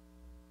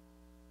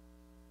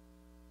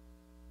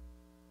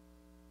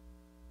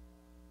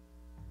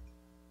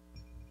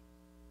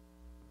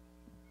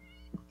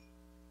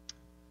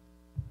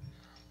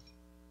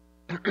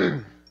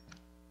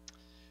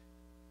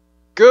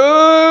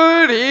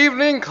 Good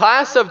evening,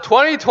 class of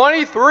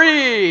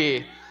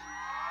 2023.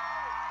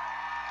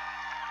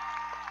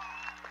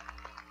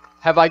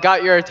 Have I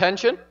got your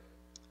attention?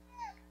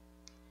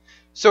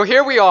 So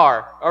here we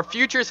are, our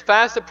future's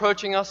fast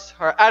approaching us,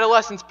 our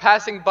adolescence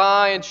passing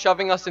by and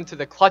shoving us into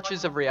the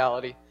clutches of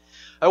reality.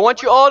 I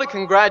want you all to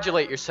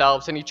congratulate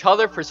yourselves and each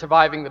other for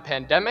surviving the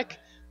pandemic,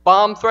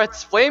 bomb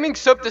threats, flaming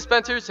soap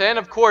dispensers, and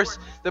of course,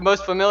 the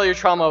most familiar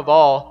trauma of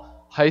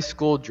all, high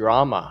school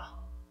drama.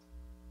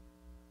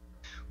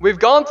 We've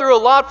gone through a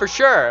lot for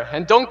sure,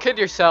 and don't kid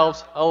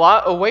yourselves, a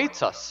lot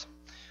awaits us.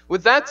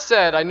 With that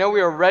said, I know we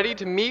are ready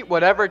to meet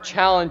whatever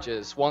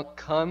challenges won't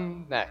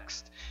come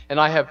next, and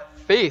I have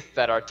faith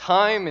that our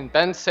time in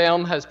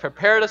Bensalem has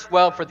prepared us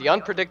well for the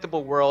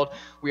unpredictable world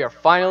we are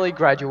finally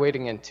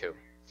graduating into,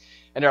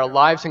 and our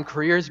lives and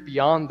careers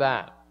beyond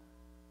that.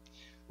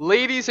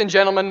 Ladies and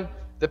gentlemen,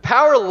 the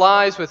power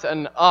lies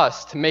within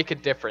us to make a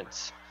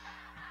difference,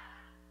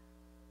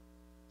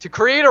 to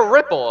create a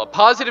ripple, a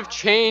positive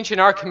change in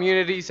our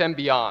communities and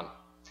beyond.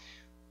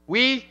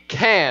 We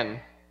can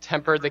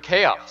temper the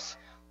chaos.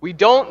 We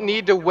don't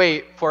need to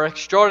wait for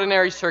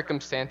extraordinary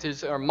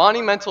circumstances or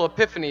monumental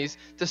epiphanies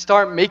to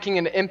start making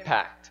an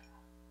impact.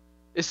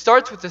 It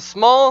starts with the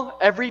small,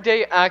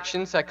 everyday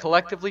actions that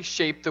collectively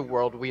shape the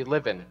world we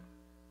live in.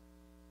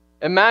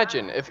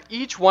 Imagine if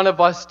each one of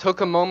us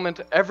took a moment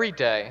every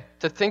day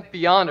to think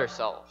beyond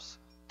ourselves,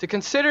 to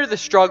consider the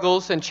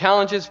struggles and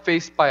challenges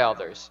faced by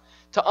others,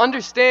 to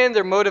understand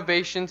their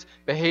motivations,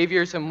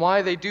 behaviors, and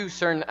why they do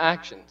certain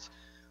actions.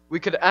 We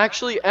could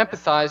actually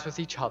empathize with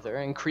each other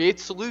and create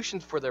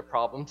solutions for their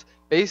problems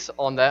based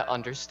on that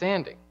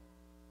understanding.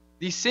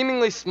 These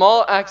seemingly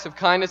small acts of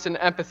kindness and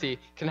empathy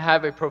can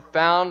have a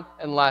profound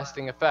and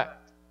lasting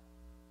effect.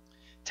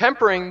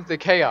 Tempering the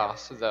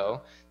chaos,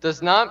 though,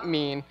 does not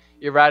mean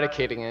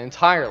eradicating it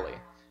entirely.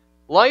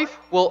 Life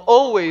will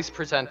always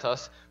present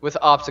us with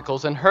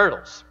obstacles and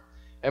hurdles.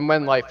 And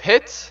when life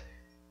hits,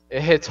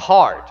 it hits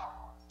hard.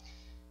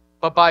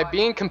 But by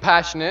being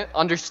compassionate,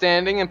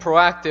 understanding, and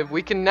proactive,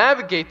 we can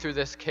navigate through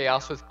this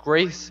chaos with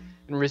grace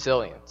and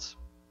resilience.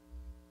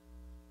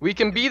 We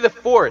can be the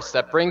force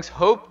that brings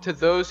hope to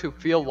those who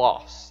feel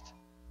lost,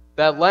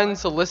 that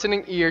lends a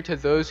listening ear to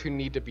those who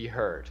need to be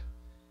heard,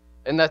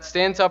 and that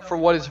stands up for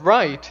what is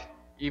right,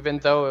 even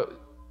though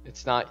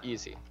it's not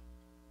easy.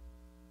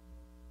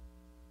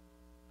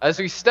 As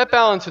we step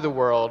out into the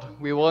world,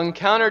 we will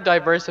encounter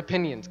diverse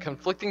opinions,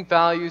 conflicting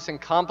values, and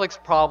complex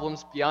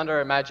problems beyond our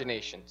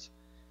imaginations.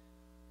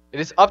 It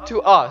is up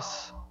to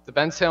us, the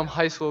Bensalem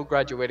High School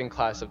graduating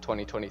class of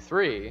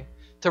 2023,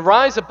 to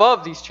rise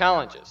above these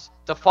challenges,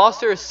 to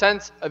foster a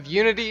sense of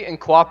unity and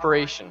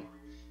cooperation.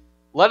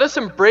 Let us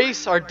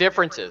embrace our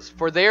differences,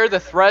 for they are the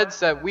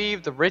threads that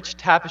weave the rich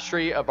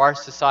tapestry of our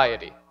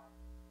society.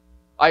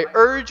 I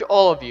urge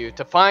all of you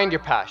to find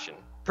your passion,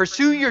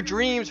 pursue your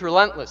dreams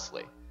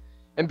relentlessly,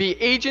 and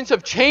be agents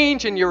of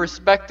change in your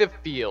respective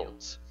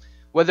fields.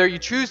 Whether you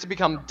choose to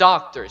become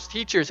doctors,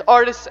 teachers,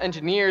 artists,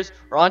 engineers,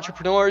 or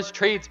entrepreneurs,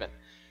 tradesmen,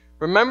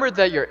 remember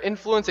that your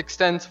influence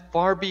extends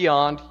far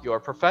beyond your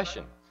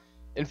profession.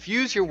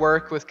 Infuse your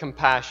work with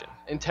compassion,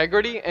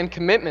 integrity, and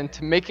commitment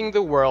to making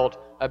the world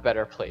a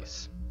better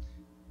place.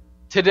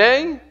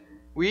 Today,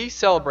 we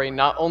celebrate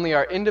not only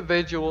our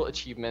individual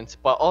achievements,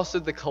 but also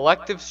the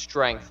collective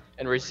strength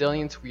and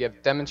resilience we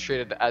have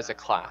demonstrated as a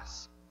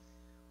class.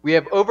 We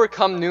have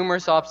overcome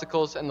numerous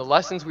obstacles, and the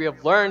lessons we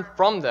have learned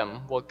from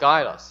them will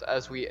guide us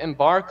as we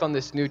embark on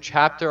this new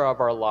chapter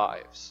of our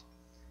lives.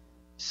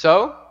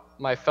 So,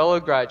 my fellow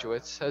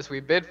graduates, as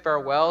we bid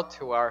farewell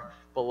to our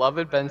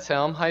beloved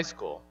Bensalem High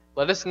School,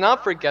 let us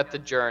not forget the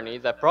journey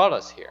that brought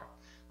us here.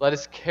 Let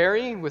us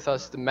carry with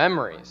us the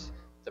memories,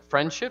 the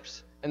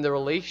friendships, and the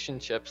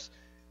relationships,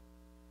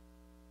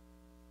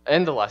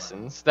 and the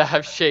lessons that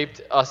have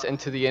shaped us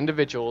into the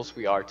individuals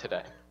we are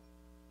today.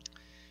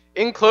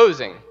 In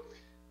closing,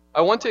 I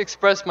want to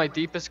express my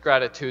deepest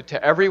gratitude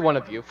to every one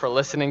of you for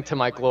listening to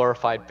my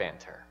glorified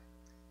banter.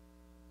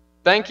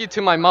 Thank you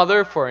to my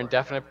mother for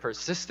indefinite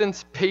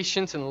persistence,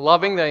 patience, and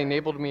loving that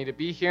enabled me to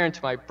be here, and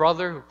to my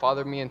brother who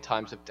fathered me in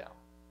times of doubt.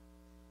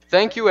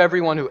 Thank you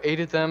everyone who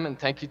aided them, and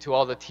thank you to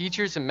all the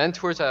teachers and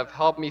mentors that have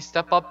helped me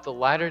step up the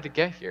ladder to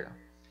get here.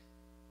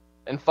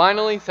 And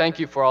finally, thank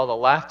you for all the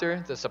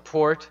laughter, the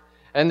support,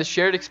 and the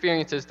shared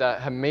experiences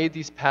that have made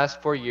these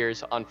past 4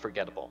 years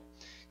unforgettable.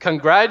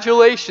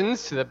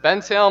 Congratulations to the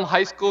Bensalem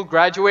High School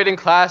graduating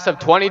class of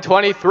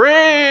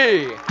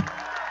 2023!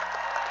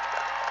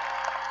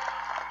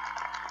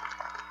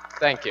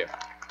 Thank you.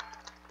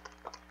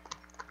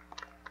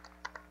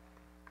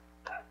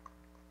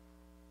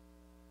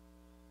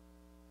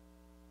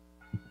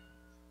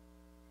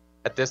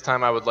 At this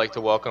time, I would like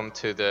to welcome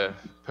to the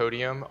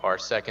podium our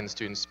second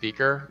student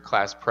speaker,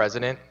 class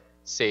president,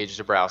 Sage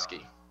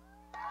Zabrowski.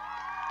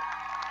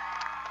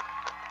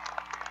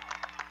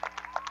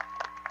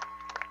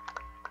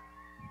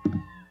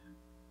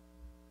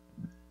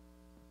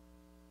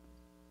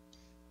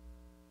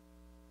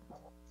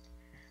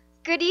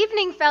 Good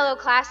evening, fellow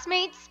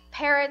classmates,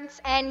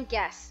 parents, and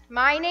guests.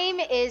 My name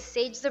is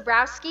Sage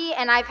Zabrowski,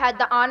 and I've had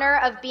the honor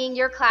of being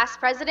your class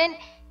president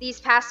these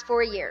past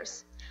 4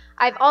 years.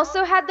 I've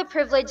also had the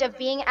privilege of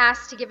being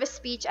asked to give a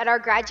speech at our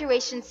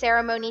graduation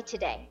ceremony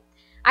today.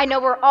 I know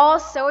we're all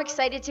so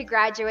excited to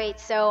graduate,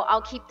 so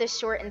I'll keep this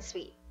short and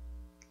sweet.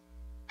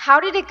 How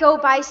did it go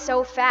by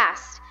so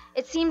fast?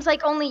 It seems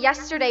like only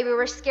yesterday we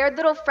were scared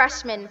little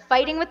freshmen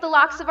fighting with the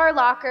locks of our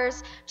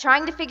lockers,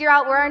 trying to figure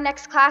out where our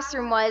next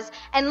classroom was,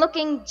 and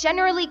looking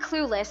generally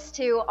clueless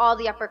to all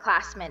the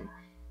upperclassmen.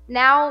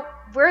 Now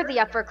we're the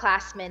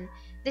upperclassmen,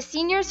 The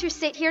seniors who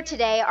sit here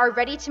today are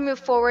ready to move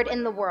forward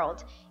in the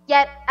world.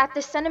 Yet, at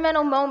this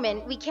sentimental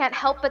moment, we can't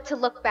help but to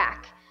look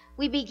back.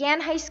 We began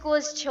high school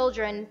as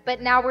children, but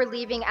now we're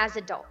leaving as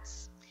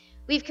adults.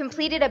 We've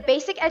completed a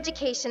basic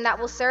education that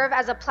will serve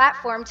as a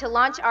platform to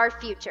launch our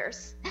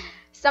futures.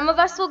 Some of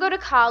us will go to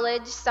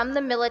college, some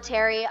the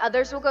military,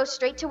 others will go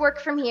straight to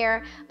work from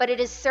here, but it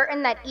is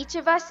certain that each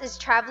of us is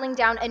traveling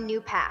down a new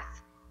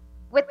path.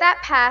 With that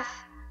path,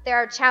 there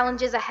are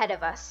challenges ahead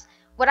of us.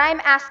 What I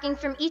am asking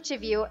from each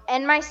of you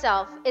and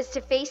myself is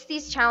to face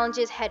these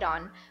challenges head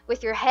on,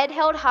 with your head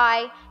held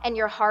high and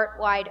your heart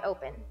wide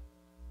open.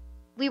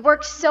 We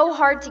worked so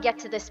hard to get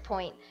to this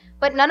point,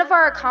 but none of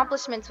our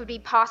accomplishments would be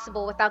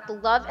possible without the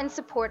love and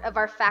support of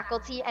our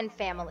faculty and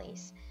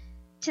families.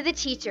 To the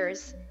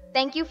teachers,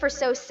 thank you for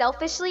so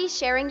selfishly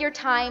sharing your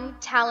time,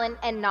 talent,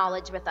 and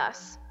knowledge with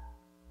us.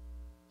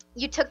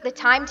 You took the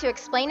time to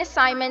explain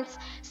assignments,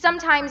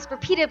 sometimes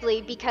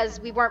repeatedly because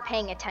we weren't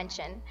paying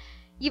attention.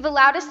 You've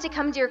allowed us to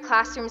come to your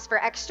classrooms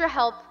for extra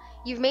help.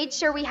 You've made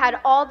sure we had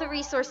all the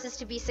resources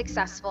to be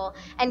successful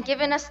and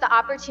given us the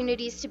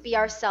opportunities to be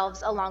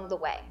ourselves along the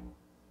way.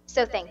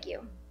 So thank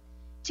you.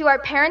 To our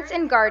parents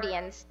and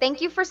guardians,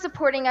 thank you for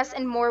supporting us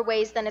in more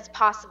ways than it's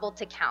possible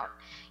to count.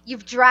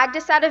 You've dragged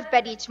us out of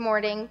bed each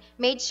morning,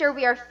 made sure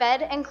we are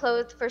fed and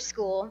clothed for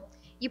school.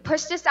 You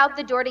pushed us out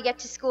the door to get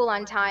to school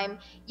on time.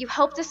 You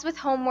helped us with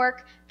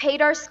homework,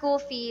 paid our school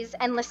fees,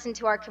 and listened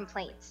to our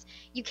complaints.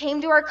 You came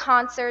to our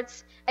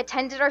concerts,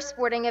 attended our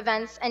sporting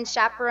events, and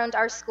chaperoned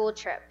our school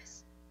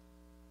trips.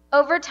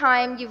 Over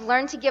time, you've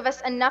learned to give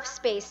us enough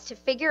space to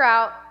figure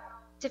out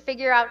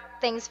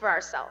things for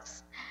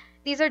ourselves.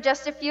 These are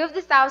just a few of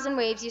the 1,000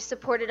 ways you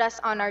supported us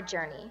on our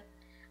journey.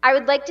 I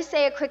would like to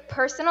say a quick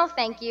personal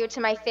thank you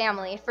to my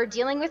family for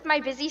dealing with my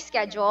busy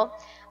schedule,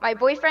 my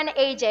boyfriend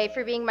AJ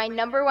for being my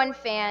 #1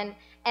 fan,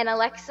 and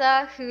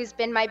Alexa, who's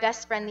been my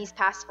best friend these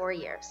past 4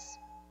 years.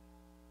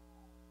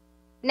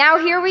 Now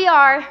here we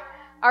are.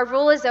 Our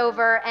rule is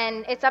over,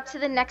 and it's up to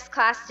the next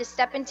class to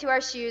step into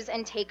our shoes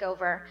and take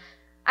over.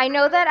 I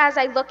know that as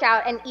I look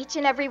out at each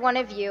and every one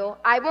of you,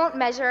 I won't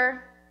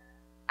measure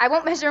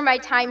my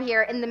time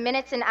here in the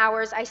minutes and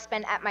hours I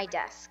spend at my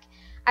desk.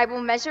 I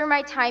will measure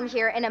my time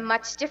here in a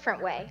much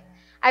different way.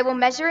 I will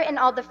measure it in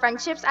all the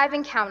friendships I've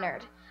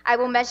encountered. I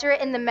will measure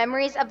it in the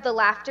memories of the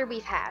laughter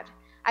we've had.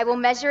 I will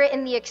measure it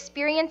in the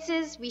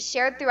experiences we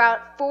shared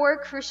throughout 4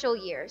 crucial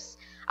years.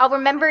 I'll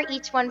remember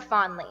each one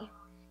fondly.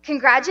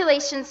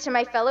 Congratulations to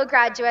my fellow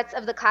graduates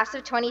of the class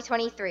of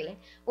 2023.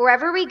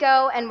 Wherever we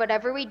go and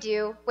whatever we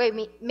do,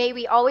 may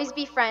we always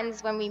be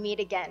friends when we meet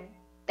again.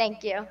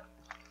 Thank you.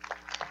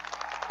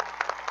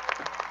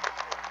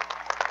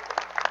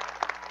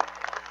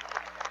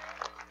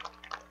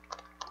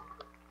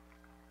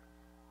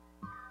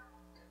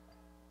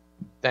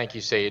 Thank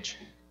you, Sage.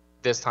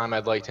 This time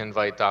I'd like to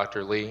invite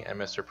Dr. Lee and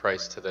Mr.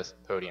 Price to this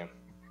podium.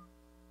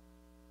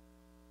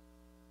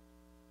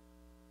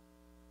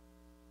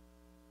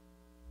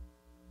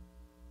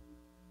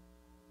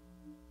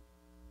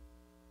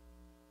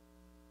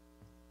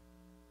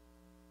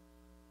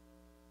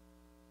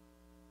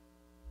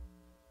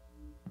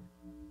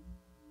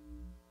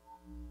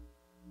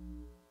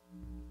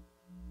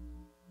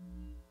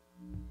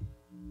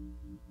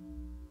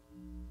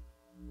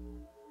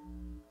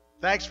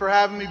 Thanks for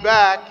having me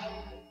back.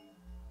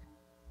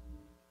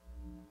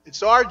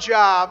 It's our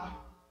job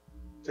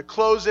to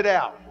close it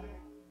out.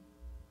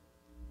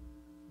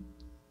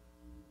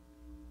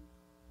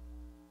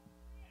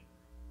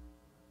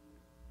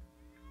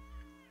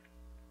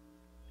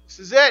 This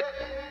is it.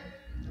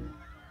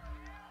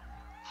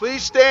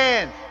 Please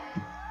stand.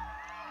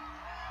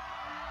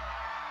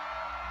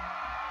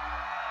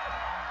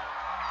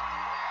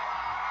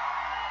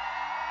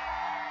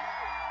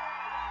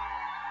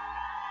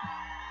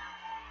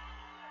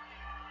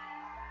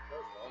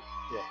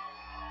 Yeah.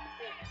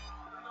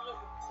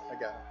 I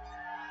got it.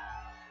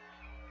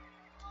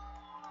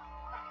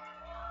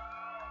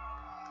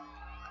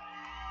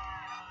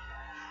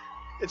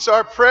 It's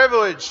our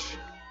privilege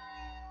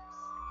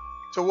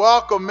to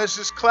welcome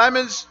Mrs.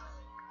 Clemens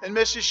and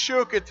Mrs.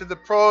 Shuka to the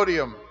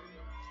podium.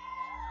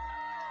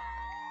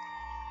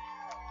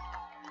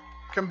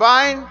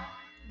 Combined,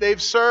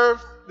 they've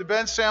served the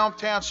Bensalem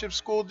Township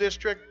School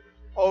District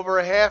over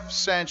a half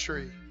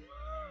century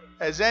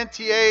as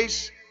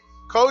NTAs,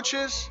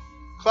 coaches,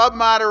 club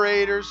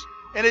moderators,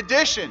 in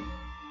addition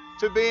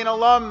to being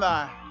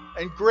alumni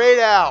and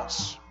great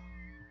owls.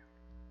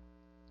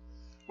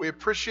 We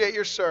appreciate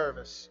your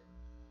service.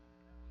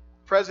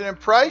 President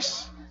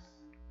Price,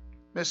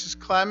 Mrs.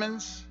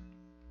 Clemens,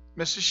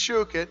 Mrs.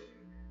 Shukit,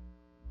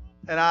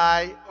 and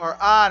I are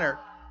honored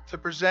to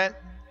present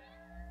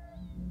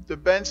the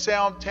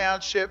Bensalem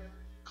Township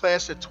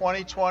Class of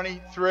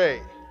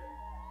 2023.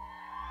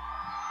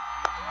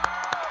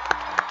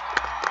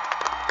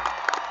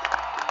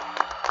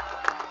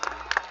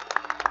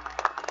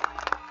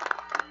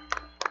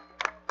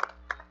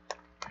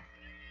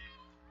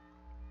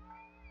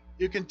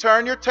 You can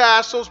turn your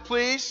tassels,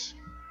 please.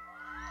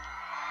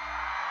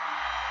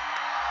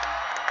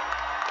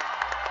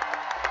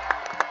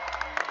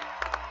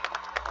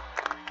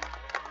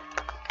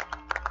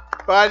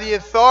 By the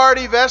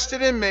authority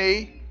vested in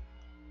me,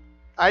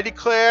 I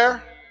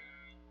declare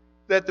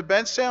that the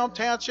Bensalem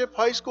Township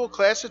High School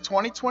class of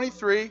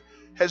 2023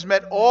 has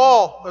met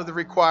all of the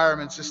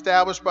requirements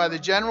established by the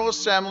General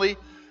Assembly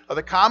of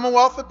the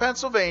Commonwealth of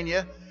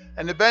Pennsylvania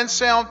and the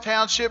Bensalem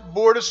Township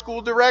Board of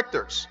School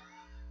Directors,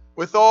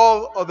 with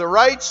all of the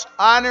rights,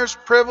 honors,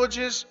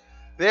 privileges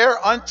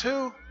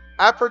thereunto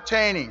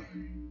appertaining.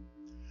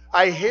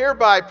 I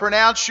hereby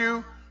pronounce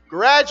you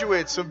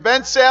graduates of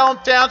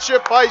Bensalem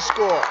Township High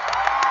School.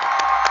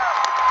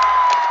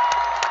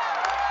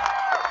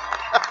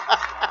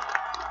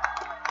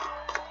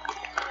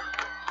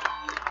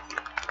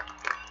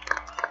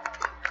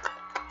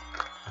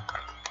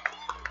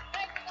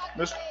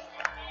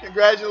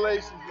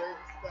 Congratulations, ladies.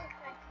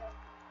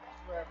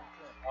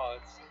 Oh,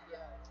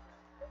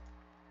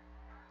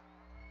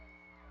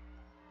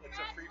 it's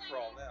a free for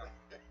all now.